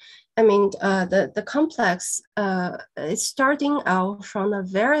more. I mean, the complex is starting out from a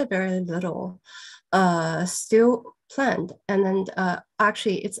very, very little steel plant, and then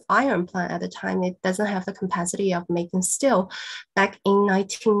actually it's iron plant at the time. It doesn't have the capacity of making steel back in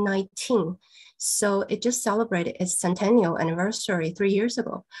 1919. So it just celebrated its centennial anniversary 3 years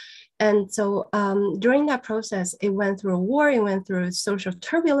ago. And so during that process, it went through a war, it went through social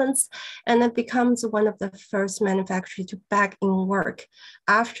turbulence, and it becomes one of the first manufacturers to back in work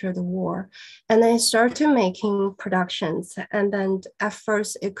after the war. And then it started making productions. And then at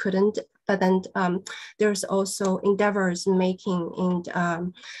first it couldn't, but then there's also endeavors making in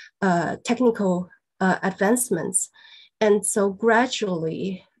technical advancements. And so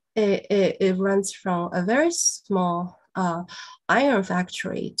gradually it runs from a very small iron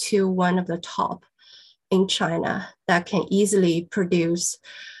factory to one of the top in China that can easily produce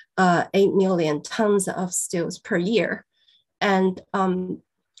 8 million tons of steels per year, and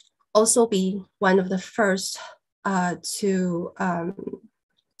also be one of the first to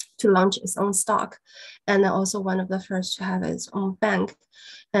launch its own stock, and also one of the first to have its own bank,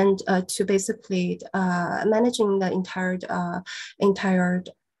 and to basically managing the entire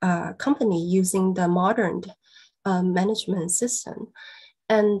company using the modern management system,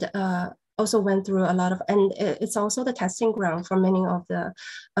 and also went through a lot of, and it's also the testing ground for many of the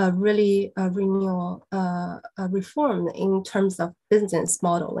really renewal reform in terms of business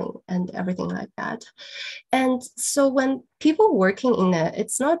modeling and everything like that. And so when people working in it,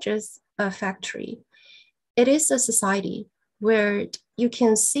 it's not just a factory, it is a society where you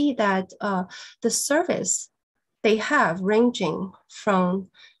can see that the service they have ranging from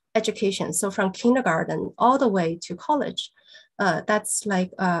education, so from kindergarten all the way to college. That's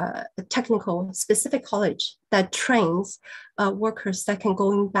like a technical specific college that trains workers that can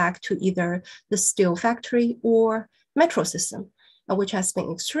go back to either the steel factory or metro system, which has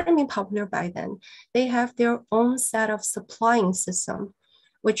been extremely popular by then. They have their own set of supplying system,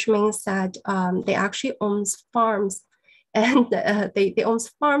 which means that they actually own farms, and they own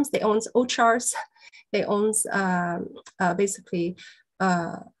farms, they own orchards, they own basically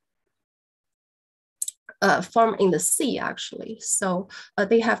farm in the sea, actually. So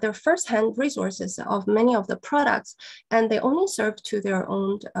they have their firsthand resources of many of the products, and they only serve to their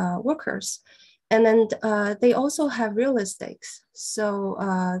own workers. And then they also have real estate. So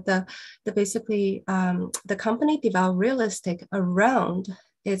basically the company developed real estate around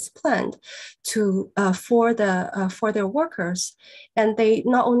its plant to for their workers, and they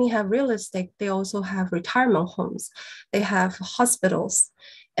not only have real estate, they also have retirement homes, they have hospitals,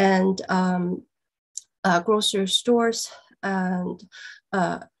 and grocery stores, and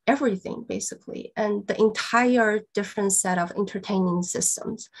everything basically, and the entire different set of entertaining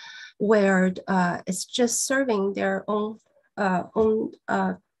systems, where it's just serving their own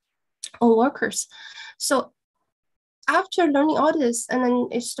workers. So after learning all this, and then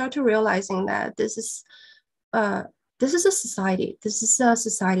I started realizing that this is a society. This is a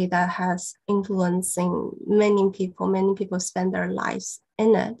society that has influencing many people. Many people spend their lives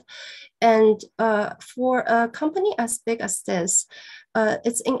in it. And for a company as big as this,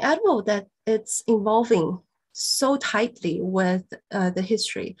 it's inevitable that it's evolving so tightly with the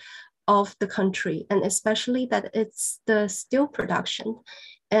history of the country, and especially that it's the steel production,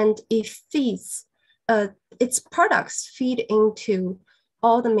 and it feeds, its products feed into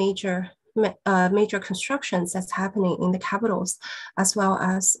all the major constructions that's happening in the capitals, as well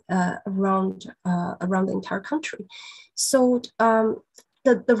as around the entire country. So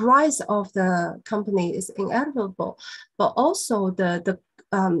the rise of the company is inevitable, but also the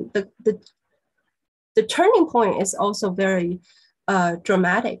turning point is also very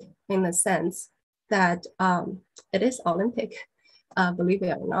dramatic, in the sense that it is Olympic, believe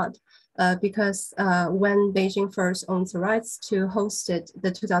it or not. Because when Beijing first owned the rights to host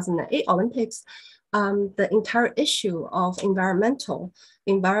the 2008 Olympics, the entire issue of environment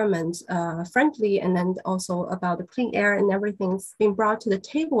friendly, and then also about the clean air and everything's been brought to the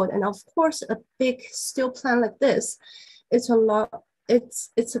table. And of course, a big steel plant like this, it's a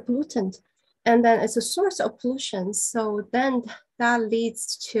pollutant, and then it's a source of pollution. So then that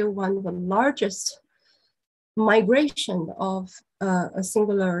leads to one of the largest migration of a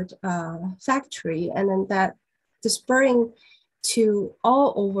singular factory, and then that dispersing to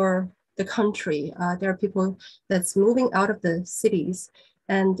all over the country. There are people that's moving out of the cities,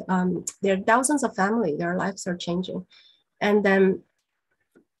 and there are thousands of families, their lives are changing. And then,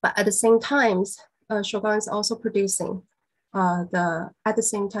 but at the same time, Shogun is also producing at the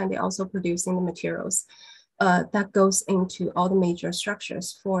same time, they're also producing the materials that goes into all the major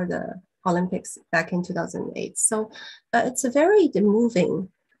structures for the Olympics back in 2008. So it's a very moving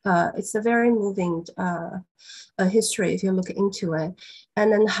history if you look into it,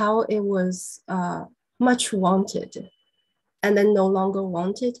 and then how it was much wanted, and then no longer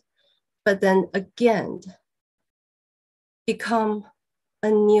wanted, but then again become a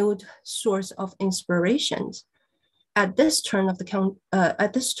new source of inspiration at this turn of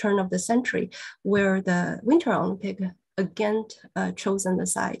the century, where the Winter Olympic again chosen the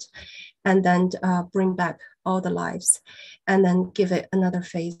site, and then bring back all the lives, and then give it another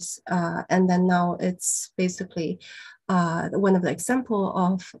phase. And then now it's basically one of the example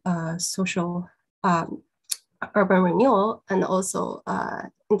of social urban renewal, and also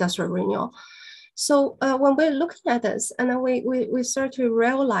industrial renewal. So when we're looking at this, and then we start to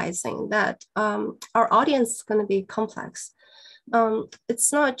realizing that our audience is going to be complex.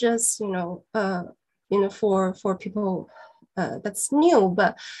 It's not just for people that's new,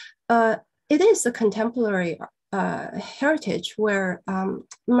 but it is a contemporary heritage where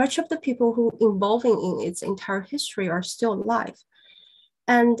much of the people who involving in its entire history are still alive,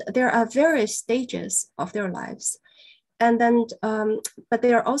 and there are various stages of their lives. And then, but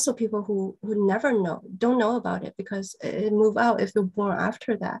there are also people who don't know about it, because it moved out. If you're born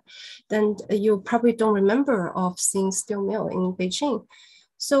after that, then you probably don't remember of seeing steel mill in Beijing.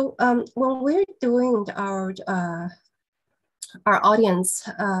 So when we're doing our audience,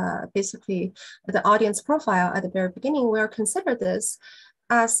 basically the audience profile at the very beginning, we'll consider this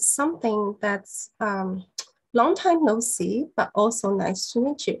as something that's long time no see, but also nice to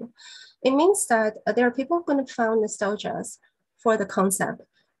meet you. It means that there are people going to find nostalgia for the concept,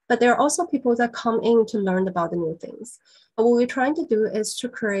 but there are also people that come in to learn about the new things. But what we're trying to do is to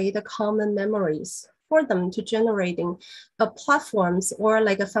create a common memories for them to generating platforms or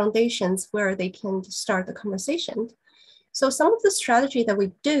like a foundations where they can start the conversation. So some of the strategy that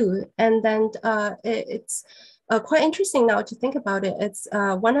we do, and then it's quite interesting now to think about it. It's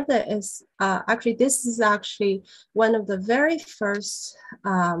one of the is actually this is actually one of the very first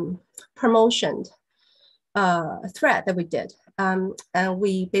promotion thread that we did. And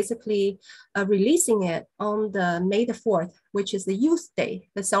we basically releasing it on the May the 4th, which is the Youth Day,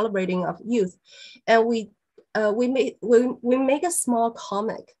 the celebrating of youth. And we make a small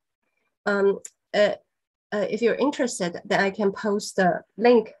comic. If you're interested, then I can post the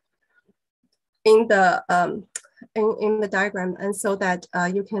link in the in the diagram, and so that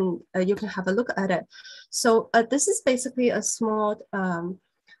you can have a look at it. So this is basically a small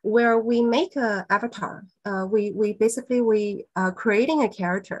where we make an avatar. We basically creating a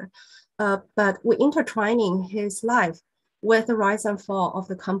character, but we're intertwining his life with the rise and fall of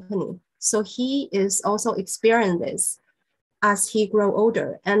the company. So he is also experiencing this as he grow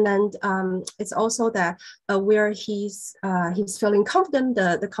older, and then it's also that where he's feeling confident,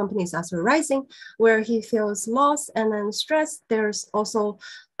 the company is also rising. Where he feels lost and then stressed, there's also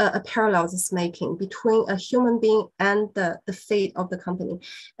a parallel is making between a human being and the fate of the company.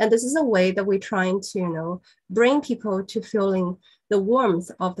 And this is a way that we're trying to bring people to feeling the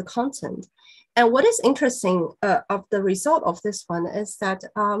warmth of the content. And what is interesting of the result of this one is that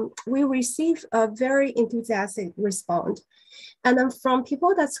we receive a very enthusiastic response. And then from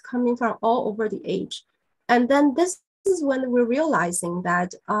people that's coming from all over the age. And then this is when we're realizing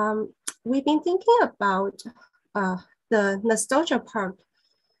that we've been thinking about the nostalgia part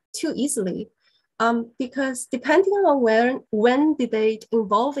too easily, because depending on when did they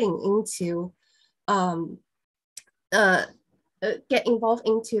evolving into get involved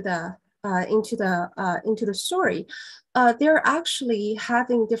into the story, they're actually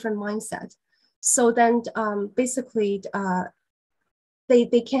having different mindset. So then basically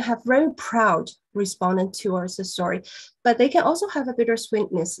they can have very proud respondent towards the story, but they can also have a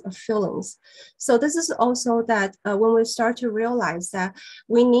bittersweetness of feelings. So this is also that when we start to realize that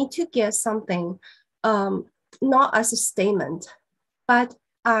we need to get something not as a statement, but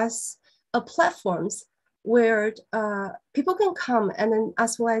as a platforms where people can come, and then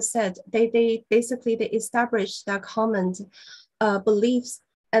as what I said, they basically establish their common beliefs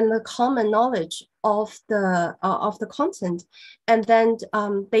and the common knowledge of the content, and then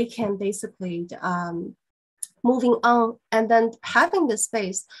they can basically moving on, and then having the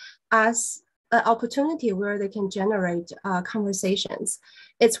space as an opportunity where they can generate conversations.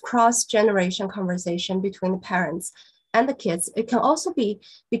 It's cross-generation conversation between the parents and the kids. It can also be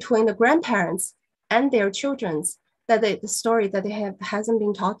between the grandparents and their children's, that the story that they hasn't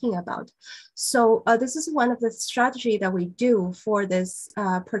been talking about. So this is one of the strategy that we do for this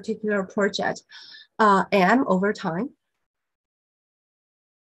particular project. And over time,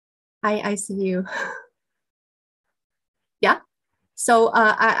 I see you. Yeah. So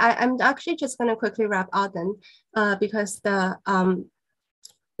I'm actually just going to quickly wrap up then, because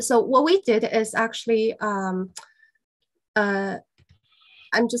so what we did is actually I'm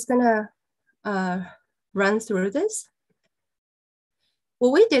just gonna run through this.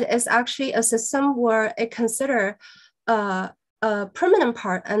 What we did is actually a system where it consider a permanent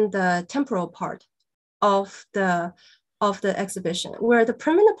part and the temporal part of the exhibition, where the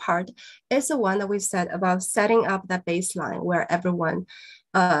permanent part is the one that we said about setting up that baseline where everyone,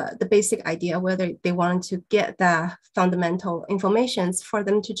 the basic idea, whether they want to get the fundamental informations for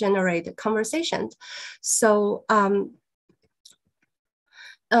them to generate conversations. So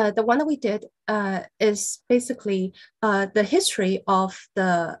the one that we did is basically the history of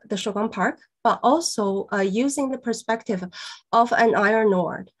the Shogun Park, but also using the perspective of an iron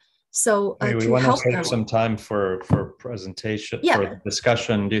ore. So we want to save some time for presentation, yeah, for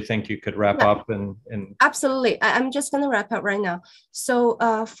discussion. Do you think you could wrap up? Absolutely. I'm just going to wrap up right now. So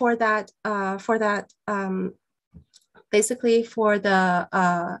for that, basically for the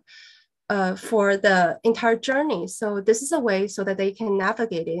entire journey. So this is a way so that they can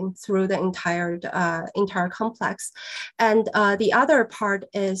navigate in through the entire complex. And the other part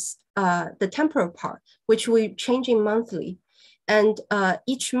is the temporal part, which we're changing monthly. And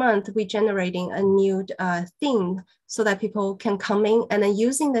each month we're generating a new theme so that people can come in, and then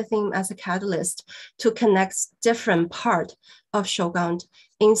using the theme as a catalyst to connect different part of Shogun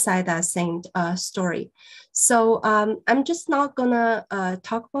inside that same story. So I'm just not gonna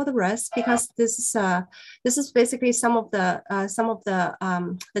talk about the rest because this is basically some of the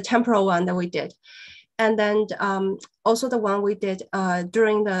temporal one that we did. And then also the one we did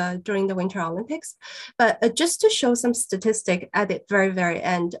during the Winter Olympics. But just to show some statistic at the very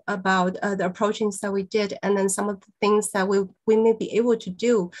end about the approaches that we did, and then some of the things that we may be able to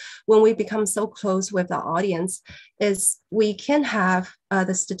do when we become so close with the audience, is we can have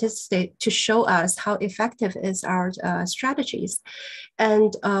the statistic to show us how effective is our strategies.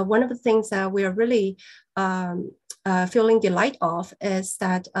 And one of the things that we are really feeling delight of is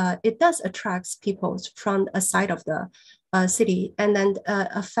that it does attract people from a side of the city. And then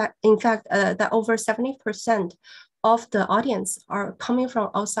in fact, that over 70% of the audience are coming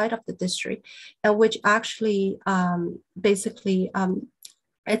from outside of the district, and which actually basically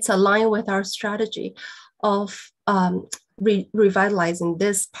it's aligned with our strategy of revitalizing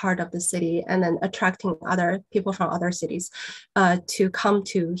this part of the city and then attracting other people from other cities to come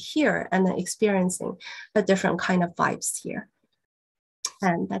to here and then experiencing a different kind of vibes here.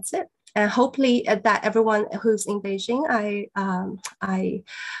 And that's it. And hopefully that everyone who's in Beijing, I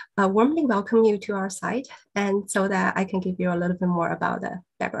warmly welcome you to our site, and so that I can give you a little bit more about the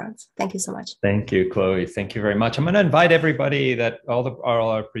backgrounds. Thank you so much. Thank you, Chloe. Thank you very much. I'm going to invite everybody, that all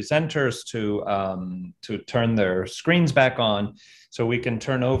our presenters, to turn their screens back on so we can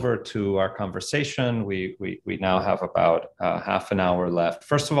turn over to our conversation. We now have about half an hour left.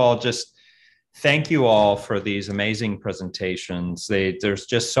 First of all, just thank you all for these amazing presentations. There's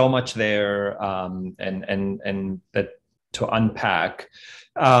just so much there, and that to unpack.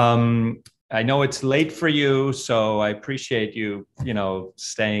 I know it's late for you, so I appreciate you,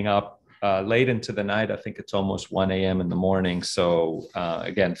 staying up late into the night. I think it's almost 1 a.m. in the morning. So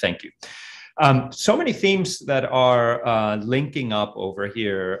again, thank you. So many themes that are linking up over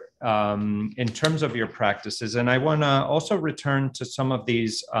here in terms of your practices. And I want to also return to some of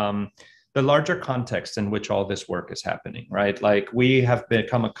these the larger context in which all this work is happening, right? Like, we have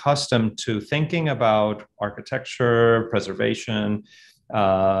become accustomed to thinking about architecture, preservation,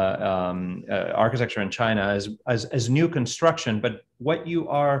 architecture in China as new construction. But what you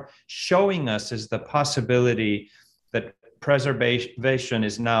are showing us is the possibility that preservation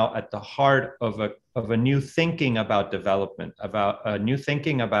is now at the heart of a new thinking about development, about a new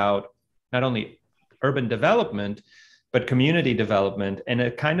thinking about not only urban development, but community development, and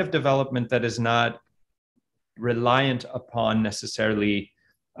a kind of development that is not reliant upon necessarily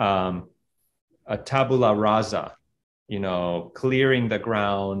a tabula rasa, clearing the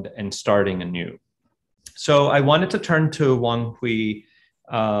ground and starting anew. So I wanted to turn to Wang Hui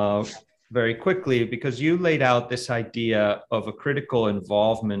very quickly, because you laid out this idea of a critical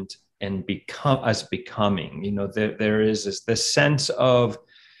involvement and becoming. There is this sense of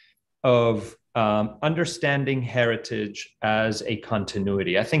understanding heritage as a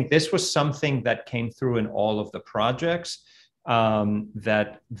continuity. I think this was something that came through in all of the projects,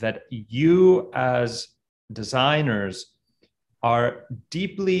 that you as designers are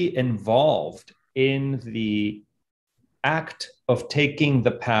deeply involved in the act of taking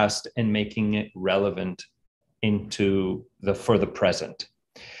the past and making it relevant for the present.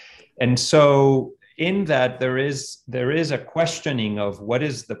 And so in that, there is a questioning of what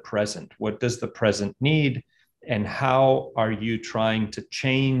is the present, what does the present need, and how are you trying to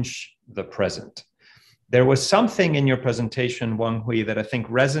change the present? There was something in your presentation, Wang Hui, that I think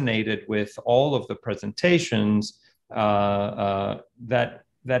resonated with all of the presentations, that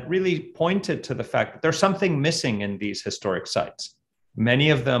really pointed to the fact that there's something missing in these historic sites.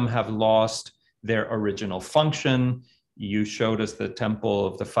 Many of them have lost their original function. You showed us the Temple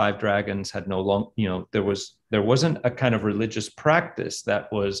of the Five Dragons had no long, there wasn't a kind of religious practice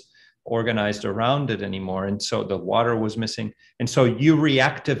that was organized around it anymore. And so the water was missing. And so you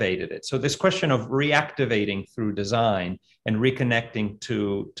reactivated it. So this question of reactivating through design and reconnecting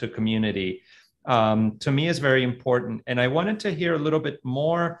to community, to me, is very important. And I wanted to hear a little bit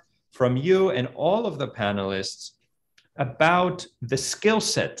more from you and all of the panelists about the skill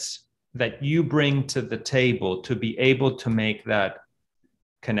sets that you bring to the table to be able to make that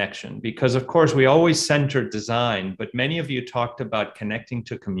connection. Because of course we always center design, but many of you talked about connecting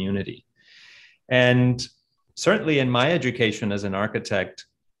to community. And certainly in my education as an architect,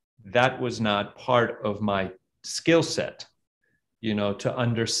 that was not part of my skill set, to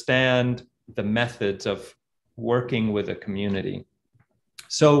understand the methods of working with a community.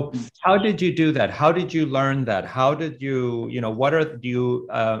 So how did you do that? How did you learn that? How did you, what are you,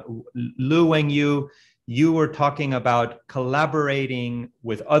 Lu Weng, you were talking about collaborating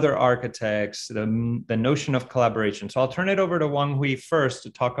with other architects, the notion of collaboration. So I'll turn it over to Wang Hui first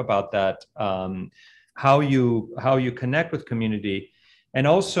to talk about that. how you connect with community. And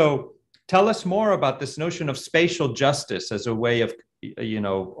also tell us more about this notion of spatial justice as a way of,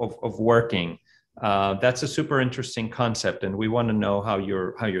 of working. That's a super interesting concept, and we want to know how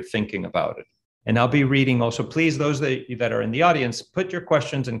you're thinking about it. And I'll be reading also, please, those that are in the audience, put your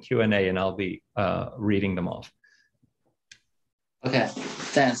questions in Q&A and I'll be reading them off. Okay,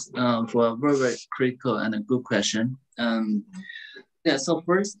 thanks for a very, very critical and a good question. Yeah, so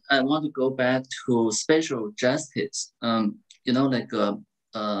first I want to go back to spatial justice.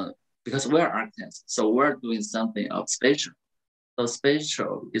 Because we're architects, so we're doing something of spatial. So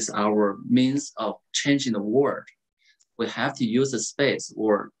spatial is our means of changing the world. We have to use the space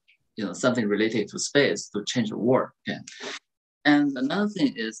or something related to space to change the world. Okay. And another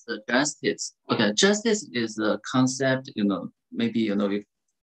thing is the justice. Okay, justice is a concept, maybe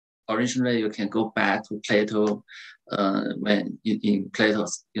originally you can go back to Plato, when in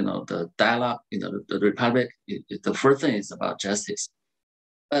Plato's, the dialogue, the Republic, the first thing is about justice.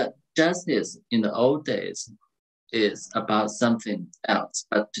 But justice in the old days is about something else.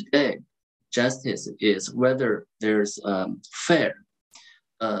 But today, justice is whether there's fair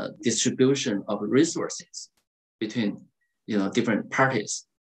distribution of resources between different parties.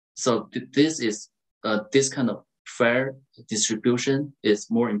 So this is this kind of fair distribution is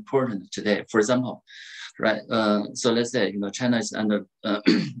more important today. For example, right? So let's say China is under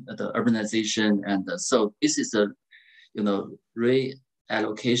the urbanization, and so this is a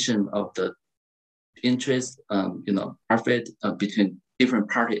reallocation of the interest, profit between different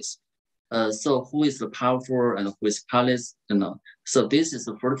parties. So who is the powerful and who is powerless? So this is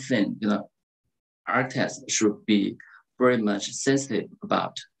the first thing architects should be very much sensitive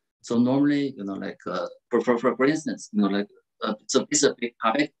about. So normally, for instance, so it's a big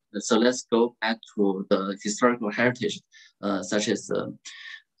topic. So let's go back to the historical heritage, such as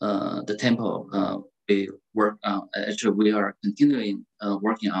the temple we work on. Actually, we are continuing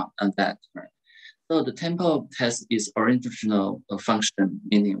working on that. Right? So the temple has its original function,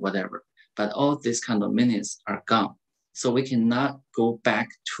 meaning whatever, but all these kind of meanings are gone. So we cannot go back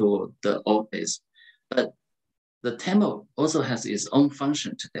to the old days. But the temple also has its own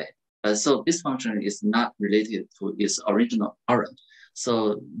function today. So this function is not related to its original aura.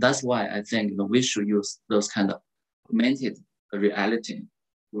 So that's why I think we should use those kind of augmented reality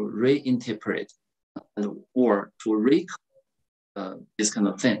to reinterpret or to recall this kind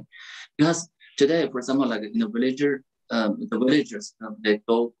of thing. Because today, for example, like in the villagers, they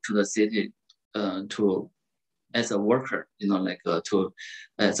go to the city as a worker,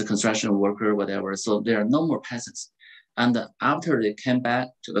 as a construction worker, whatever. So there are no more peasants. And after they came back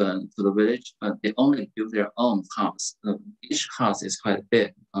to the village, they only built their own house. Each house is quite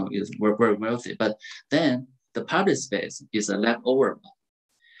big, is very wealthy. But then the public space is a leftover.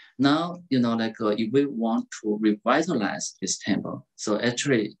 Now, if we want to revitalize this temple, so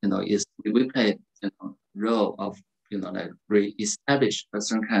actually, we play role of re-establish a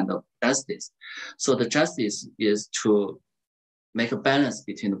certain kind of justice. So the justice is to make a balance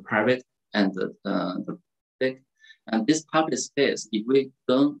between the private and the public. And this public space, if we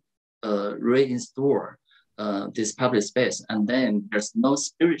don't reinstore this public space, and then there's no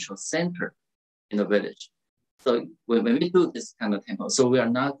spiritual center in the village. So when we do this kind of temple, so we are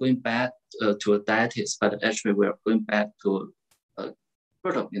not going back to a deity, but actually we are going back to a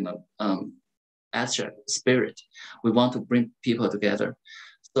sort of abstract spirit. We want to bring people together.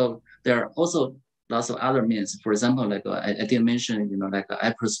 So there are also lots of other means. For example, I did mention,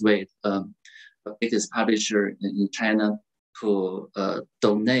 I persuade the biggest publisher in China to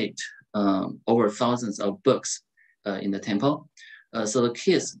donate over thousands of books in the temple. So the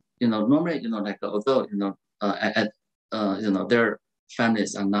kids, normally, although their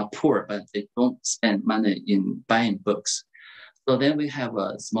families are not poor, but they don't spend money in buying books. So then we have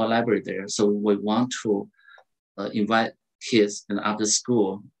a small library there. So we want to invite kids after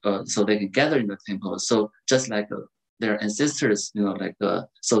school so they can gather in the temple. So just like their ancestors,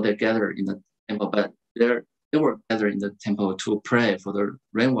 so they gather in the temple, but they were gathered in the temple to pray for the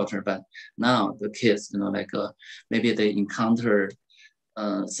rainwater. But now the kids, maybe they encounter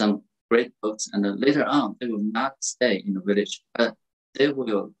some great books, and then later on they will not stay in the village, but they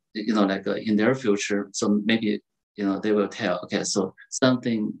will, in their future. So maybe they will tell, okay, so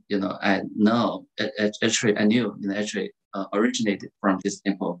something I know actually I knew actually originated from this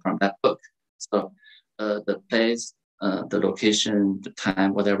temple, from that book. So the place, the location, the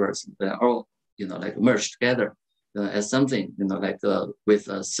time, whatever, they're all merged together as something with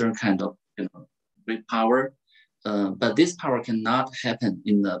a certain kind of great power. But this power cannot happen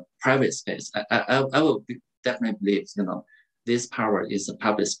in the private space. I will definitely believe this power is a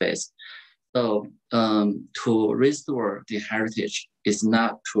public space. So to restore the heritage is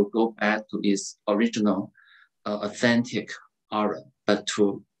not to go back to its original authentic aura, but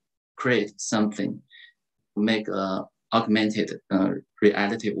to create something, make a augmented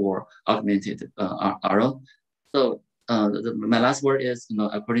reality or augmented aura. So my last word is,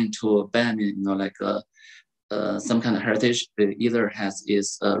 according to Benjamin, like some kind of heritage, it either has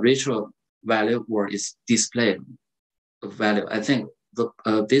its ritual value or its display value. I think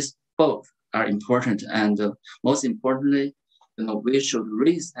these both are important, and most importantly, we should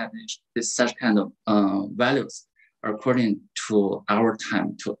reestablish such kind of values according to our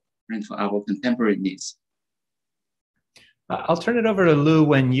time, according to our contemporary needs. I'll turn it over to Lu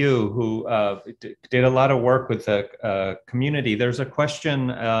Wenyu, who did a lot of work with the community. There's a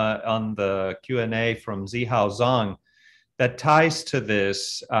question on the Q&A from Zihao Zhang that ties to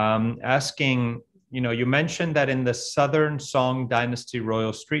this, asking, you mentioned that in the Southern Song Dynasty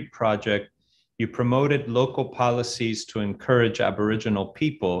Royal Street project, you promoted local policies to encourage Aboriginal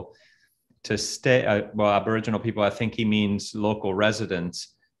people to stay, well, Aboriginal people, I think he means local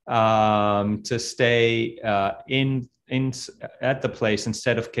residents, to stay at the place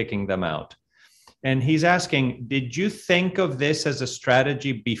instead of kicking them out. And he's asking, did you think of this as a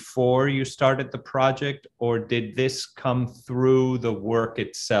strategy before you started the project, or did this come through the work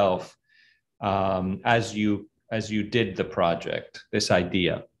itself as you did the project, this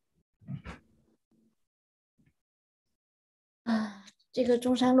idea? 这个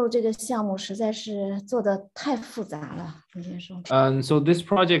中山路这个项目实在是做得太复杂了，李先生。So this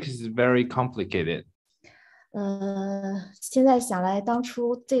project is very complicated. 现在想来，当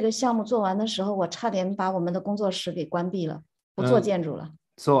初这个项目做完的时候，我差点把我们的工作室给关闭了，不做建筑了。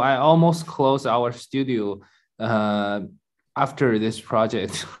So I almost closed our studio after this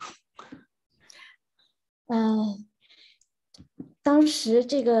project. 当时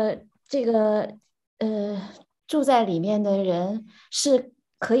这个住在里面的人是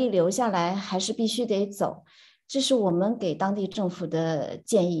可以留下来，还是必须得走？这是我们给当地政府的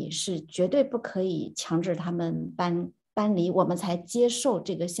建议，是绝对不可以强制他们搬离，我们才接受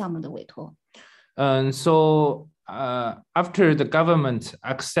这个项目的委托。So after the government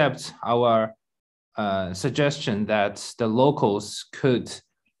accepts our suggestion that the locals could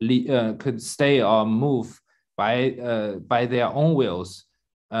stay or move by their own wills,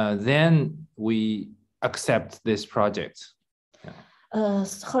 then we accept this project.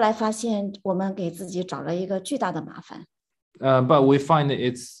 后来发现我们给自己找了一个巨大的麻烦。But we find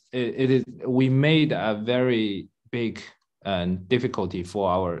we made a very big difficulty for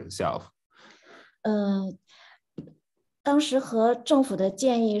ourselves. 当时和政府的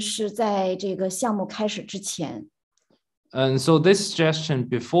建议是在这个项目开始之前。And so this suggestion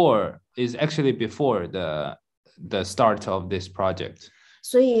is actually before the start of this project.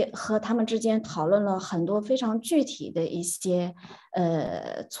 所以和他们之间讨论了很多非常具体的一些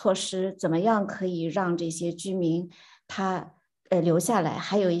措施，怎么样可以让这些居民他留下来，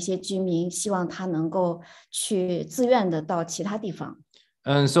还有一些居民希望他能够去自愿的到其他地方。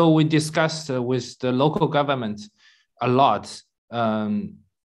And so we discussed with the local government a lot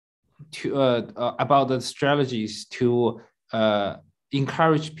about the strategies to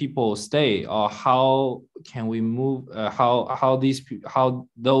encourage people stay, or how can we move, how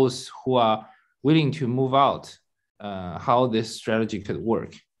those who are willing to move out, how this strategy could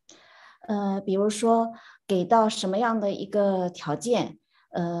work. 比如说给到什么样的一个条件，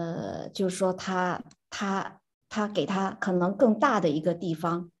就是说他给他可能更大的一个地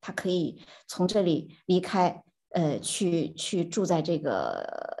方，他可以从这里离开，去住在这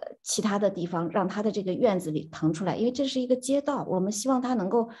个其他的地方，让他的这个院子里腾出来，因为这是一个街道，我们希望他能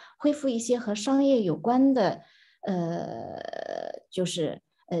够恢复一些和商业有关的，就是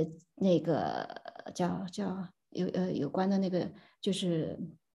那个叫有关的那个就是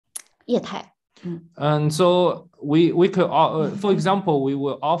业态。And so we could, for example, we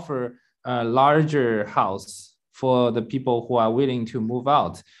will offer a larger house for the people who are willing to move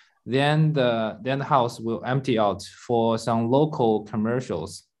out. Then the house will empty out for some local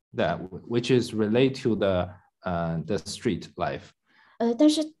commercials which is related to the street life. 但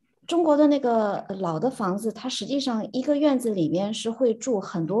是中国的那个老的房子，它实际上一个院子里面是会住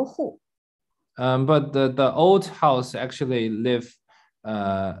很多户。But the old house actually live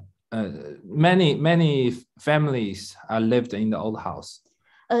many families are lived in the old house.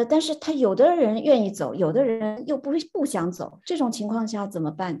 但是他有的人愿意走，有的人又不想走，这种情况下怎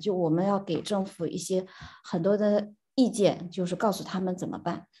么办？就我们要给政府一些很多的意见，就是告诉他们怎么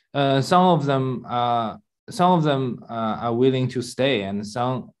办。Some of them are willing to stay, and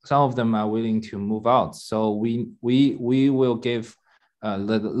some of them are willing to move out. So we will give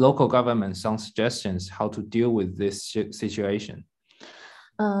the local government some suggestions how to deal with this situation.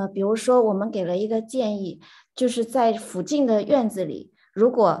 比如说我们给了一个建议，就是在附近的院子里，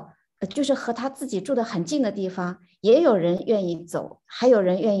如果就是和他自己住的很近的地方，也有人愿意走，还有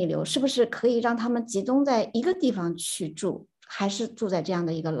人愿意留，是不是可以让他们集中在一个地方去住，还是住在这样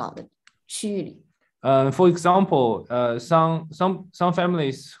的一个老的区域里？For example, some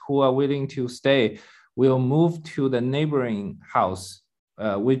families who are willing to stay will move to the neighboring house,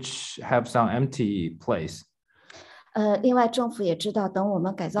 which have some empty place. 另外政府也知道，等我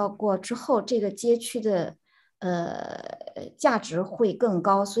们改造过之后，这个街区的价值会更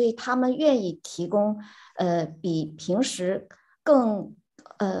高，所以他们愿意提供比平时更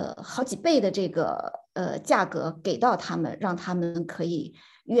好几倍的这个价格给到他们，让他们可以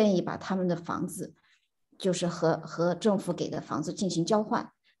愿意把他们的房子就是和政府给的房子进行交换。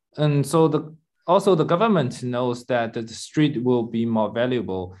And so also the government knows that the street will be more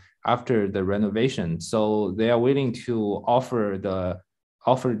valuable after the renovation, so they are willing to offer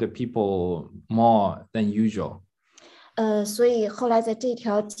the people more than usual. 所以后来在这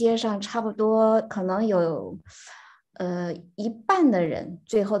条街上，差不多可能有一半的人，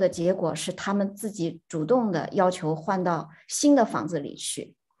最后的结果是他们自己主动的要求换到新的房子里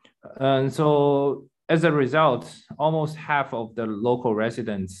去。And so as a result, almost half of the local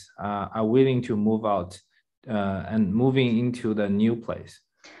residents are willing to move out and moving into the new place.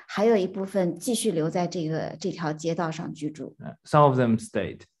 还有一部分继续留在这条街道上居住。Some of them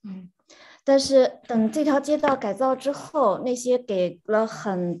stayed. 但是等这条街道改造之后，那些给了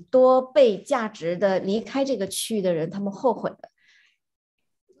很多倍价值的离开这个区域的人，他们后悔了。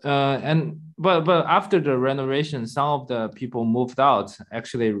But after the renovation, some of the people moved out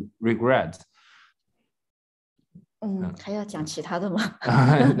actually regret. 还要讲其他的吗？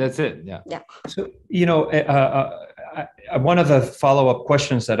 That's it. Yeah. Yeah. So, one of the follow-up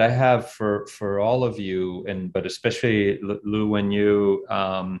questions that I have for all of you, but especially Lu Wenyu,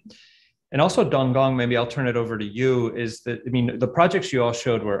 and also Donggong, maybe I'll turn it over to you, is that, the projects you all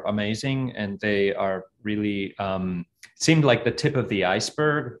showed were amazing, and they are really seemed like the tip of the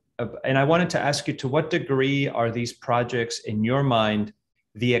iceberg. And I wanted to ask you, to what degree are these projects, in your mind,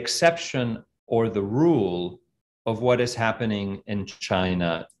 the exception or the rule of what is happening in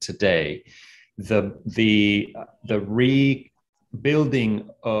China today? The rebuilding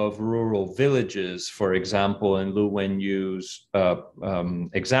of rural villages, for example, in Lu Wenyu's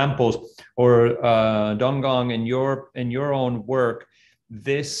examples, or Donggong, in your own work,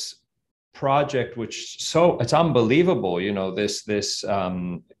 this project, which it's unbelievable, this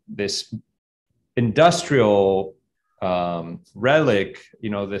industrial relic,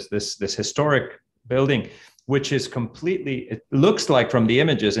 this historic building, which is completely, it looks like from the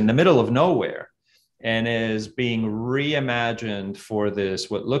images, in the middle of nowhere, and is being reimagined for this,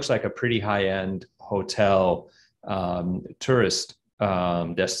 what looks like a pretty high-end hotel tourist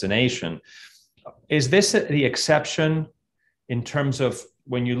destination. Is this the exception in terms of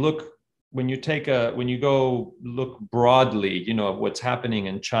when you go look broadly, of what's happening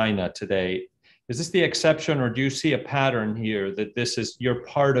in China today? Is this the exception, or do you see a pattern here that you're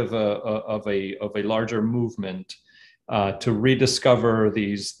part of a larger movement to rediscover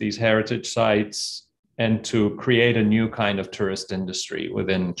these heritage sites and to create a new kind of tourist industry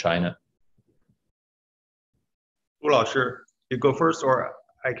within China? 吴老师, you go first, or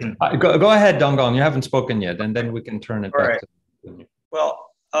I can. Go ahead, Donggong. You haven't spoken yet, and then we can turn it back to you. Well,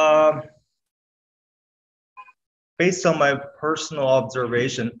 based on my personal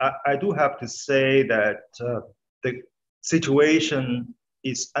observation, I do have to say that the situation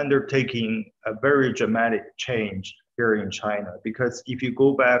is undertaking a very dramatic change here in China. Because if you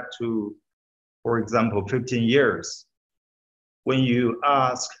go back to, for example, 15 years, when you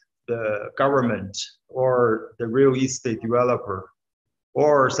ask the government or the real estate developer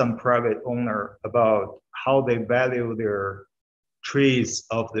or some private owner about how they value their trees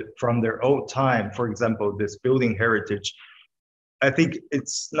from their old time, for example, this building heritage, I think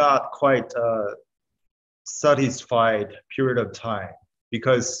it's not quite a satisfied period of time,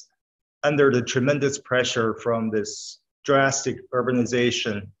 because under the tremendous pressure from this drastic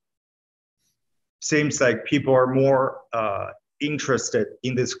urbanization, seems like people are more interested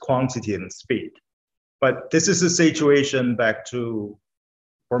in this quantity and speed. But this is a situation back to,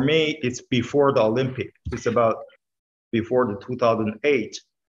 for me, it's before the Olympic. It's about before the 2008,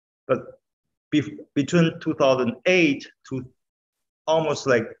 but between 2008 to almost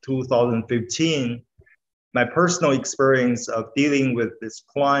like 2015, my personal experience of dealing with these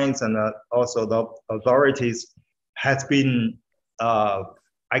clients and also the authorities has been,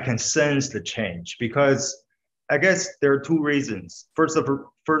 I can sense the change, because I guess there are two reasons. First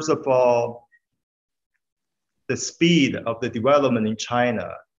of all, the speed of the development in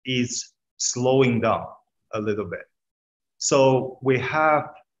China is slowing down a little bit. So we have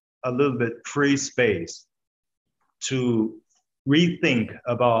a little bit free space to rethink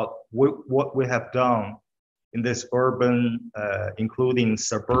about what we have done in this urban, including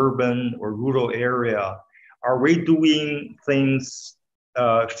suburban or rural area. Are we doing things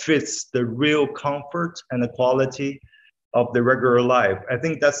fits the real comfort and the quality of the regular life? I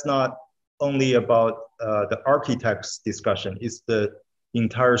think that's not only about the architect's discussion, it's the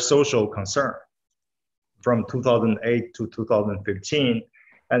entire social concern from 2008 to 2015.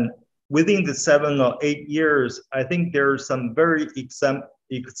 And within the 7 or 8 years, I think there are some very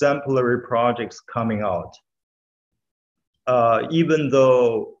exemplary projects coming out, even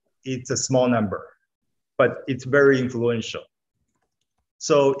though it's a small number, but it's very influential.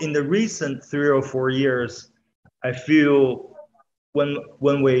 So in the recent 3 or 4 years, I feel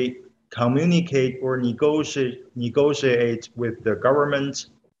when we communicate or negotiate with the government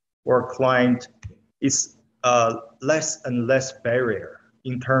or client, it's less and less barrier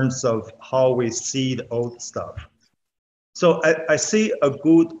in terms of how we see the old stuff. So I see a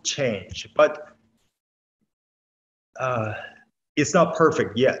good change, but it's not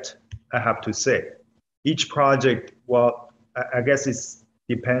perfect yet, I have to say. Each project, well, I guess it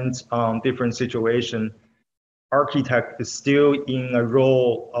depends on different situation. Architect is still in a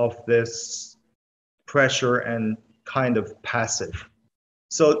role of this pressure and kind of passive.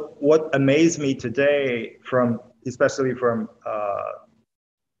 So what amazed me today, especially from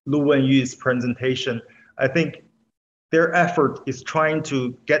Lu Wenyu's presentation, I think their effort is trying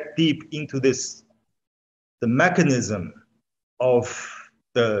to get deep into the mechanism of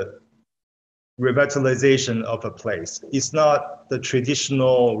the revitalization of a place. It's not the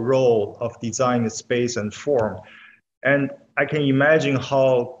traditional role of design space and form. And I can imagine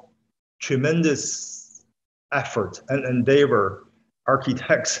how tremendous effort and endeavor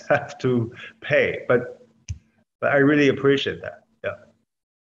architects have to pay, but I really appreciate that. Yeah.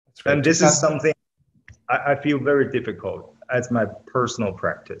 And this is something I feel very difficult as my personal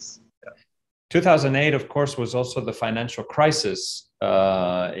practice. Yeah. 2008, of course, was also the financial crisis.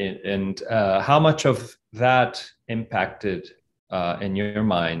 And how much of that impacted, in your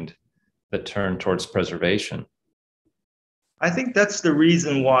mind, the turn towards preservation? I think that's the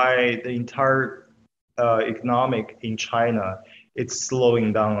reason why the entire economic in China, it's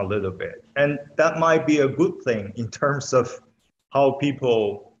slowing down a little bit. And that might be a good thing in terms of how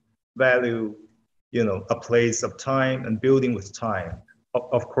people value, a place of time and building with time.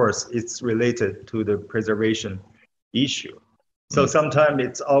 Of course, it's related to the preservation issue. So sometimes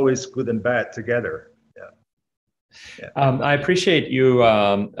it's always good and bad together. Yeah. I appreciate you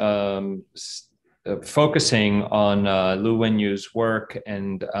focusing on Lu Wenyu's work,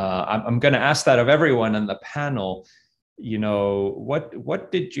 and I'm going to ask that of everyone on the panel.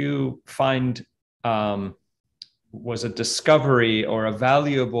 What did you find was a discovery or a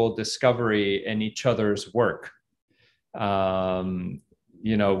valuable discovery in each other's work?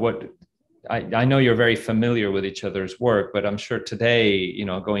 I know you're very familiar with each other's work, but I'm sure today,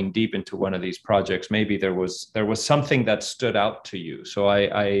 going deep into one of these projects, maybe there was something that stood out to you. So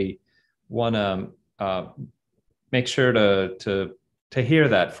I want to make sure to hear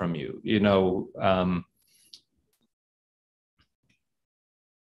that from you.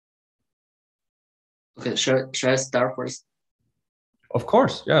 Okay, should I start first? Of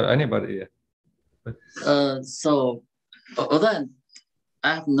course, yeah. Anybody? Yeah. So, although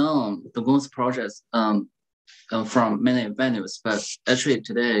I have known the Gong's projects from many venues, but actually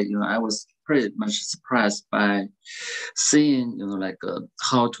today, I was pretty much surprised by seeing,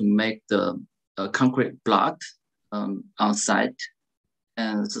 how to make the concrete block on site,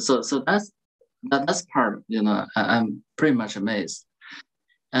 and so that's part. I'm pretty much amazed.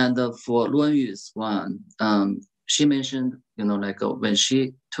 And for Lu Wenyu's one, she mentioned, when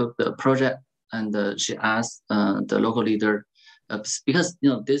she took the project and she asked the local leader. Because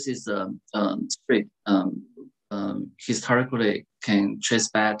this is a street historically can trace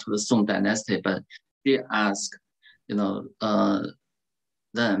back to the Song Dynasty, but she asked them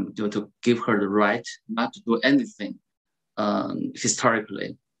to give her the right not to do anything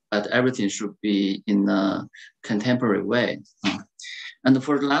historically, but everything should be in a contemporary way. And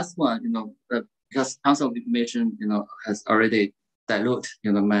for the last one, because council information has already dilute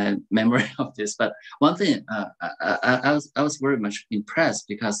my memory of this, but one thing I was very much impressed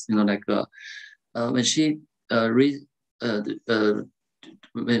because when she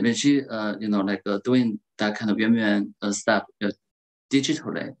when she doing that kind of yuan stuff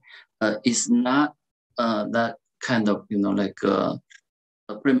digitally, it's not that kind of, like a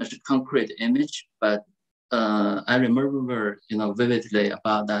pretty much concrete image, but I remember, vividly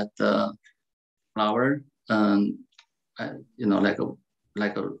about that flower,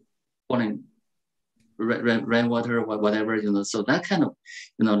 like a falling rainwater, whatever, so that kind of,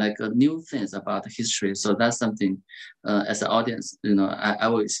 like new things about history. So that's something as an audience, I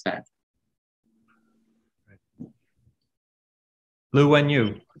will expect. Lu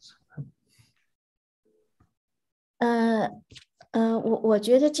Wenyu. 我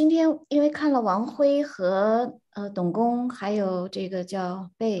觉得今天因为看了王辉和董工，还有这个叫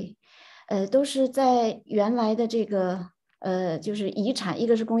贝，都是在原来的这个就是遗产，一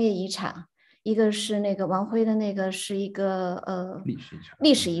个是工业遗产，一个是那个王辉的那个是一个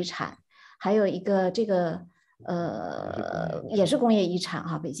历史遗产，还有一个这个也是工业遗产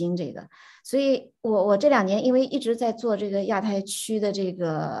哈，北京这个。所以我这2年因为一直在做这个亚太区的这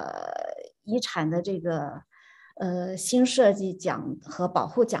个遗产的这个新设计奖和保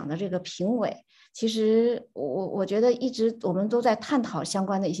护奖的这个评委，其实我觉得一直我们都在探讨相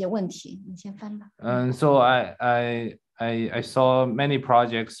关的一些问题。你先翻吧。So I saw many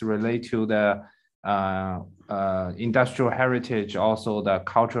projects relate to the industrial heritage, also the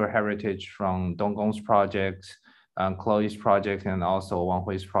cultural heritage from Donggong's project, Chloe's project, and also Wang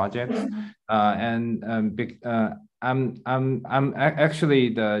Hui's project. I'm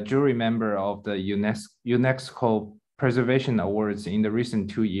actually the jury member of the UNESCO Preservation Awards in the recent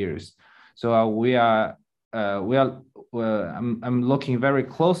 2 years. So I'm looking very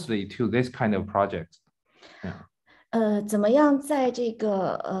closely to this kind of project. 怎么样在这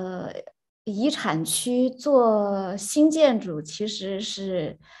个遗产区做新建筑，其实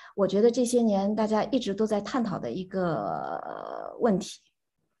是我觉得这些年大家一直都在探讨的一个问题。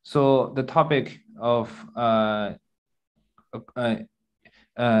So the topic of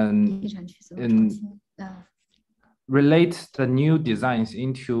relate the new designs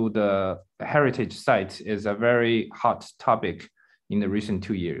into the heritage sites is a very hot topic in the recent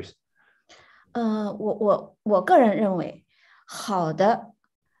 2 years. 我个人认为，好的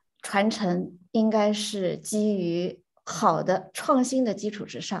传承应该是基于好的创新的基础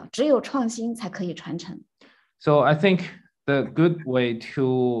之上，只有创新才可以传承。So I think the good way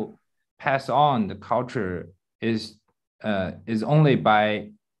to pass on the culture is only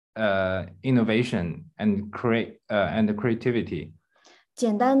by innovation and creativity.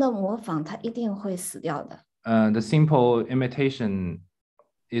 简单的模仿它一定会死掉的。The simple imitation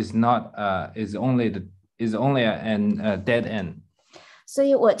is only an dead end. 所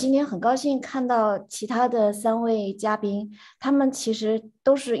以我今天很高兴看到其他的3位嘉宾，他们其实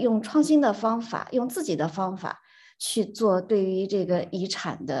都是用创新的方法，用自己的方法去做对于这个遗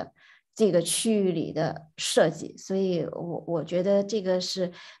产的这个区域里的设计。所以我觉得这个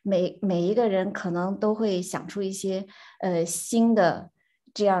是每一个人可能都会想出一些新的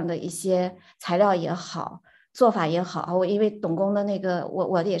这样的一些材料也好，做法也好。因为董工的那个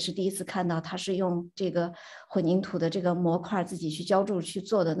我也是第一次看到，他是用这个混凝土的这个模块自己去浇筑去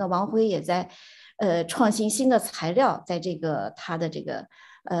做的。那王辉也在创新新的材料，在这个他的这个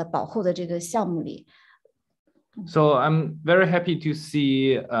保护的这个项目里。So I'm very happy to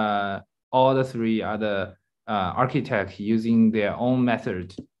see all the 3 other architects using their own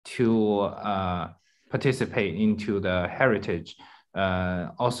method to participate into the heritage.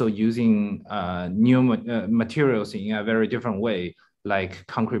 Also using new materials in a very different way, like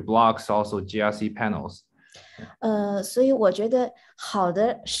concrete blocks, also GSAPP panels. 所以我觉得好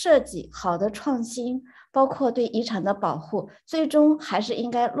的设计、好的创新，包括对遗产的保护，最终还是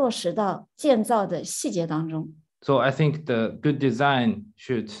应该落实到建造的细节当中。So I think the good design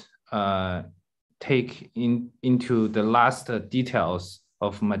should take into the last details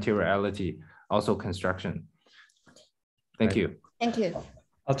of materiality, also construction. Thank you. Thank you.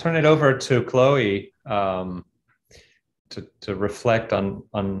 I'll turn it over to Chloe to reflect on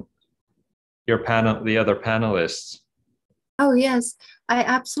your panel, the other panelists. Oh, yes. I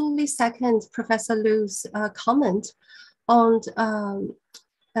absolutely second Professor Lu's comment on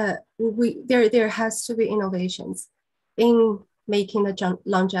there has to be innovations in making the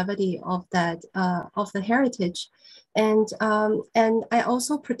longevity of that of the heritage. And I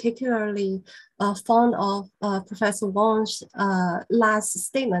also particularly fond of Professor Wang's last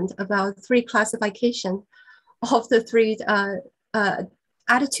statement about 3 classification of the 3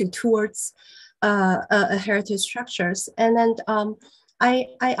 attitude towards heritage structures. And then I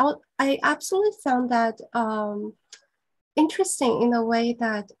absolutely found that interesting in a way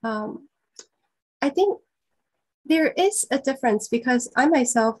that I think there is a difference, because I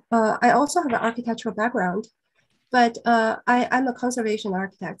myself, I also have an architectural background, but I'm a conservation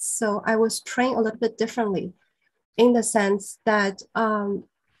architect. So I was trained a little bit differently in the sense that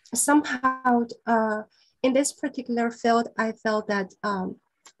somehow in this particular field, I felt that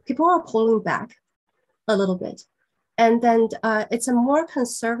people are pulling back a little bit. And then it's a more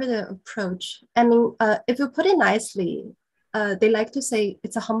conservative approach. I mean, if you put it nicely, they like to say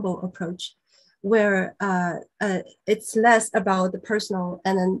it's a humble approach, where it's less about the personal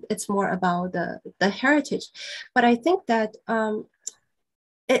and then it's more about the heritage. But I think that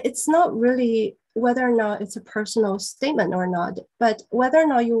it's not really whether or not it's a personal statement or not, but whether or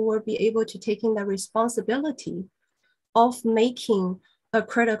not you will be able to take in the responsibility of making a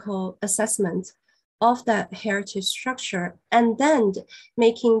critical assessment of that heritage structure, and then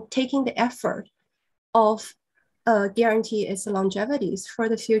taking the effort of guarantee its longevities for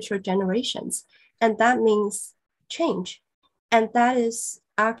the future generations. And that means change. And that is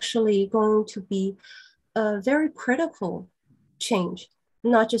actually going to be a very critical change,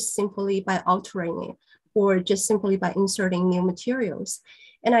 not just simply by altering it or just simply by inserting new materials.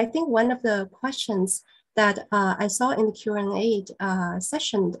 And I think one of the questions that I saw in the Q&A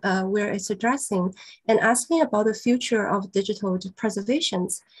session where it's addressing and asking about the future of digital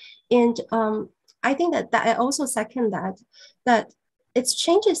preservations. And I think that I also second that its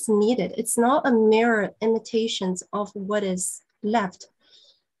change is needed. It's not a mere imitation of what is left.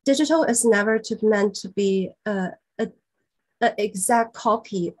 Digital is never meant to be an exact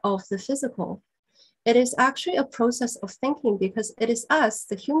copy of the physical. It is actually a process of thinking, because it is us,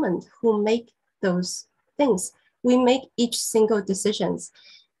 the humans, who make those things. We make each single decisions.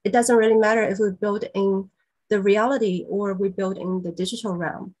 It doesn't really matter if we build in the reality or we build in the digital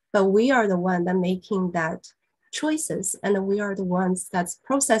realm, but we are the one that making that choices, and we are the ones that's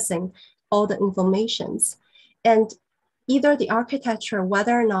processing all the informations. And either the architecture,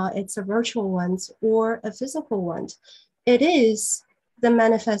 whether or not it's a virtual one or a physical one, it is the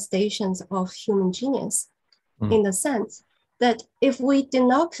manifestations of human genius in the sense that if we did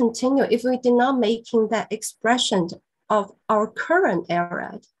not continue, if we did not making that expression of our current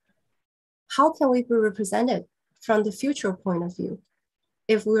era, how can we be represented from the future point of view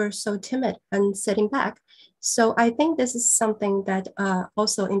if we're so timid and sitting back? So I think this is something that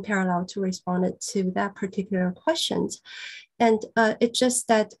also in parallel to responded to that particular question. And it's just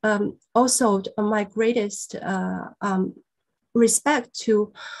that also my greatest respect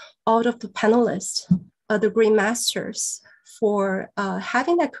to all of the panelists, the Green Masters, for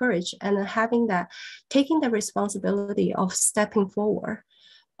having that courage and having that, taking the responsibility of stepping forward,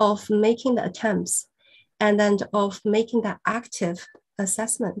 of making the attempts, and then of making the active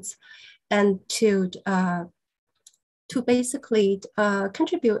assessments, and to basically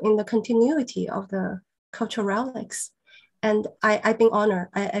contribute in the continuity of the cultural relics. And I've been honored.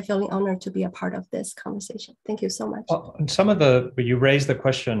 I feel honored to be a part of this conversation. Thank you so much. Well, you raised the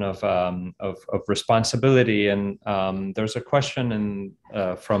question of responsibility, and there's a question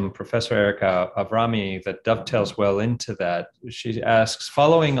from Professor Erica Avrami that dovetails well into that. She asks,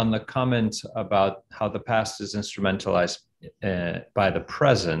 following on the comments about how the past is instrumentalized by the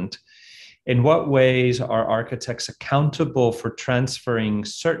present, in what ways are architects accountable for transferring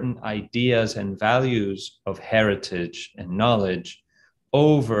certain ideas and values of heritage and knowledge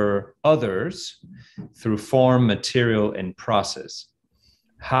over others through form, material, and process?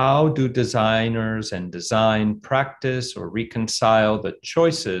 How do designers and design practice or reconcile the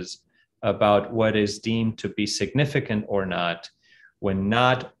choices about what is deemed to be significant or not, when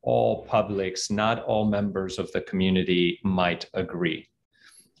not all publics, not all members of the community might agree?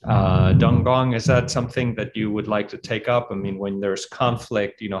 Donggong, is that something that you would like to take up? I mean, when there's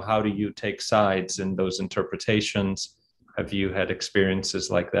conflict, how do you take sides in those interpretations? Have you had experiences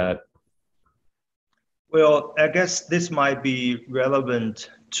like that? Well, I guess this might be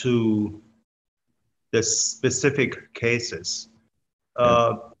relevant to the specific cases.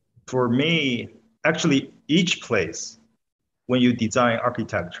 For me, actually, each place, when you design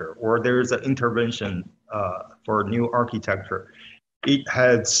architecture or there is an intervention for new architecture, it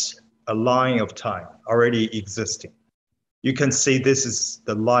has a line of time already existing. You can say this is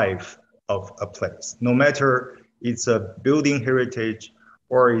the life of a place, no matter it's a building heritage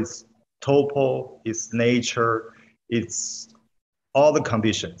or it's topo, it's nature, it's all the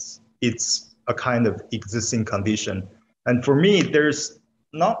conditions. It's a kind of existing condition. And for me, there's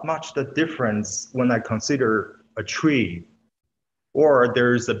not much the difference when I consider a tree or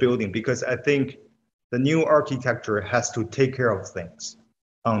there's a building, because I think the new architecture has to take care of things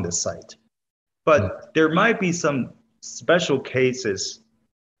on the site. But there might be some special cases.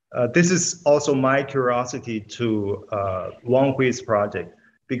 This is also my curiosity to Wang Hui's project,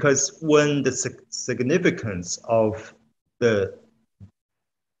 because when the significance of the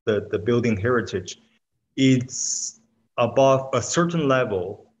building heritage it's above a certain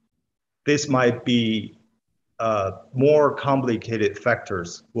level, this might be more complicated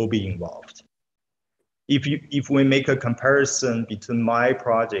factors will be involved. If we make a comparison between my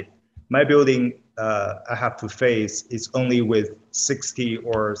project, my building I have to face is only with 60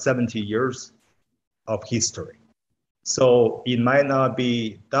 or 70 years of history. So it might not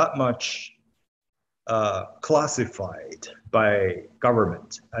be that much classified by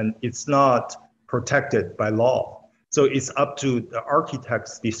government, and it's not protected by law. So it's up to the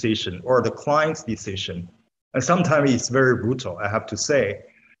architect's decision or the client's decision. And sometimes it's very brutal, I have to say,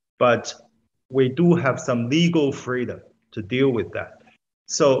 but we do have some legal freedom to deal with that.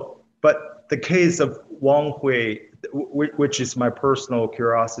 So, but the case of Wang Hui, which is my personal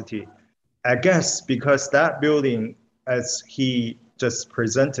curiosity, I guess because that building, as he just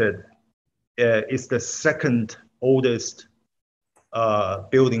presented, is the second oldest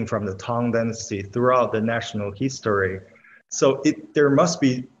building from the Tang Dynasty throughout the national history. So there must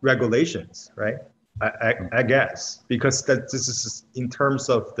be regulations, right? I guess, because this is in terms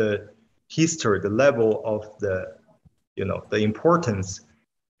of the history, the level of the, the importance,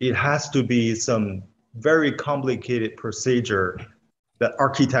 it has to be some very complicated procedure that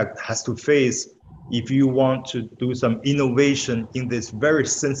architect has to face if you want to do some innovation in this very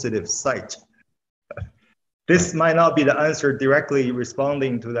sensitive site. This might not be the answer directly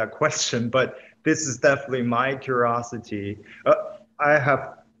responding to that question, but this is definitely my curiosity. I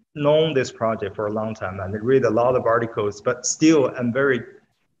have known this project for a long time and I read a lot of articles, but still I'm very,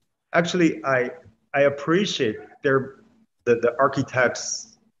 actually I appreciate the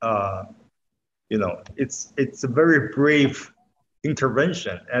architects, it's a very brave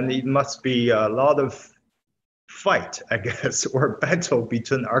intervention, and it must be a lot of fight, I guess, or battle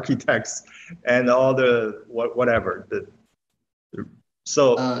between architects and all the whatever.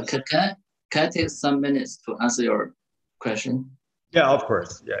 So can I take some minutes to answer your question? Yeah, of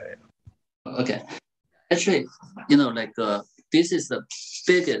course. Yeah. Okay. Actually, this is the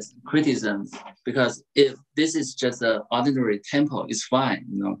biggest criticism, because if this is just an ordinary temple, it's fine,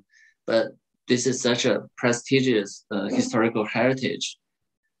 but this is such a prestigious historical heritage.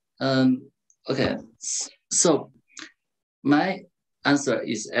 Okay, so my answer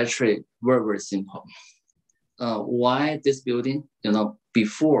is actually very, very simple. Why this building?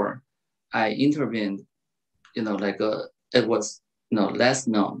 Before I intervened, it was less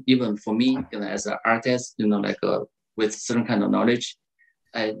known, even for me, as an artist, with certain kind of knowledge.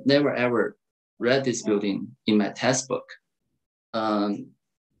 I never ever read this building in my textbook.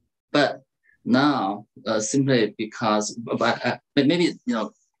 But now, simply because, maybe,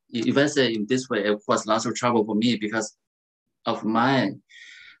 if I say in this way, it was lots of trouble for me because of my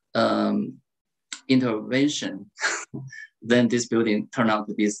intervention. Then this building turned out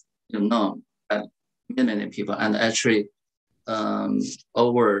to be known by many people, and actually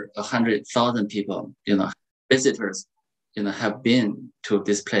over 100,000 people, visitors, have been to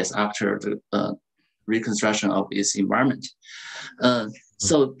this place after the reconstruction of its environment.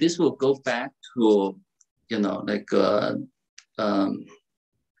 So this will go back to,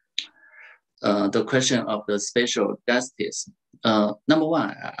 the question of the spatial justice. Number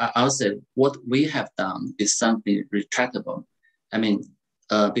one, I'll say what we have done is something retractable. I mean,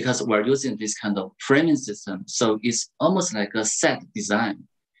 because we're using this kind of framing system, so it's almost like a set design.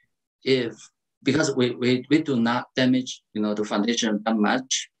 Because we do not damage, the foundation that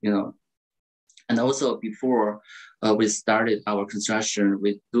much, and also before we started our construction,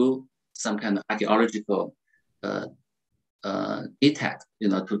 we do some kind of archaeological detect,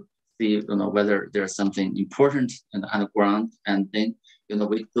 to see, whether there's something important in the underground, and then,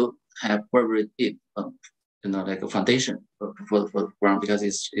 we do have very deep, like a foundation for the ground, because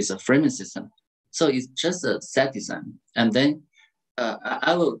it's a framing system. So it's just a set design. And then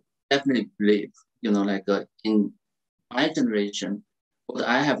I will definitely believe, in my generation, what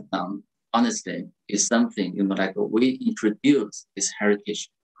I have done, honestly, is something, we introduce this heritage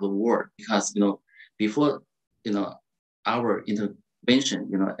to the world, because, before, our intervention,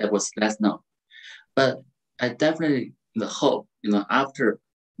 it was less known. But I definitely hope, after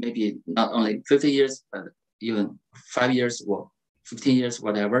maybe not only 50 years, but even 5 years or 15 years,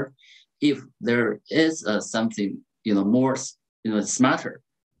 whatever, if there is something, more, smarter,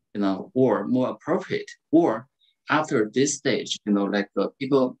 or more appropriate, or after this stage,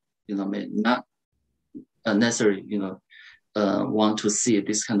 people, may not necessarily, want to see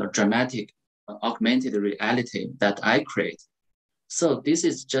this kind of dramatic augmented reality that I create. So this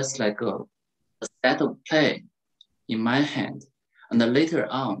is just like a set of play in my hand. And then later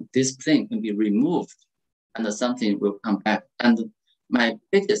on, this thing can be removed and something will come back. And my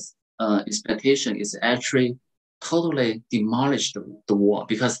biggest expectation is actually totally demolish the wall,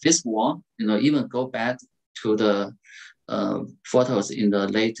 because this wall, even go back to the photos in the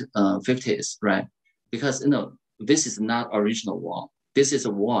late 50s, right? Because this is not original wall. This is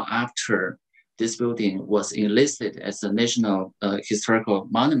a wall after this building was enlisted as a national historical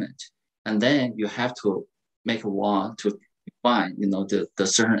monument, and then you have to make a wall to define, the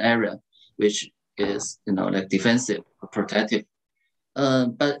certain area which is, like defensive or protective.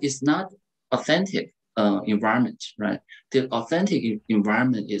 But it's not authentic environment, right? The authentic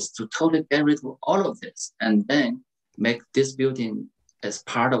environment is to totally get rid of all of this and then make this building as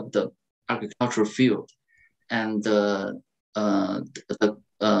part of the agricultural field. And the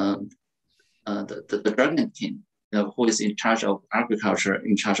Dragon King, who is in charge of agriculture,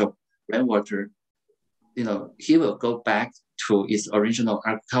 in charge of rainwater, he will go back to its original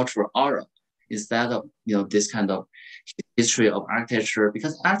agricultural aura instead of this kind of history of architecture,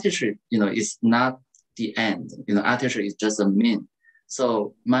 because architecture is not the end. Architecture is just a mean.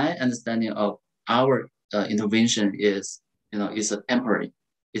 So my understanding of our intervention is is a temporary.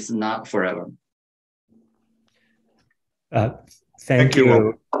 It's not forever. Thank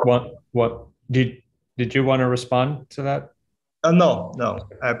you. What did you want to respond to that? No,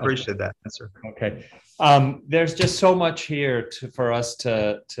 I appreciate that answer. Okay. There's just so much here for us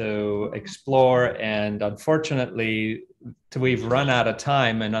to explore, and unfortunately, we've run out of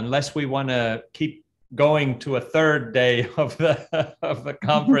time. And unless we want to keep going to a third day of the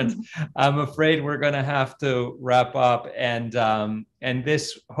conference, I'm afraid we're going to have to wrap up. And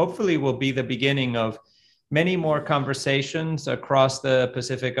this hopefully will be the beginning of many more conversations across the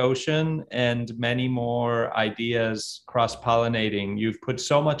Pacific Ocean and many more ideas cross-pollinating. You've put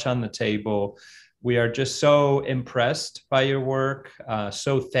so much on the table. We are just so impressed by your work,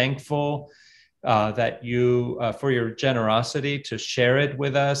 so thankful that you, for your generosity to share it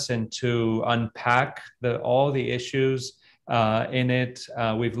with us and to unpack all the issues in it.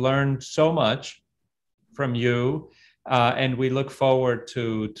 We've learned so much from you. And we look forward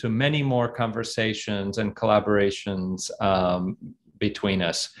to many more conversations and collaborations between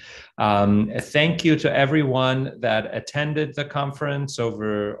us. Thank you to everyone that attended the conference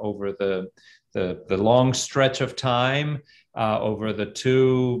over the long stretch of time, over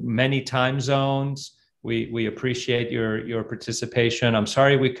the many time zones. We appreciate your participation. I'm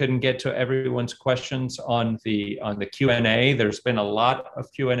sorry we couldn't get to everyone's questions on the Q&A. There's been a lot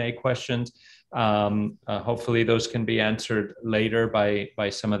of Q&A questions. Hopefully those can be answered later by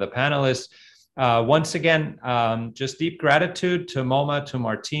some of the panelists. Once again, just deep gratitude to MoMA, to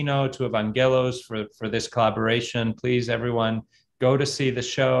Martino, to Evangelos for this collaboration. Please, everyone, go to see the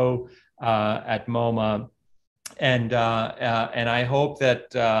show at MoMA, and I hope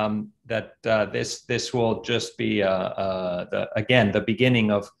that this will just be the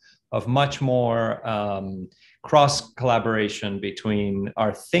beginning of much more cross collaboration between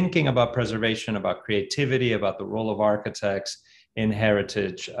our thinking about preservation, about creativity, about the role of architects in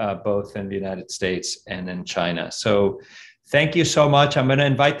heritage, both in the United States and in China. So thank you so much. I'm going to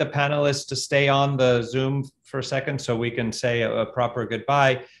invite the panelists to stay on the Zoom for a second so we can say a proper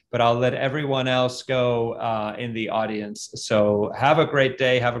goodbye, but I'll let everyone else go in the audience. So have a great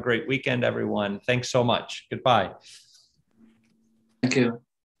day. Have a great weekend, everyone. Thanks so much. Goodbye. Thank you.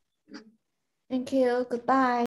 Thank you. Goodbye.